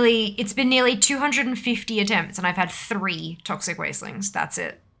 It's been nearly 250 attempts and I've had 3 toxic wastelings. That's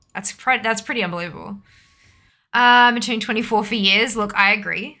it. That's pretty unbelievable. Been turning 24 for years. Look, I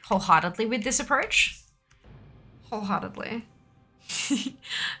agree wholeheartedly with this approach. Wholeheartedly.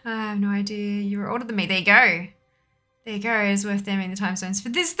 I have no idea. You were older than me. There you go. There you go. It's worth damning the time zones for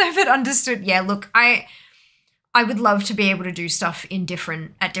this though, but understood. Yeah, look, I would love to be able to do stuff at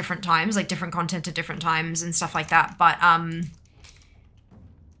different times, like different content at different times and stuff like that. But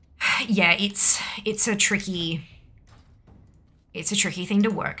yeah, it's a tricky thing to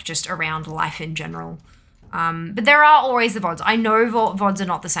work just around life in general. But there are always the VODs. I know VODs are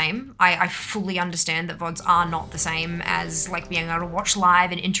not the same. I fully understand that VODs are not the same as like being able to watch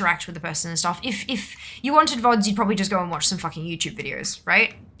live and interact with the person and stuff. If you wanted VODs, you'd probably just go and watch some fucking YouTube videos,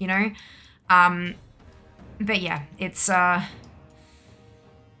 right? You know? But yeah, it's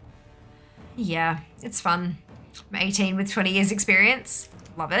fun. I'm 18 with 20 years experience.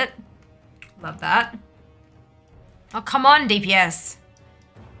 Love it. Love that. Oh, come on, DPS.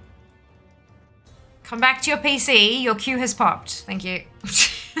 Come back to your PC. Your queue has popped. Thank you.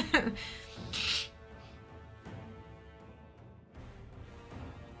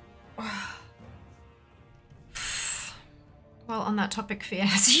 Well, on that topic, Fear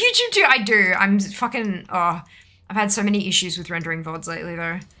has YouTube too. I do. I'm fucking... Oh, I've had so many issues with rendering VODs lately,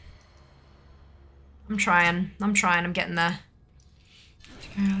 though. I'm trying. I'm getting there.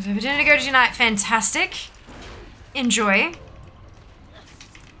 Girls, have a dinner to go to tonight. Fantastic. Enjoy.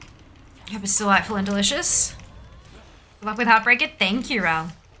 Hope it's delightful and delicious. Good luck with Heartbreaker. Thank you,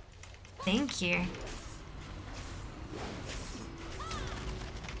 Ral. Thank you.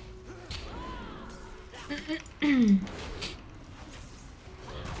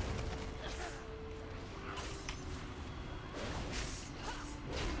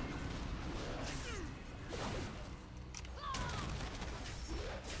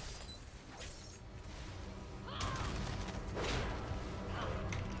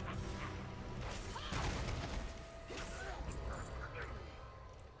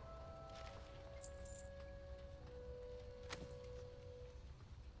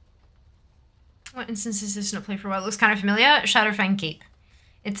 What instances does not play for a while? Looks kind of familiar. Shadowfang Keep.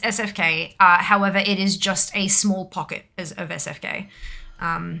 It's SFK. However, it is just a small pocket of SFK.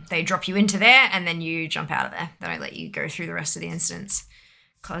 They drop you into there and then you jump out of there. They don't let you go through the rest of the instance.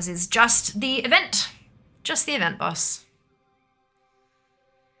 Because it's just the event. Just the event, boss.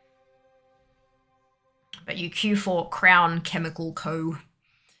 But you queue for Crown Chemical Co.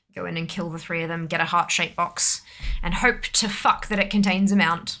 Go in and kill the 3 of them, get a heart-shaped box, and hope to fuck that it contains a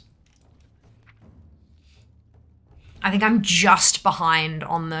mount. I think I'm just behind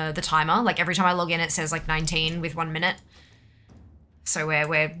on the timer. Like every time I log in, it says like 19 with 1 minute. So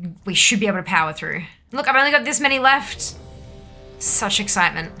we should be able to power through. Look, I've only got this many left. Such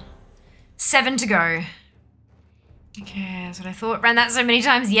excitement. 7 to go. Okay, that's what I thought. Ran that so many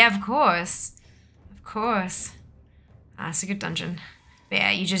times. Yeah, of course. Of course. It's a good dungeon. But yeah,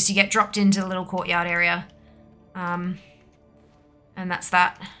 you get dropped into the little courtyard area. And that's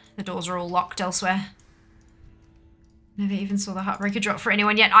that. The doors are all locked elsewhere. Never even saw the Heartbreaker drop for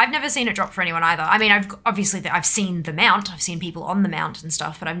anyone yet. I've never seen it drop for anyone either. I mean, I've seen the mount. I've seen people on the mount and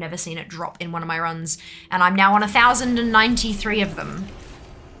stuff, but I've never seen it drop in one of my runs. And I'm now on 1,093 of them.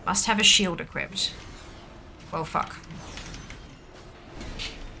 Must have a shield equipped. Well, fuck.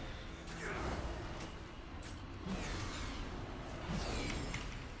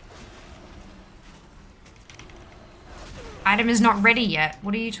 Item is not ready yet.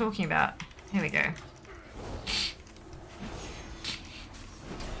 What are you talking about? Here we go.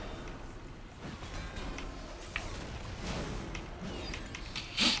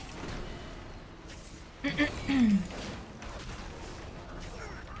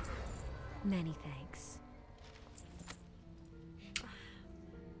 Many thanks.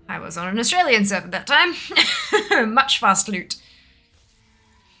 I was on an Australian server that time. Much fast loot.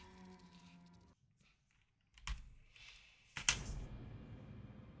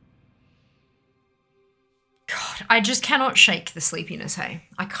 I just cannot shake the sleepiness, hey.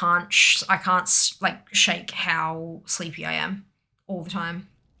 I can't like shake how sleepy I am all the time.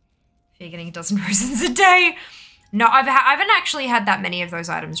 If you're getting a dozen roses a day. No, I haven't actually had that many of those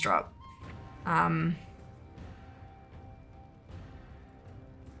items drop. There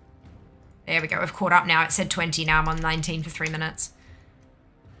we go, I've caught up now. It said 20, now I'm on 19 for 3 minutes.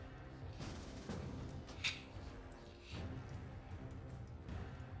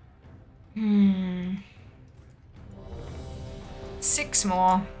 Hmm. 6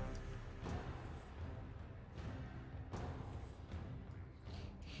 more.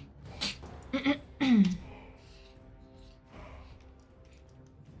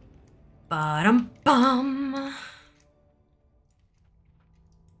 Ba-dum-bum.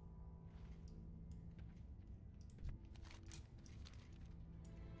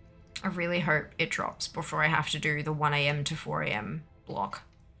 I really hope it drops before I have to do the 1 AM to 4 AM block,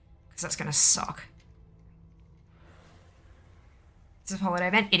 because that's gonna suck. Is this a holiday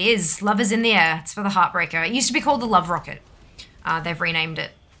event? It is. Love is in the air. It's for the Heartbreaker. It used to be called the Love Rocket. They've renamed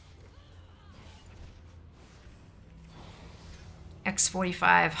it.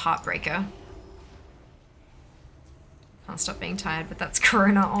 X45 Heartbreaker. Can't stop being tired, but that's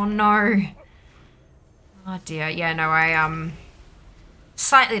Corona. Oh no. Oh dear. Yeah, no,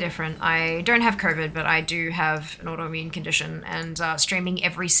 slightly different. I don't have COVID, but I do have an autoimmune condition, and streaming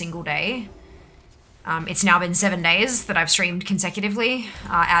every single day. It's now been 7 days that I've streamed consecutively,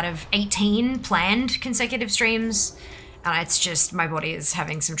 out of 18 planned consecutive streams. It's just, my body is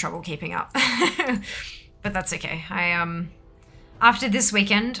having some trouble keeping up. But that's okay. After this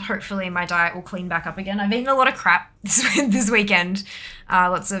weekend, hopefully my diet will clean back up again. I've eaten a lot of crap this weekend.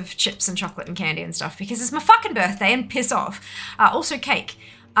 Lots of chips and chocolate and candy and stuff, because it's my fucking birthday and piss off. Also cake.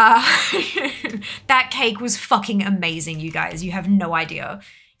 That cake was fucking amazing, you guys. You have no idea.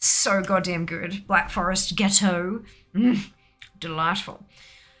 So goddamn good. Black Forest Ghetto. Delightful.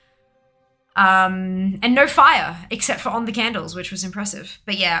 And no fire, except for on the candles, which was impressive.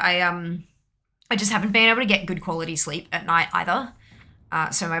 But yeah, I just haven't been able to get good quality sleep at night either.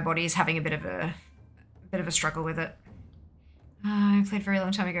 So my body is having a bit of a struggle with it. I played a very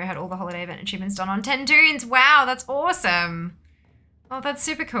long time ago, had all the holiday event achievements done on 10 tunes. Wow, that's awesome. Oh, that's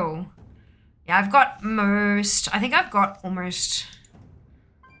super cool. Yeah, I think I've got almost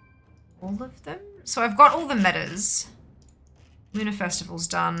all of them. So I've got all the metas. Lunar Festival's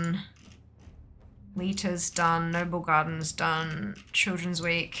done. Lita's done. Noble Garden's done. Children's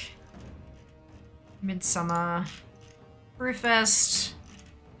Week. Midsummer. Brewfest.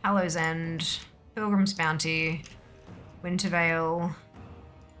 Hallows End. Pilgrim's Bounty. Wintervale.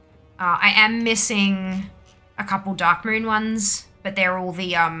 I am missing a couple Dark Moon ones, but they're all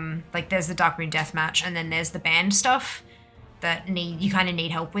the, like there's the Dark Moon Deathmatch, and then there's the band stuff that you kind of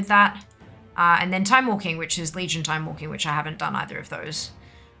need help with that. And then Time Walking, which is Legion Time Walking, which I haven't done either of those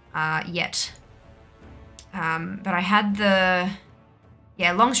yet. But I had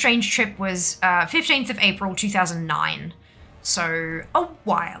Long Strange Trip was 15th of April 2009. So a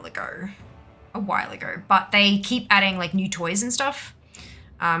while ago. But they keep adding like new toys and stuff.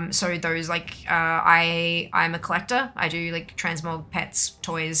 So those like, I'm a collector. I do like transmog, pets,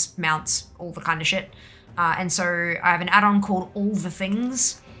 toys, mounts, all the kind of shit. And so I have an add-on called All the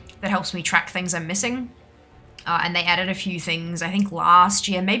Things that helps me track things I'm missing. And they added a few things, I think last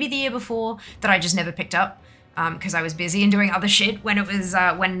year, maybe the year before, that I just never picked up because I was busy and doing other shit when it was,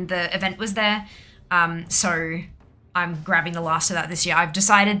 when the event was there. So I'm grabbing the last of that this year. I've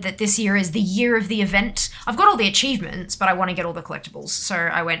decided that this year is the year of the event. I've got all the achievements, but I want to get all the collectibles. So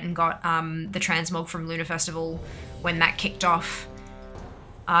I went and got the transmog from Lunar Festival when that kicked off.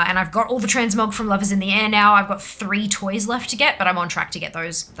 And I've got all the transmog from Love is in the Air now. I've got 3 toys left to get, but I'm on track to get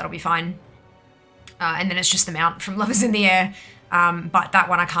those. That'll be fine. And then it's just the mount from Love is in the Air. But that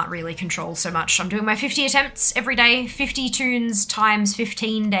one I can't really control so much. I'm doing my 50 attempts every day. 50 tunes times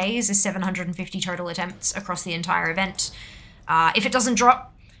 15 days is 750 total attempts across the entire event. If it doesn't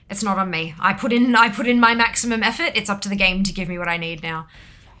drop, it's not on me. I put in my maximum effort. It's up to the game to give me what I need now.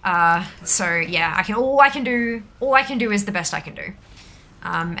 So yeah, all I can do is the best I can do.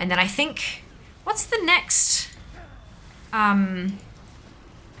 And then I think, what's the next? How do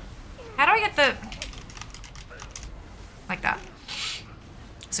I get the, like that?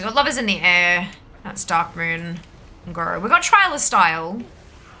 So we got Love is in the Air, that's Dark Moon, and Goro. We got Trial of Style.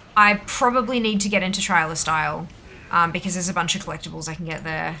 I probably need to get into Trial of Style, because there's a bunch of collectibles I can get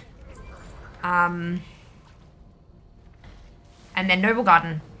there. And then Noble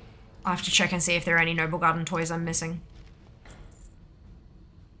Garden. I'll have to check and see if there are any Noble Garden toys I'm missing.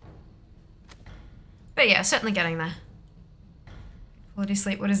 But yeah, certainly getting there. Quality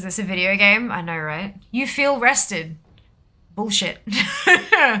sleep, what is this, a video game? I know, right? You feel rested. Bullshit.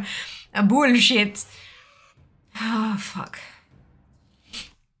 A bullshit. Oh, fuck.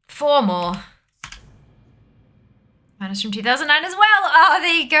 4 more. Minus from 2009 as well. Oh,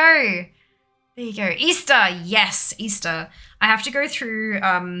 there you go. There you go. Easter. Yes, Easter. I have to go through,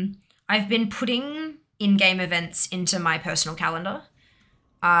 I've been putting in-game events into my personal calendar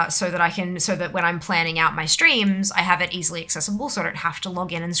so that when I'm planning out my streams, I have it easily accessible so I don't have to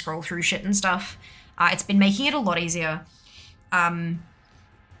log in and scroll through shit and stuff. It's been making it a lot easier. I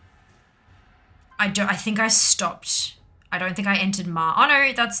think I stopped. I don't think I entered March. Oh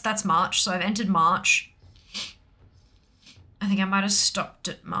no, that's March. So I've entered March. I think I might have stopped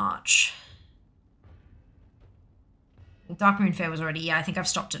at March. Well, Dark Moon Fair was already, yeah, I think I've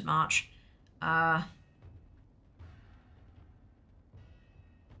stopped at March. Yeah,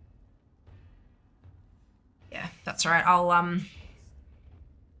 that's all right. I'll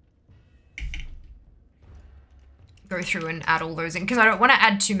go through and add all those in because I don't want to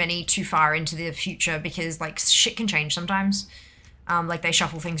add too many too far into the future because like shit can change sometimes. Like they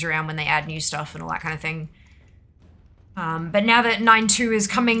shuffle things around when they add new stuff and all that kind of thing. But now that 9.2 is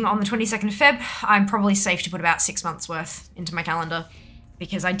coming on the 22nd of Feb, I'm probably safe to put about 6 months worth into my calendar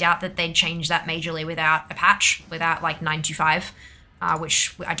because I doubt that they'd change that majorly without a patch, without like 9.25,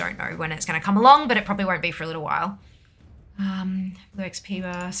 which I don't know when it's going to come along, but it probably won't be for a little while. Blue XP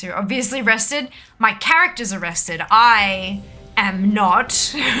bar, so obviously rested. My characters are rested. I am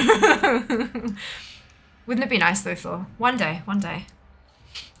not. Wouldn't it be nice though, Thor? One day.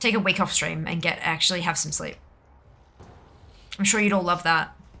 Take a week off stream and actually have some sleep. I'm sure you'd all love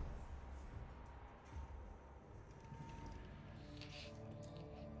that.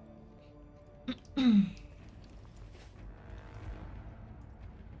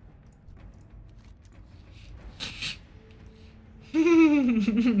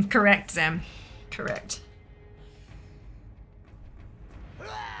 Correct, Zam. Correct.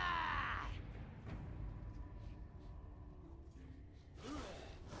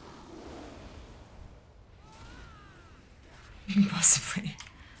 Possibly.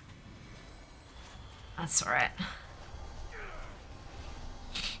 That's all right.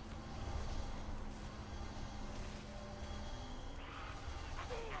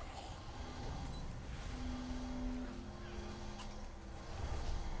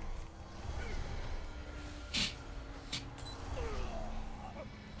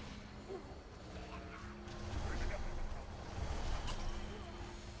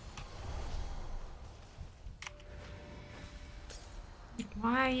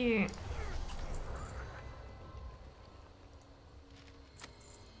 Why are you...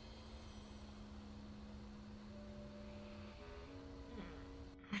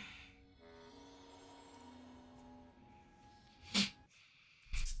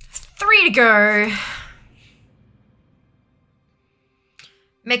 Three to go.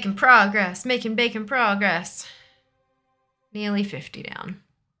 Making progress, making bacon progress. Nearly 50 down.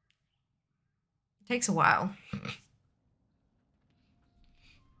 It takes a while.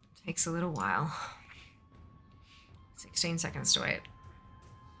 Takes a little while. 16 seconds to wait.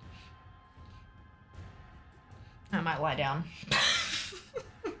 I might lie down.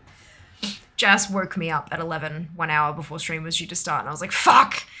 Jazz woke me up at 11, 1 hour before stream was due to start, and I was like,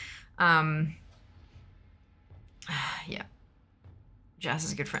 fuck! Yeah. Jazz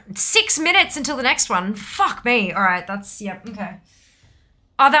is a good friend. 6 minutes until the next one. Fuck me. All right, that's, yep, okay.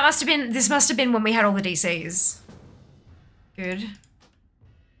 Oh, this must have been when we had all the DCs. Good.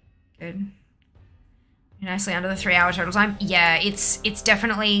 Good. Nicely under the 3 hour total time. Yeah, it's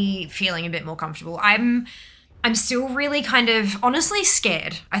definitely feeling a bit more comfortable. I'm still really kind of honestly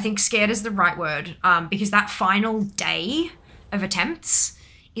scared. I think scared is the right word, because that final day of attempts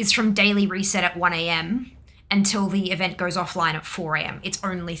is from daily reset at 1 AM until the event goes offline at 4 AM. It's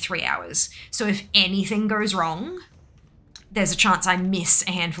only 3 hours. So if anything goes wrong, there's a chance I miss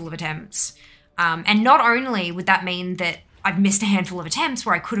a handful of attempts. And not only would that mean that I've missed a handful of attempts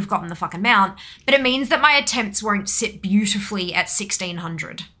where I could have gotten the fucking mount, but it means that my attempts won't sit beautifully at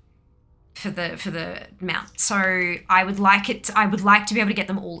 1600 for the mount. So I would like to be able to get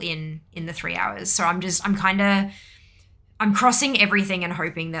them all in the 3 hours. So I'm crossing everything and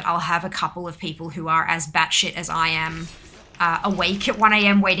hoping that I'll have a couple of people who are as batshit as I am awake at 1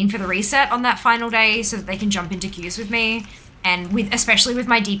 AM waiting for the reset on that final day so that they can jump into queues with me and especially with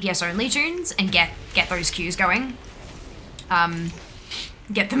my DPS only tunes and get those queues going.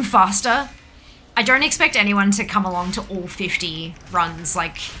 Get them faster. I don't expect anyone to come along to all 50 runs,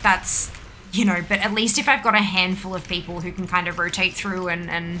 like that's, you know, but at least if I've got a handful of people who can kind of rotate through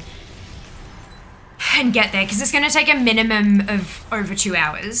and and get there, because it's going to take a minimum of over 2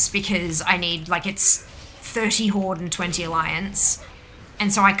 hours, because I need, like, it's 30 Horde and 20 Alliance,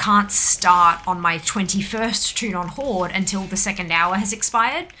 and so I can't start on my 21st tune on Horde until the second hour has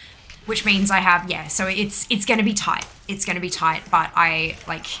expired, which means I have, yeah, so it's going to be tight. It's going to be tight, but I,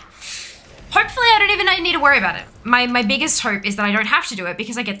 like, hopefully I don't even need to worry about it. My biggest hope is that I don't have to do it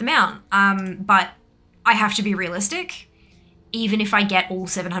because I get the mount, but I have to be realistic. Even if I get all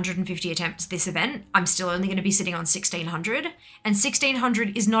 750 attempts this event, I'm still only going to be sitting on 1,600. And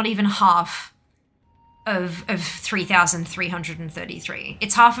 1,600 is not even half of 3,333.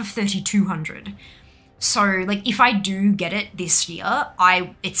 It's half of 3,200. So, like, if I do get it this year,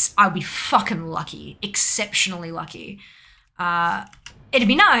 I'll be fucking lucky. Exceptionally lucky. It'd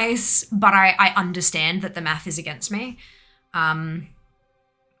be nice, but I understand that the math is against me.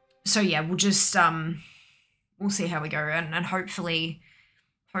 So yeah, we'll just... we'll see how we go, and hopefully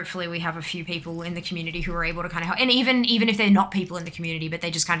we have a few people in the community who are able to kind of help. And even if they're not people in the community, but they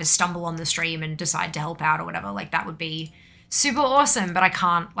just kind of stumble on the stream and decide to help out or whatever, like, that would be super awesome. But I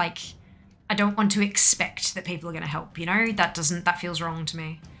can't, like, I don't want to expect that people are going to help, you know? That feels wrong to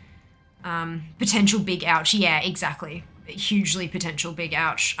me. Potential big ouch. Yeah, exactly. Hugely potential big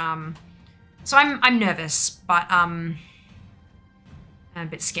ouch. So I'm nervous, but I'm a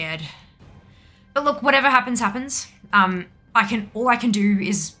bit scared. But look, whatever happens, happens. All I can do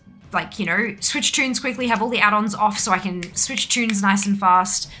is, like, you know, switch tunes quickly, have all the add-ons off so I can switch tunes nice and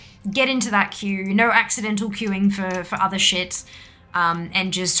fast, get into that queue, no accidental queuing for other shit,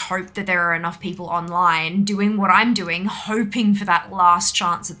 and just hope that there are enough people online doing what I'm doing, hoping for that last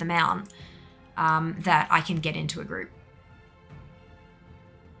chance at the mount, that I can get into a group.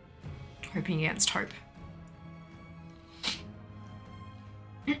 Hoping against hope.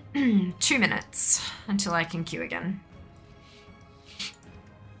 2 minutes until I can queue again.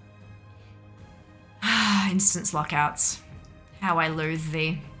 Instance lockouts. How I loathe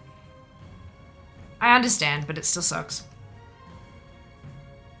thee. I understand, but it still sucks.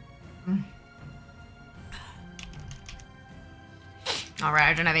 Alright,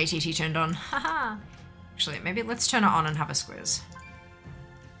 I don't have ATT turned on. Haha. Actually, maybe let's turn it on and have a squiz.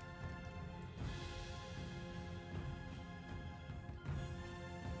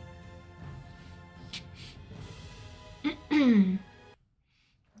 I'm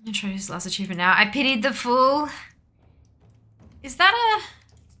gonna try this last achievement now. I pitied the fool. Is that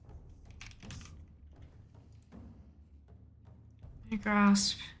a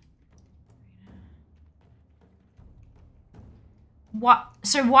grasp? What?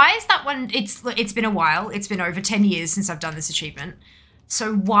 So why is that one? It's been a while. It's been over 10 years since I've done this achievement.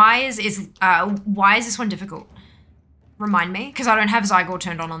 So why is this one difficult? Remind me, because I don't have Zygor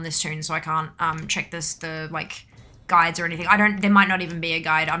turned on this tune, so I can't check the like guides or anything. There might not even be a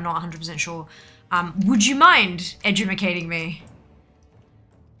guide. I'm not 100% sure. Would you mind educating me?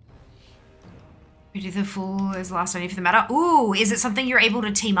 Pity the fool is the last idea for the matter. Ooh, is it something you're able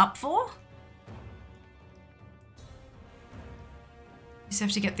to team up for? You just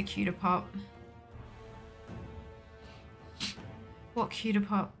have to get the Q to pop. What Q to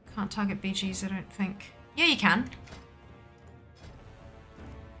pop? Can't target BGs, I don't think. Yeah, you can.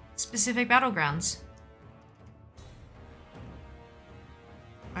 Specific battlegrounds.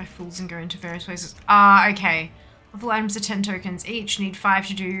 Buy fools and go into various places. Ah, okay. Level items are 10 tokens each. Need 5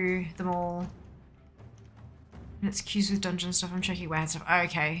 to do them all. And it's queues with dungeon stuff. I'm checking warehouse stuff.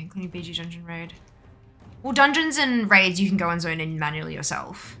 Okay, including BG dungeon raid. Well, dungeons and raids you can go and zone in manually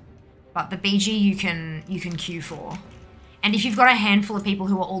yourself, but the BG you can queue for. And if you've got a handful of people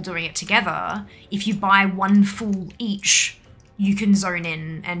who are all doing it together, if you buy 1 fool each, you can zone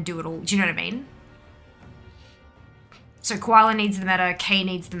in and do it all. Do you know what I mean? So Koala needs the meta, K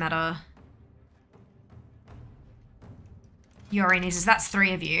needs the meta. Yori needs, that's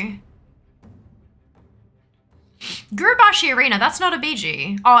 3 of you. Gurubashi Arena, that's not a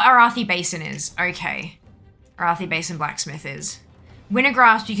BG. Oh, Arathi Basin is. Okay. Arathi Basin Blacksmith is.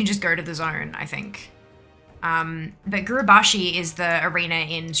 Wintergrasp, you can just go to the zone, I think. But Gurubashi is the arena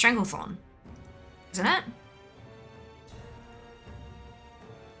in Stranglethorn. Isn't it?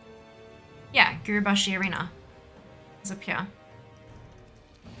 Yeah, Gurubashi Arena. It's up here.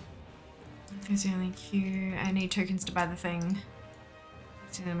 There's the only queue. I need tokens to buy the thing.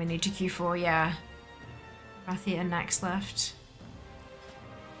 So then we need to queue for, yeah. Arathi and Nax left.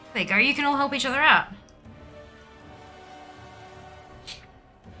 There you go, you can all help each other out.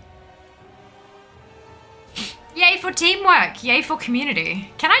 Yay for teamwork! Yay for community.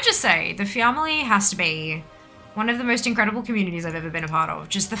 Can I just say, the family has to be one of the most incredible communities I've ever been a part of.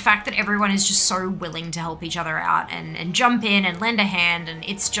 Just the fact that everyone is just so willing to help each other out and jump in and lend a hand, and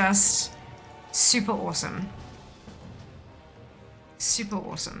it's just Super awesome. Super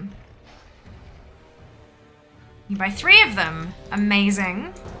awesome. You buy 3 of them.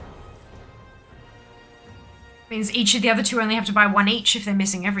 Amazing. Means each of the other 2 only have to buy 1 each if they're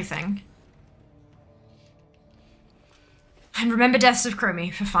missing everything. And remember Deaths of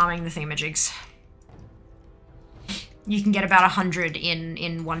Chromie for farming the themajigs. You can get about 100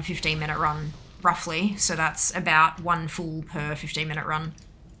 in one 15-minute run, roughly. So that's about 1 full per 15-minute run.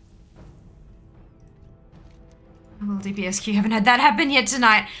 Well, DPS queue, haven't had that happen yet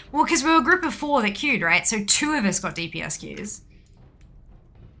tonight. Well, because we were a group of 4 that queued, right? So 2 of us got DPS queues.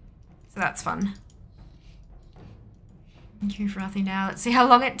 So that's fun. Queue for Arathi now. Let's see how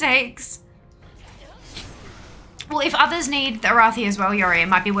long it takes. Well, if others need the Arathi as well, Yori, it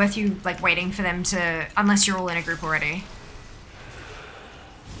might be worth you, like, waiting for them to... Unless you're all in a group already.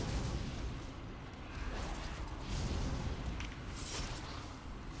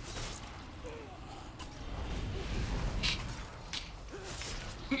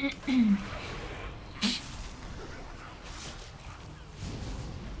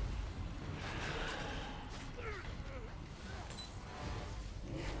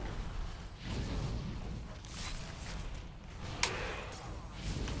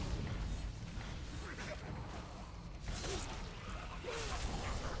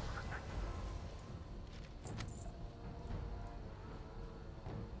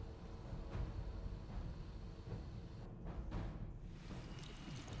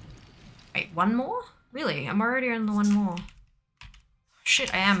 Wait, 1 more? Really? I'm already on the 1 more.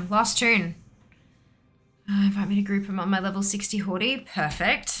 Shit, I am. Last tune. Invite me to group. I'm on my level 60 Horde.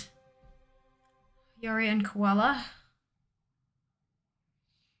 Perfect. Yori and Koala.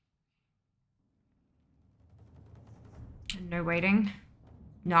 And no waiting.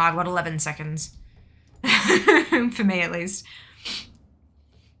 No, I've got 11 seconds. For me, at least.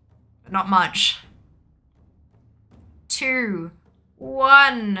 But not much. 2,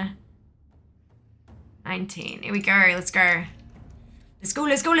 1. 19. Here we go. Let's go. Let's go,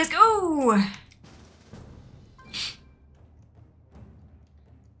 let's go, let's go!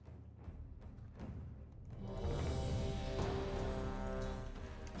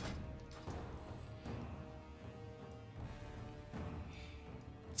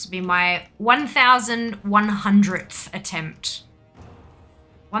 This will be my 1,100th attempt.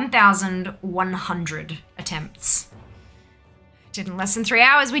 1,100 attempts. Did in less than 3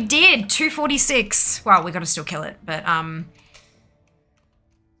 hours. We did 246. Well, we got to still kill it, but yeah,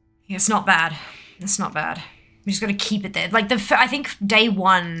 it's not bad. It's not bad. We just got to keep it there. Like I think day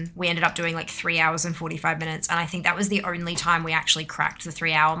 1 we ended up doing like 3 hours and 45 minutes, and I think that was the only time we actually cracked the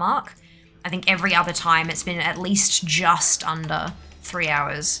 3-hour mark. I think every other time it's been at least just under 3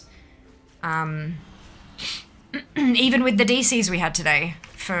 hours. Even with the DCs we had today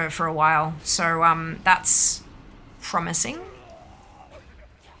for a while. So that's promising.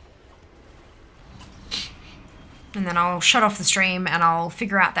 And then I'll shut off the stream and I'll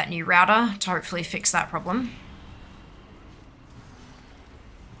figure out that new router to hopefully fix that problem.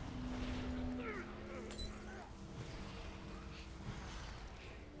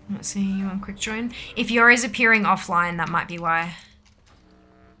 Let's see, you want quick join? If Yori's appearing offline, that might be why.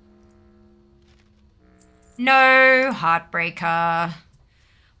 No, Heartbreaker.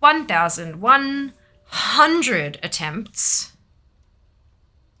 1,100 attempts.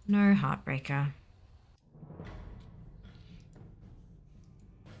 No, Heartbreaker.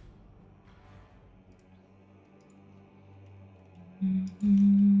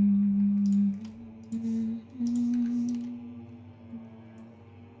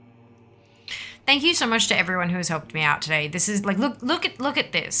 Thank you so much to everyone who has helped me out today. This is like, look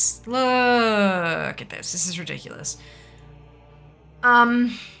at this. Look at this. This is ridiculous.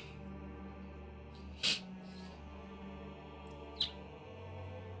 I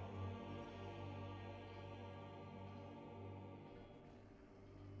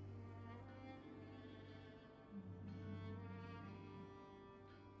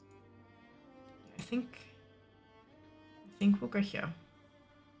think we'll go here.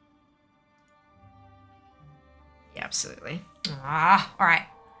 Yeah, absolutely. Ah, all right.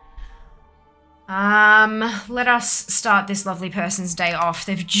 Let us start this lovely person's day off.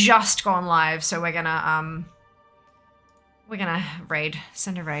 They've just gone live, so we're gonna raid,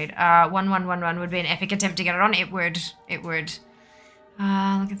 send a raid. 1111 would be an epic attempt to get it on. It would. Look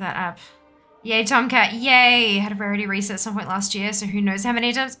at that app. Yay, Tomcat, yay! Had a rarity reset at some point last year, so who knows how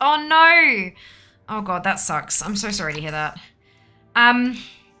many times. Oh no! Oh god, that sucks. I'm so sorry to hear that.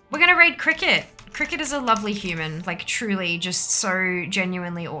 We're gonna raid Cricket. Cricket is a lovely human, like truly just so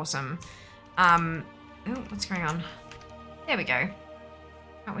genuinely awesome. Oh, what's going on? There we go.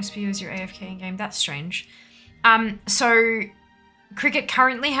 Can't whisper you as your AFK in game. That's strange. So Cricket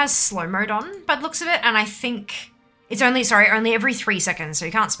currently has slow mode on by the looks of it, and I think it's only every 3 seconds, so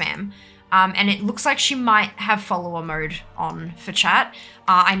you can't spam. And it looks like she might have follower mode on for chat.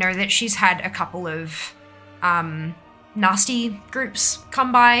 I know that she's had a couple of nasty groups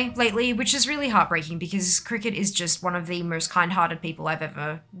come by lately, which is really heartbreaking because Cricket is just one of the most kind-hearted people I've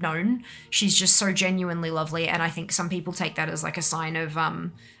ever known. She's just so genuinely lovely, and I think some people take that as like a sign of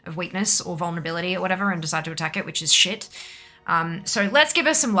weakness or vulnerability or whatever and decide to attack it, which is shit. So let's give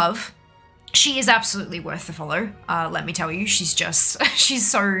her some love. She is absolutely worth the follow, let me tell you. She's just, she's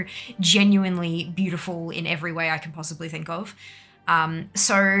so genuinely beautiful in every way I can possibly think of.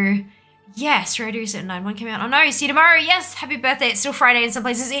 So, yes, Radio Set 9-1 came out. Oh no, see you tomorrow. Yes, happy birthday. It's still Friday in some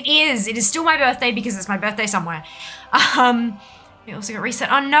places. It is. It is still my birthday because it's my birthday somewhere. We also got reset.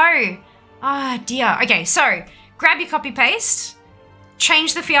 Oh no. Ah, dear. Okay, so grab your copy paste.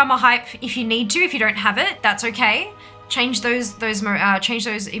 Change the Fiamma hype if you need to. If you don't have it, that's okay. Change those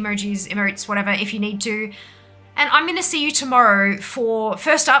emojis, emotes, whatever, if you need to. And I'm going to see you tomorrow for,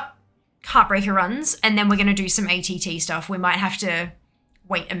 first up, Heartbreaker runs, and then we're going to do some ATT stuff. We might have to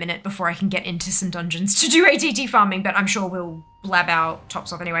wait a minute before I can get into some dungeons to do ATT farming, but I'm sure we'll blab our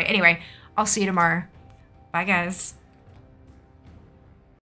tops off anyway. Anyway, I'll see you tomorrow. Bye, guys.